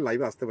কি কয়েকদিন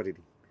লাইভে আসতে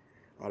পারিনি।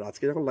 আর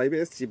আজকে যখন লাইভে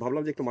এসেছি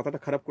ভাবলাম যে একটু মাথাটা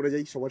খারাপ করে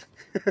যাই সবার,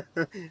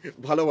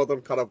 ভালো মতন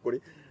খারাপ করি।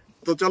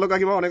 তো চলো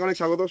কাকিমা, অনেক অনেক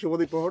স্বাগত, শুভ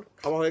দ্বীপ্রহর।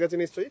 খাওয়া হয়ে গেছে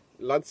নিশ্চয়ই,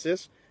 লাঞ্চ শেষ।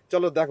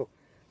 চলো দেখো,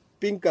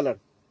 পিঙ্ক কালার,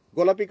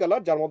 গোলাপি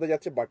কালার, যার মধ্যে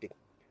যাচ্ছে বাটিক,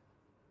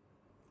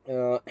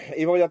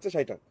 এইভাবে যাচ্ছে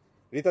শাড়িটা।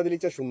 রীতা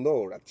দিলিচা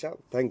সুন্দর, আচ্ছা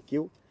থ্যাংক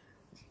ইউ।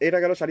 এটা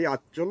গেল শাড়ি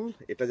আঁচল,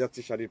 এটা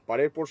যাচ্ছে শাড়ির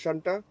পাড়ের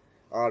পোর্শনটা,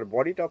 আর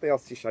বডিটাতে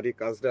আসছি শাড়ির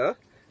কাজটা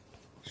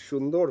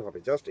সুন্দর হবে,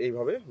 জাস্ট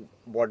এইভাবে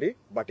বডি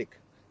বাটিক,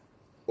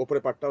 ওপরে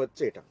পাটটা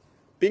হচ্ছে এটা।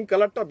 পিঙ্ক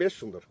কালারটা বেশ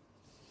সুন্দর।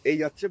 এই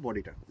যাচ্ছে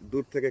বডিটা,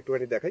 দূর থেকে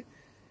একটুখানি দেখাই।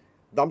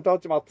 দামটা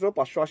হচ্ছে মাত্র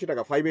 580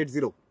 টাকা,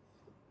 580।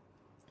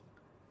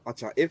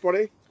 আচ্ছা, এরপরে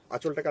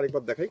আঁচলটাকে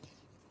আরেকবার দেখাই।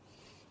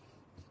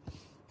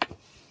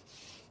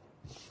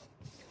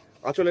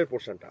 আঁচলের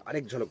পোর্শনটা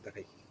আরেক ঝলক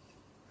দেখাই।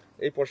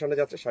 এই পোর্শনে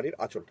যাচ্ছে শাড়ির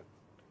আঁচলটা,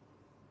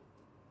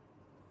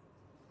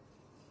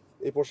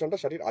 এই পোর্শনটা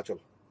শাড়ির আঁচল।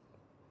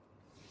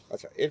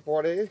 আচ্ছা,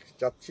 এরপরে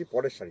যাচ্ছি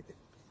পরের শাড়িতে,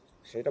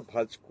 সেটা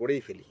ভাঁজ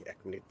করেই ফেলি, 1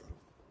 মিনিট ধরো।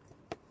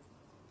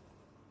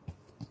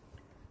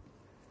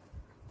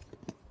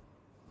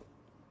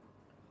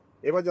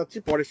 এবার যাচ্ছি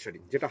পরের শাড়ি,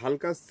 যেটা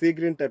হালকা সি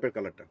গ্রিন টাইপের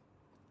কালারটা।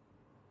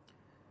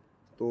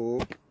 তো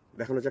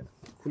দেখানো যাক,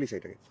 খুলি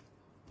শাড়িটাকে।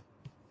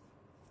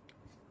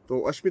 তো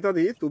অস্মিতা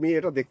দি, তুমি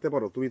এটা দেখতে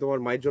পারো, তুমি তোমার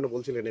মায়ের জন্য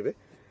বলছিলে নেবে।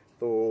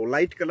 তো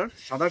লাইট কালার,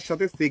 সাদার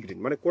সাথে সি গ্রিন,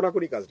 মানে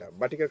কোনাকুনি কাজটা,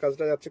 বাটিকের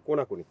কাজটা যাচ্ছে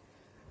কোনাকুনি।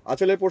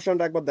 আঁচলের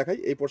পোর্শনটা একবার দেখাই।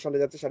 এই পোর্শনটা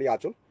যাচ্ছে শাড়ি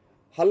আঁচল,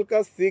 হালকা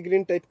সি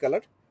গ্রিন টাইপ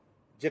কালার,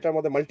 যেটার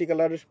মধ্যে মাল্টি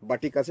কালার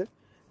বাটিক আছে।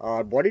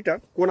 আর বডিটা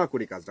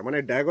কোনাকুনি কাজটা, মানে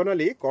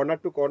ডায়াগোনালি কর্নার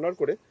টু কর্নার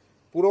করে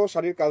পুরো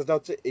শাড়ির কাজটা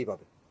হচ্ছে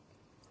এইভাবে,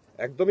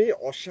 একদমই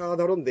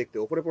অসাধারণ দেখতে।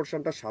 ওপরে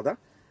পোর্শনটা সাদা,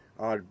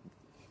 আর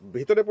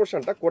ভিতরে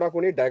পোর্শনটা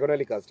কোনাকুনি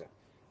ডায়াগোনালি কাজটা।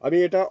 আমি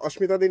এটা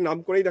অস্মিতা দিদির নাম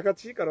করেই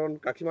দেখাচ্ছি, কারণ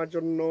কাকিমার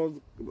জন্য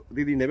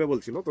দিদি নেবে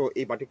বলছিল। তো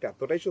এই বাটিকটা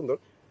এতটাই সুন্দর,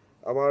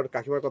 আমার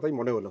কাকিমার কথাই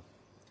মনে হলো।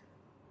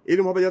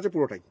 এরকম ভাবে যাচ্ছে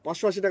পুরোটাই,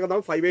 580 টাকা দাম,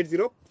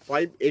 580,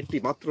 580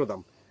 মাত্র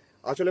দাম।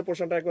 আসলে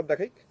পোর্শনটা একবার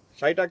দেখাই।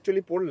 শাড়িটা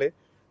অ্যাকচুয়ালি পরলে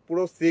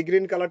পুরো সি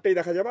গ্রিন কালারটাই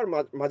দেখা যাবে, আর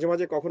মাঝে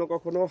মাঝে কখনো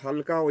কখনো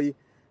হালকা ওই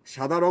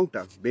সাদা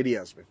রংটা বেরিয়ে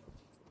আসবে,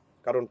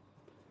 কারণ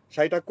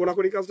শাড়িটা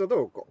কোনাকুনি কাজটা তো,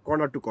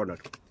 কর্নার টু কর্নার।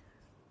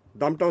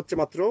 দামটা হচ্ছে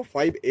মাত্র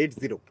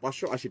 580,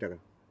 580 টাকা।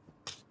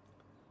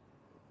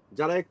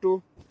 যারা একটু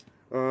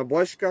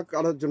বয়স্কা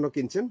কালার জন্য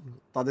কিনছেন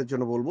তাদের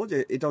জন্য বলবো যে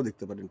এটাও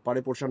দেখতে পারেন।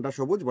 পাড়ে পোর্শনটা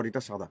সবুজ,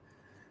 বডিটা সাদা।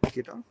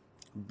 এটা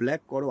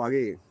ব্ল্যাক করো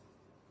আগে,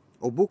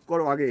 ও বুক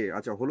করো আগে।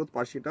 আচ্ছা, হলুদ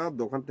পার্সিটা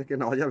দোকান থেকে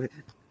নেওয়া যাবে?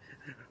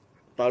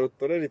 তার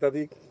উত্তরে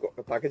রীতাদি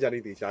তাকে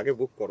জানিয়ে দিয়েছে আগে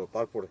বুক করো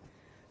তারপরে।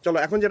 চলো,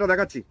 এখন যেটা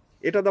দেখাচ্ছি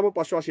এটার দামও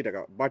 580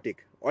 টাকা, বাটিক।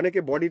 অনেকে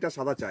বডিটা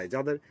সাদা চায়,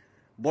 যাদের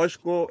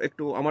বয়স্ক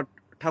একটু, আমার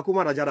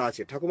ঠাকুমারা যারা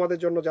আছে, ঠাকুমাদের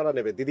জন্য যারা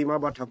নেবে, দিদিমা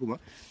বা ঠাকুমা,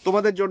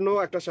 তোমাদের জন্য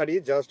একটা শাড়ি,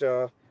 জাস্ট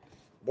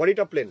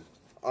বডিটা প্লেন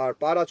আর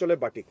পার আঁচলে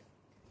বাটিক।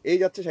 এই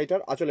যাচ্ছে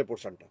শাড়িটার আঁচলে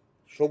পোর্শনটা,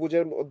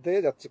 সবুজের মধ্যে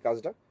যাচ্ছে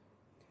কাজটা।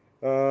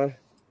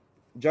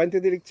 জয়ন্তী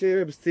লিখছে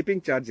শিপিং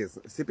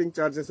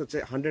চার্জেস হচ্ছে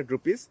 100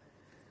 রুপিস,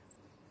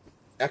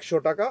 100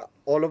 টাকা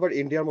অল ওভার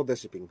ইন্ডিয়ার মধ্যে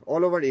শিপিং,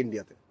 অল ওভার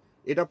ইন্ডিয়াতে।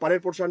 এটা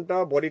পাড়ের পোর্শনটা,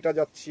 বডিটা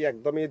যাচ্ছে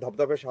একদমই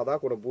ধবধবে সাদা,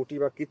 কোনো বুটি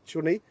বা কিচ্ছু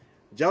নেই,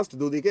 জাস্ট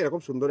দুদিকে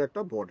এরকম সুন্দর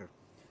একটা বর্ডার।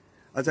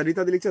 আচ্ছা,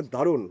 রীতা দি লিখছে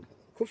দারুণ,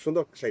 খুব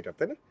সুন্দর শাড়িটা,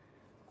 তাই না?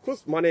 খুব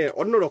মানে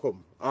অন্যরকম।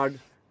 আর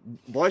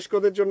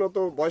বয়স্কদের জন্য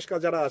তো, বয়স্ক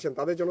যারা আছেন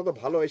তাদের জন্য তো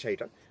ভালো এই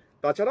শাড়িটা।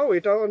 তাছাড়াও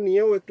এটা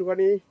নিয়েও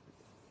একটুখানি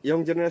ইয়ং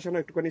জেনারেশনও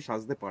একটুখানি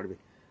সাজতে পারবে,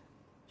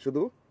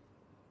 শুধু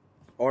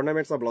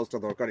অর্নামেন্টস আর ব্লাউজটা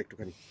দরকার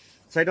একটুখানি।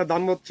 শাড়িটার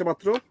দাম হচ্ছে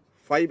মাত্র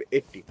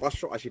 580,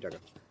 580 টাকা,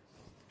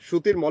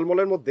 সুতির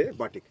মলমলের মধ্যে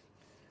বাটিক।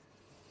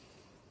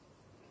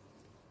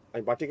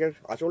 আমি বাটিকের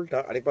আঁচলটা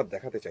আরেকবার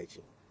দেখাতে চাইছি।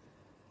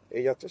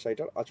 এই যাচ্ছে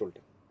শাড়িটার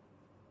আঁচলটা।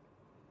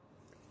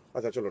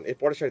 আচ্ছা চলুন এর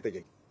পরের শাড়িতে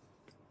যাই।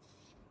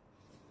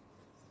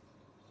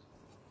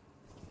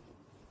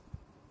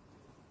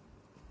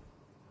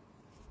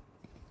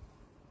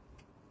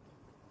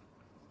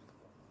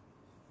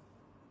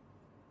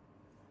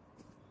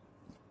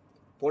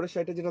 পরের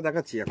শাড়িটা যেটা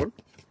দেখাচ্ছি এখন,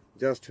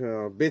 জাস্ট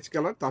বেজ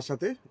কালার, তার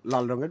সাথে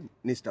লাল রঙের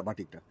নিচটা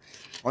বাটিকটা।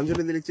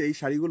 অঞ্জলি দি লিখছে এই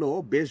শাড়িগুলো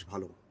বেশ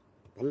ভালো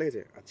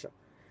লেগেছে। আচ্ছা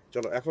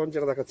চলো, এখন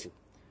যেটা দেখাচ্ছি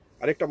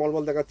আরেকটা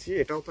মলমল দেখাচ্ছি।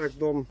 এটাও তো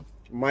একদম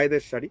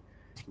মায়েদের শাড়ি,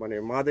 মানে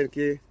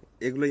মাদেরকে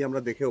এগুলোই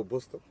আমরা দেখে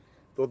অভ্যস্ত।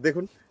 তো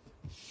দেখুন,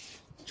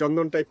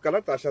 চন্দন টাইপ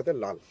কালার, তার সাথে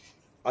লাল।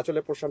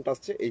 আঁচলের পোর্শনটা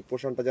আসছে, এই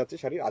পোর্শনটা যাচ্ছে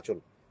শাড়ির আঁচল।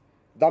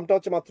 দামটা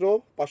হচ্ছে মাত্র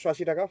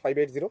 580 টাকা,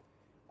 580।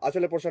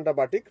 আঁচলের পোর্শনটা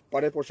বাটিক,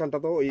 পাড়ের পোর্শনটা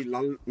তো ওই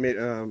লাল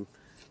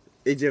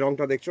এই যে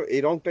রংটা দেখছো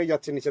এই রংটাই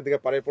যাচ্ছে নিচের দিকে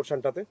পাড়ের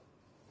পোর্শনটাতে,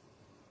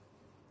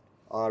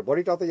 আর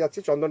বডিটাতে যাচ্ছে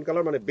চন্দন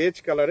কালার মানে বেজ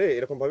কালারে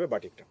এরকম ভাবে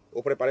বাটিকটা,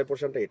 উপরে পাড়ের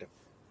পোর্শনটা এটা।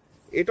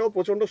 এটাও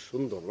প্রচন্ড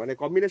সুন্দর, মানে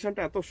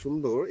কম্বিনেশনটা এত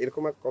সুন্দর,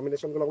 এরকম এক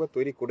কম্বিনেশনগুলো আমাকে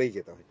তৈরি করেই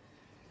যেতে হয়।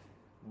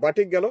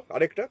 বাটিক গেল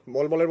আরেকটা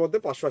মলমলের মধ্যে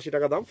 580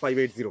 টাকা দাম,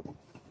 580।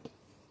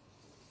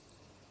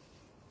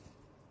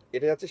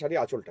 এটা যাচ্ছে শাড়ি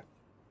আঁচলটা।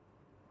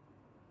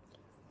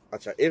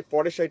 আচ্ছা, এর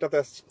পরের শাড়িটাতে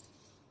আসছি।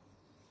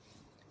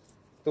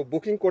 তো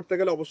বুকিং করতে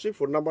গেলে অবশ্যই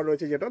ফোন নাম্বার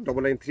রয়েছে যেটা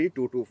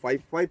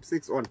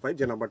 9932255615,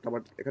 যে নাম্বারটা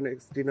আমার এখানে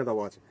স্ক্রিনে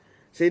দেওয়া আছে,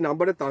 সেই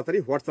নাম্বারে তাড়াতাড়ি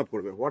হোয়াটসঅ্যাপ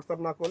করবে। হোয়াটসঅ্যাপ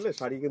না করলে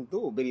শাড়ি কিন্তু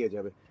বেরিয়ে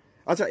যাবে।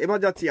 আচ্ছা, এবার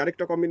যাচ্ছি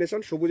আরেকটা কম্বিনেশন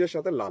সবুজের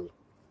সাথে লাল।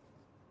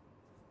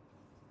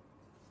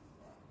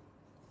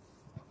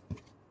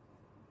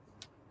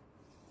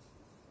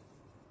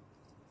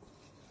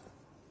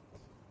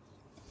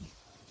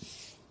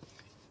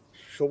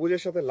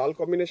 সবুজের সাথে লাল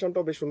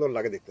কম্বিনেশনটাও বেশ সুন্দর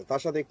লাগে দেখতে,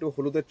 তার সাথে একটু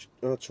হলুদের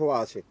ছোঁয়া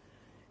আছে।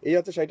 এই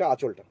হচ্ছে শাড়িটা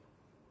আঁচলটা।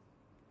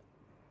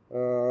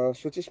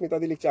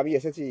 সুচিস্মিতাদি লিখছে আমি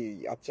এসেছি।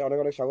 আচ্ছা, অনেক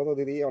অনেক স্বাগত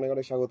দিদি, অনেক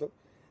অনেক স্বাগত।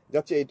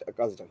 যাচ্ছে এই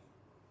কাজটা।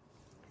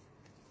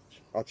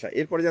 আচ্ছা,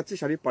 এরপরে যাচ্ছি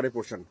শাড়ির পাড়ে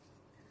পোর্শন।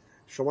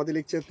 সমাধি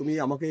লিখছে তুমি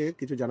আমাকে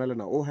কিছু জানালে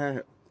না। ও হ্যাঁ,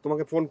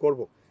 তোমাকে ফোন করব,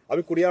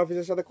 আমি কুরিয়ার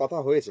অফিসের সাথে কথা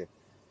হয়েছে,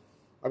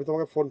 আমি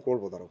তোমাকে ফোন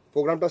করবো। দাঁড়াও,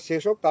 প্রোগ্রামটা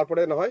শেষ হোক,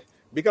 তারপরে না হয়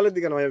বিকালের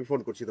দিকে না হয় আমি ফোন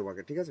করছি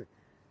তোমাকে, ঠিক আছে?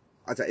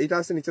 আচ্ছা, এইটা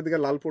আছে নিচের দিকে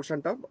লাল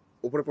পোর্শনটা,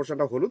 উপরে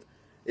পোর্শনটা হলুদ,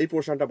 এই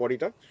পোর্শনটা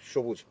বডিটা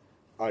সবুজ,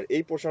 আর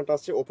এই পোর্শনটা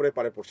আসছে উপরে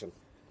পাড়ে পোর্শন।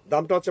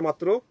 দামটা হচ্ছে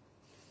মাত্র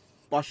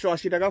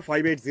 580 টাকা,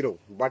 580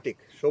 বাটিক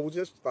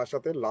সবুজের, তার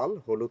সাথে লাল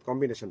হলুদ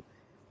কম্বিনেশন।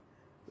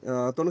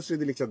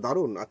 তনুশ্রীদি লিখছে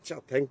দারুণ। আচ্ছা,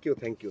 thank you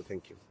thank you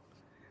thank you.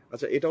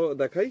 আচ্ছা, এটাও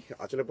দেখাই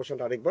আঁচলের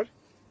পোর্শনটা আরেকবার।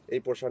 এই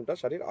পোর্শনটা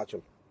শাড়ির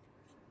আঁচল।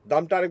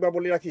 দামটা আরেকবার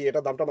বলে রাখি,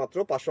 এটা দামটা মাত্র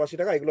 580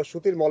 টাকা। এগুলো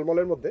সুতির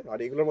মলমলের মধ্যে, আর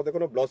এগুলোর মধ্যে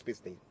কোনো ব্লাউজ পিস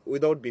নেই,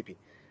 উইদাউট বিপি।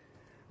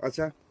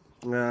 अच्छा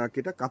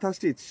किटा काथा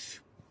स्टिच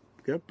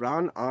क्या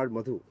प्राण और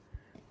मधु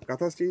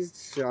काथा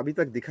स्टिच अभी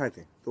तक दिखाए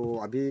थे, तो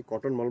अभी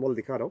कॉटन मलमल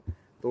दिखा रहा हूँ,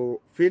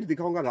 तो फिर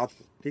दिखाऊंगा रात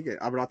को, ठीक है?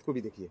 अब रात को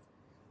भी देखिए।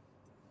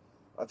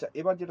 अच्छा,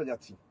 এবার যেটা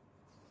যাচ্ছি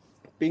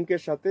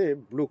পিঙ্কের সাথে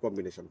ব্লু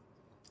কম্বিনেশন,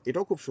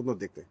 এটাও খুব সুন্দর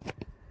দেখতে।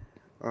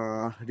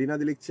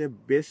 রিনাদি লিখছে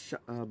বেশ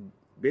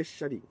বেশ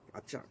শাড়ি।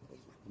 আচ্ছা,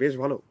 বেশ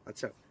ভালো।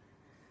 আচ্ছা,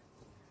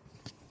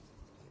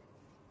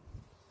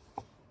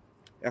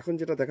 এখন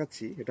যেটা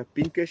দেখাচ্ছি এটা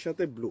পিঙ্কের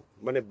সাথে ব্লু,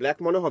 মানে ব্ল্যাক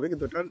মনে হবে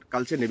কিন্তু এটা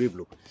কালচে নেভি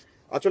ব্লু।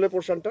 আঁচলের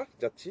পোর্শনটা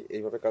যাচ্ছি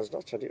এইভাবে, কাজটা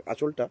শাড়ির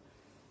আঁচলটা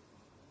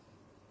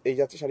এই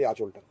যাচ্ছে, শাড়ি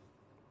আঁচলটা।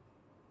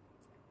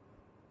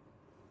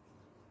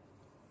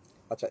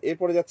 আচ্ছা,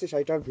 এরপরে যাচ্ছে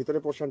শাড়িটার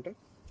ভিতরের পোর্শনটা।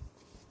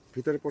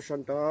 ভিতরের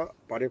পোর্শনটা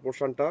পাড়ের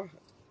পোর্শনটা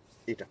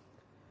এটা,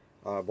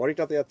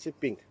 বডিটাতে যাচ্ছে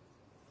পিঙ্ক,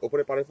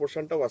 ওপরে পাড়ের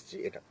পোর্শনটাও আসছি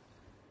এটা।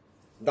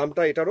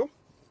 দামটা এটারও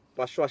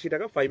 580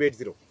 টাকা,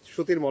 580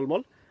 সুতির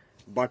মলমল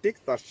বাটিক,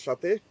 তার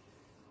সাথে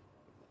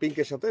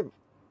পিঙ্কের সাথে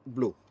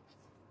ব্লু।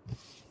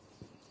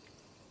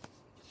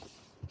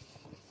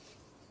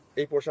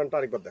 এই পোর্শনটা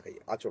আরেকবার দেখাই,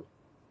 আঁচল।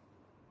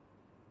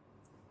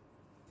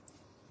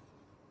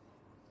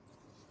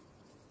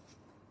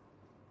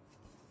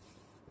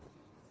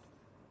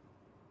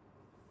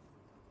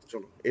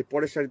 চলো এই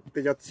পরের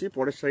শাড়িতে যাচ্ছি।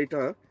 পরের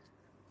শাড়িটা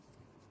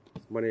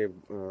মানে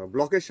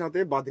ব্লকের সাথে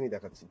বাঁধনি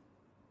দেখাচ্ছি।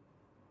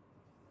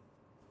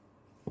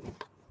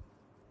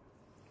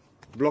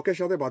 ব্লকের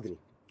সাথে বাঁধনি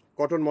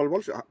কটন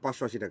মলমল,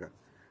 580 টাকা।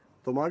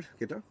 তোমার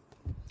এটা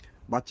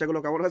বাচ্চাগুলো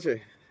কেমন আছে?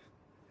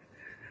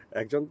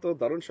 একজন তো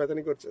দারুণ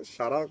শয়তানি করছে,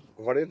 সারা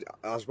ঘরের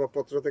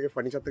আসবাবপত্র থেকে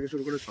ফার্নিচার থেকে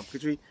শুরু করে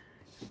সবকিছুই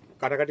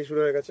কাটাকাটি শুরু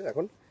হয়ে গেছে,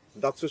 এখন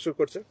দাঁত সুরসুর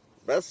করছে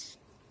ব্যাস।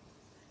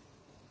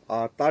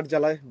 আর তার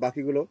জ্বালায়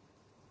বাকিগুলো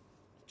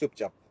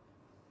চুপচাপ।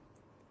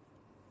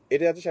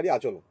 এটা যাচ্ছে শাড়ি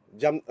আঁচল,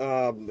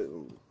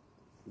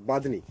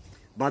 বাঁধনি,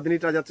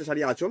 বাঁধনিটা যাচ্ছে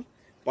শাড়ি আঁচল,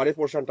 পাড়ের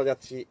পোর্শনটা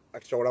যাচ্ছি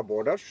এক চওড়া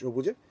বর্ডার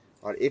সবুজে,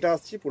 আর এটা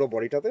আসছি পুরো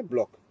বডিটাতে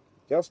ব্লক,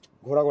 জাস্ট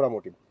ঘোরা ঘোরা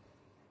মোটিভ।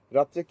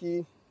 রাত্রে কি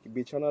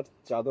বিছানার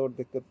চাদর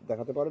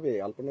দেখাতে পারবে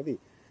আলপনাদি?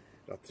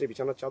 রাত্রে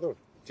বিছানার চাদর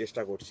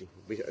চেষ্টা করছি,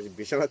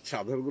 বিছানার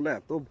চাদরগুলো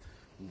এত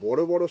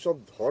বড় বড় সব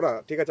ধরা,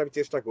 ঠিক আছে আমি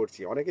চেষ্টা করছি।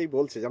 অনেকেই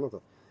বলছে জানো তো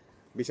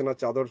বিছানার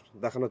চাদর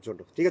দেখানোর জন্য,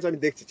 ঠিক আছে আমি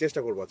দেখছি,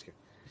 চেষ্টা করবো আজকে।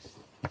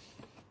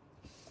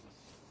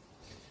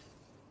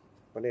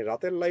 মানে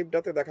রাতের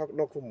লাইভটাতে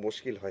দেখানো খুব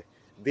মুশকিল হয়,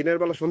 দিনের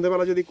বেলা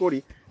সন্ধ্যেবেলা যদি করি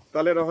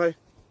তাহলে না হয়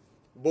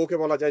বউকে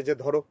বলা যায় যে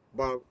ধরো,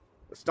 বা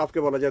স্টাফকে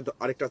বলা যায়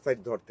আরেকটা সাইড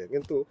ধরতে,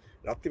 কিন্তু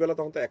রাত্রিবেলা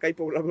তখন তো একাই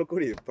প্রোগ্রামগুলো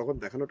করি, তখন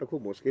দেখানোটা খুব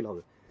মুশকিল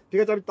হবে। ঠিক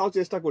আছে আমি তাও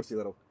চেষ্টা করছি,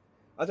 ধরো।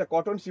 আচ্ছা,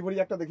 কটন শিবরি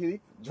একটা দেখিয়ে দিই,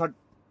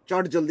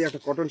 চট জলদি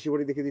একটা কটন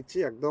শিবরি দেখিয়ে দিচ্ছি,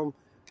 একদম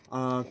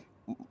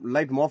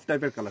লাইট মফ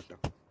টাইপের কালারটা।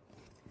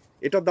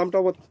 এটার দামটা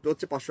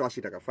হচ্ছে 580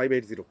 টাকা,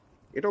 580।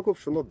 এটাও খুব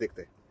সুন্দর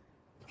দেখতে।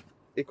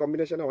 এই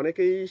কম্বিনেশনে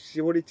অনেকেই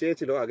শিবরি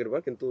চেয়েছিল আগের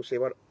বার, কিন্তু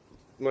সেবার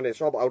মানে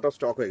সব আউট অফ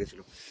স্টক হয়ে গেছিল।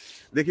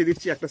 দেখিয়ে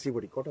দিচ্ছি একটা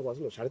শিবরি। কটা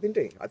বাজলো?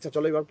 3:30। আচ্ছা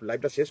চলো এবার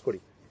লাইভটা শেষ করি,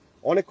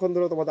 অনেকক্ষণ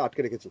ধরে তোমাদের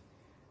আটকে রেখেছি।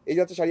 এই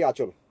যাচ্ছে শাড়ি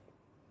আঁচল।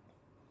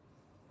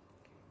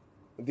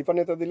 দীপা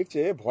নেতাদি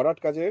লিখছে ভরাট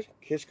কাজের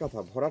খেস কাঁথা।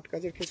 ভরাট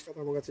কাজের খেস কাঁথা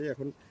আমার কাছে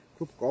এখন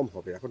খুব কম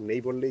হবে, এখন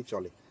নেই বললেই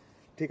চলে।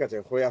 ঠিক আছে,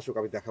 হয়ে আসুক,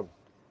 আমি দেখাবো।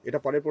 এটা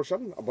পরের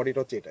পোর্শন, বডিটা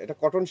হচ্ছে এটা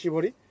কটন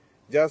শিভরি,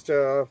 জাস্ট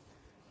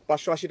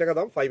 580 টাকা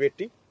দাম,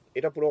 580।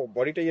 এটা পুরো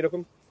বডিটাই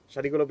এরকম,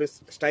 শাড়িগুলো বেশ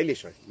স্টাইলিশ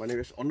হয়, মানে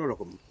বেশ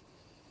অন্যরকম।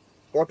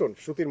 কটন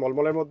সুতির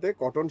মলমলের মধ্যে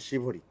কটন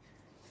শিভরি,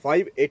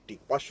 580,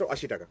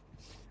 580 টাকা।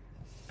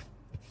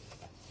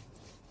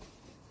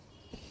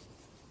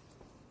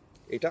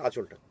 এটা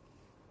আঁচলটা।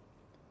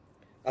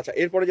 আচ্ছা,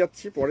 এরপরে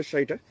যাচ্ছি পরের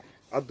শাড়িটা।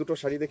 আর দুটো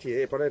শাড়ি দেখিয়ে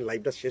এরপরে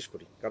লাইভটা শেষ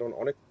করি, কারণ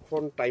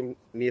অনেকক্ষণ টাইম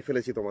নিয়ে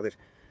ফেলেছি তোমাদের।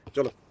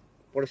 চলো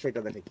পরের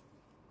শাড়িটা দেখাই।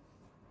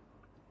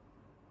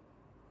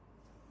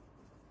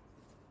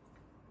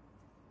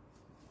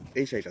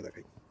 এই শাড়িটা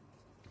দেখাই।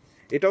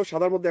 এটাও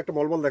সাদার মধ্যে একটা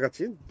মলমল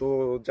দেখাচ্ছি। তো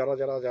যারা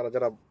যারা যারা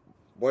যারা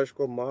বয়স্ক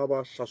মা বা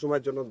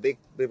শাশুমায়ের জন্য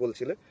দেখবে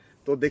বলছিলে,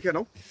 তো দেখে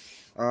নাও।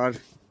 আর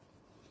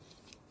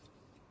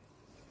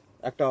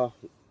একটা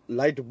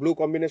লাইট ব্লু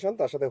কম্বিনেশন,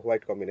 তার সাথে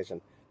হোয়াইট কম্বিনেশন,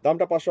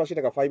 দামটা 580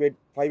 টাকা,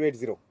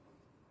 580।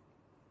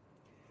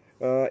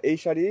 এই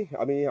শাড়ি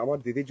আমি আমার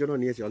দিদির জন্য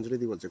নিয়েছি, অঞ্জলি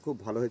দি বলছে খুব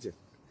ভালো হয়েছে।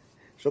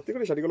 সত্যি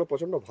করে শাড়িগুলো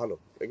প্রচণ্ড ভালো,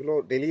 এগুলো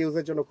ডেলি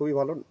ইউজের জন্য খুবই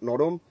ভালো,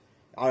 নরম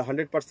আর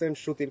 100%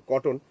 সুতির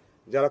কটন।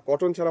 যারা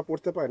কটন ছাড়া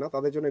পরতে পায় না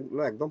তাদের জন্য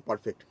এগুলো একদম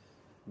পারফেক্ট।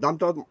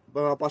 দামটা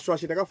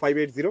 580 টাকা,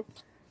 580।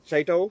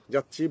 শাড়িটাও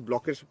যাচ্ছি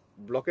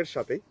ব্লকের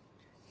সাথে,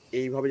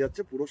 এইভাবে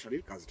যাচ্ছে পুরো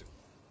শাড়ির কাজটা,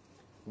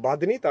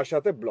 বাঁধনি তার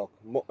সাথে ব্লক,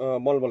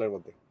 মলমলের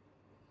মধ্যে।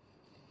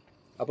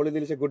 আপনি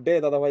দিয়েছে গুড ডে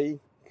দাদা ভাই।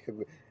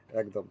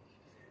 একদম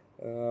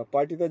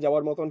পার্টিতে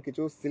যাওয়ার মতন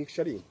কিছু সিল্ক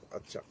শাড়ি।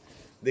 আচ্ছা,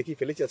 দেখি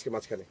ফেলেছি আজকে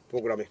মাঝখানে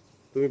প্রোগ্রামে,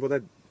 তুমি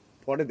বোধহয়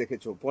পরে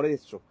দেখেছো, পরে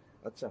এসছো।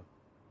 আচ্ছা,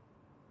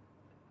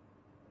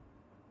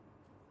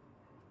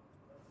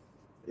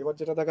 এবার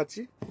যেটা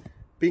দেখাচ্ছি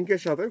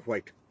পিঙ্কের সাথে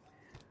হোয়াইট।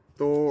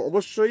 তো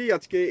অবশ্যই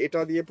আজকে এটা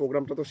দিয়ে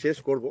প্রোগ্রামটা তো শেষ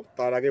করব।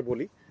 তার আগে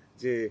বলি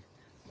যে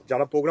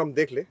যারা প্রোগ্রাম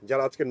দেখলে,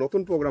 যারা আজকে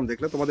নতুন প্রোগ্রাম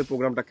দেখলে, তোমাদের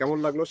প্রোগ্রামটা কেমন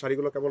লাগলো,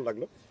 শাড়িগুলো কেমন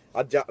লাগলো,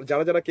 আর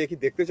যারা যারা কে কি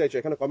দেখতে চাইছো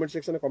এখানে কমেন্ট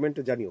সেকশনে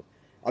কমেন্টে জানিও।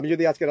 আমি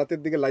যদি আজকে রাতের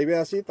দিকে লাইভে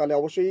আসি তাহলে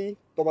অবশ্যই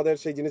তোমাদের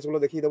সেই জিনিসগুলো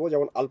দেখিয়ে দেবো।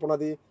 যেমন আলপনা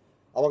দি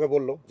আমাকে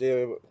বললো যে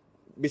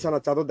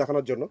বিছানার চাদর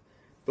দেখানোর জন্য,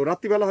 তো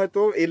রাত্রিবেলা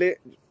হয়তো এলে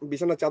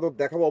বিছানার চাদর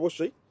দেখাবো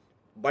অবশ্যই,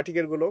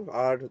 বাটিকেরগুলো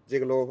আর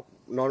যেগুলো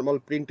নর্মাল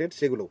প্রিন্টেড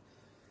সেগুলো।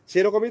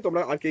 সেরকমই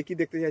তোমরা আর কে কি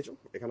দেখতে চাইছো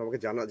এখানে আমাকে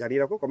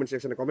জানিয়ে রাখো, কমেন্ট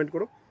সেকশনে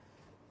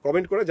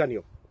কমেন্ট করে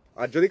জানিও।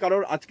 আর যদি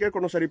কারোর আজকের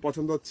কোনো শাড়ি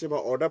পছন্দ হচ্ছে বা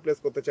অর্ডার প্লেস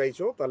করতে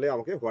চাইছো তাহলে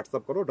আমাকে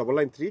হোয়াটসঅ্যাপ করো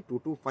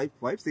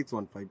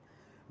 9932255615।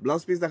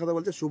 ব্লাউজ পিস দেখাতে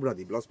বলছে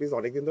শুভ্রাদি, ব্লাউজ পিস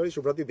অনেকদিন ধরেই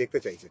শুভ্রাদি দেখতে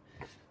চাইছে,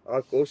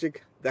 আর কৌশিক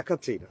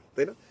দেখাচ্ছেই না,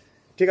 তাই না?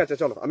 ঠিক আছে,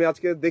 চলো আমি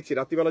আজকে দেখছি,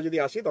 রাত্রিবেলা যদি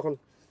আসি তখন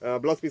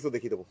ব্লাউজ পিসও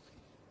দেখিয়ে দেবো।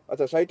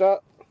 আচ্ছা, শাড়িটা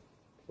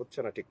হচ্ছে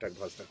না ঠিকঠাক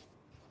ভাঁজটা।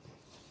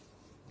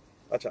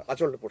 আচ্ছা,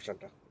 আঁচল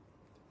পোর্শনটা,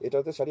 এটা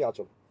হচ্ছে শাড়ি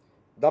আঁচল।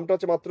 দামটা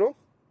হচ্ছে মাত্র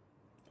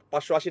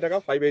 580 টাকা,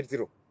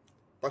 580।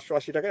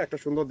 580 টাকায় একটা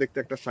সুন্দর দেখতে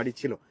একটা শাড়ি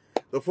ছিল।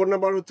 তো ফোন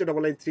নাম্বার হচ্ছে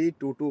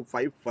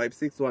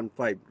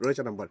 9932255615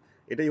 রয়েছে নাম্বার,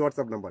 এটাই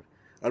হোয়াটসঅ্যাপ নাম্বার।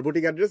 আর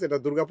বুটিক অ্যাড্রেস এটা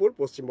দুর্গাপুর,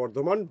 পশ্চিম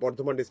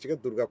বর্ধমান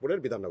ডিস্ট্রিক্টের দুর্গাপুরের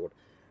বিধাননগর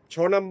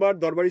 6 নাম্বার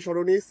দরবারি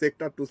সরণি,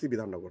 sector 2C,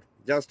 Bidhannagar.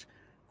 Just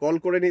call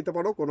করে নিতে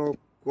পারো কোনো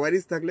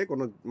কোয়ারিজ থাকলে,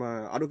 কোনো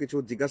আরও কিছু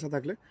জিজ্ঞাসা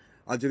থাকলে।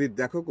 আর যদি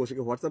দেখো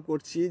কৌশিকে হোয়াটসঅ্যাপ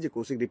করছি যে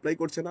কৌশিক রিপ্লাই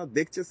করছে না,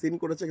 দেখছে সিন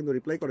করেছে কিন্তু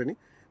রিপ্লাই করেনি,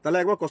 তাহলে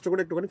একবার কষ্ট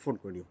করে একটুখানি ফোন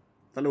করে নিও,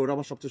 তাহলে ওরা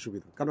আমার সবচেয়ে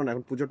সুবিধা। কারণ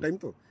এখন পুজোর টাইম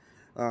তো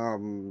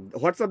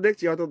হোয়াটসঅ্যাপ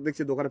দেখছি, হয়তো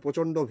দেখছি দোকানে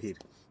প্রচণ্ড ভিড়,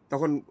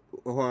 তখন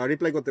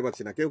রিপ্লাই করতে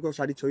পারছি না। কেউ কেউ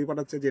শাড়ির ছবি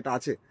পাঠাচ্ছে যেটা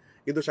আছে,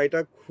 কিন্তু শাড়িটা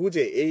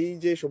খুঁজে, এই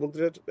যে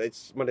সমুদ্রের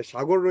মানে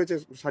সাগর রয়েছে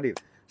শাড়ির,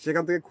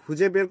 সেখান থেকে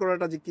খুঁজে বের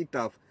করাটা যে কি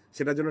টাফ,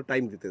 সেটার জন্য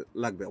টাইম দিতে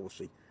লাগবে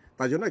অবশ্যই।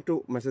 তাই জন্য একটু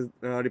মেসেজ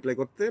রিপ্লাই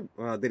করতে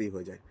দেরি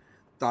হয়ে যায়।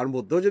 তার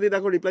মধ্যেও যদি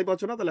দেখো রিপ্লাই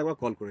পাচ্ছ না, তাহলে একবার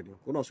কল করে নিও,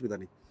 কোনো অসুবিধা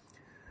নেই।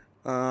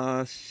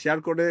 শেয়ার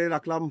করে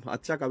রাখলাম।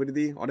 আচ্ছা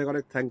কাবেরীদি, অনেক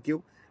অনেক থ্যাংক ইউ।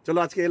 চলো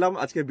আজকে এলাম,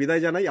 আজকে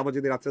বিদায় জানাই। আবার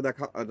যদি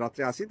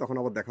রাত্রে আসি তখন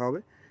আবার দেখা হবে।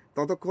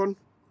 ততক্ষণ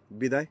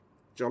বিদায়,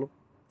 চলো।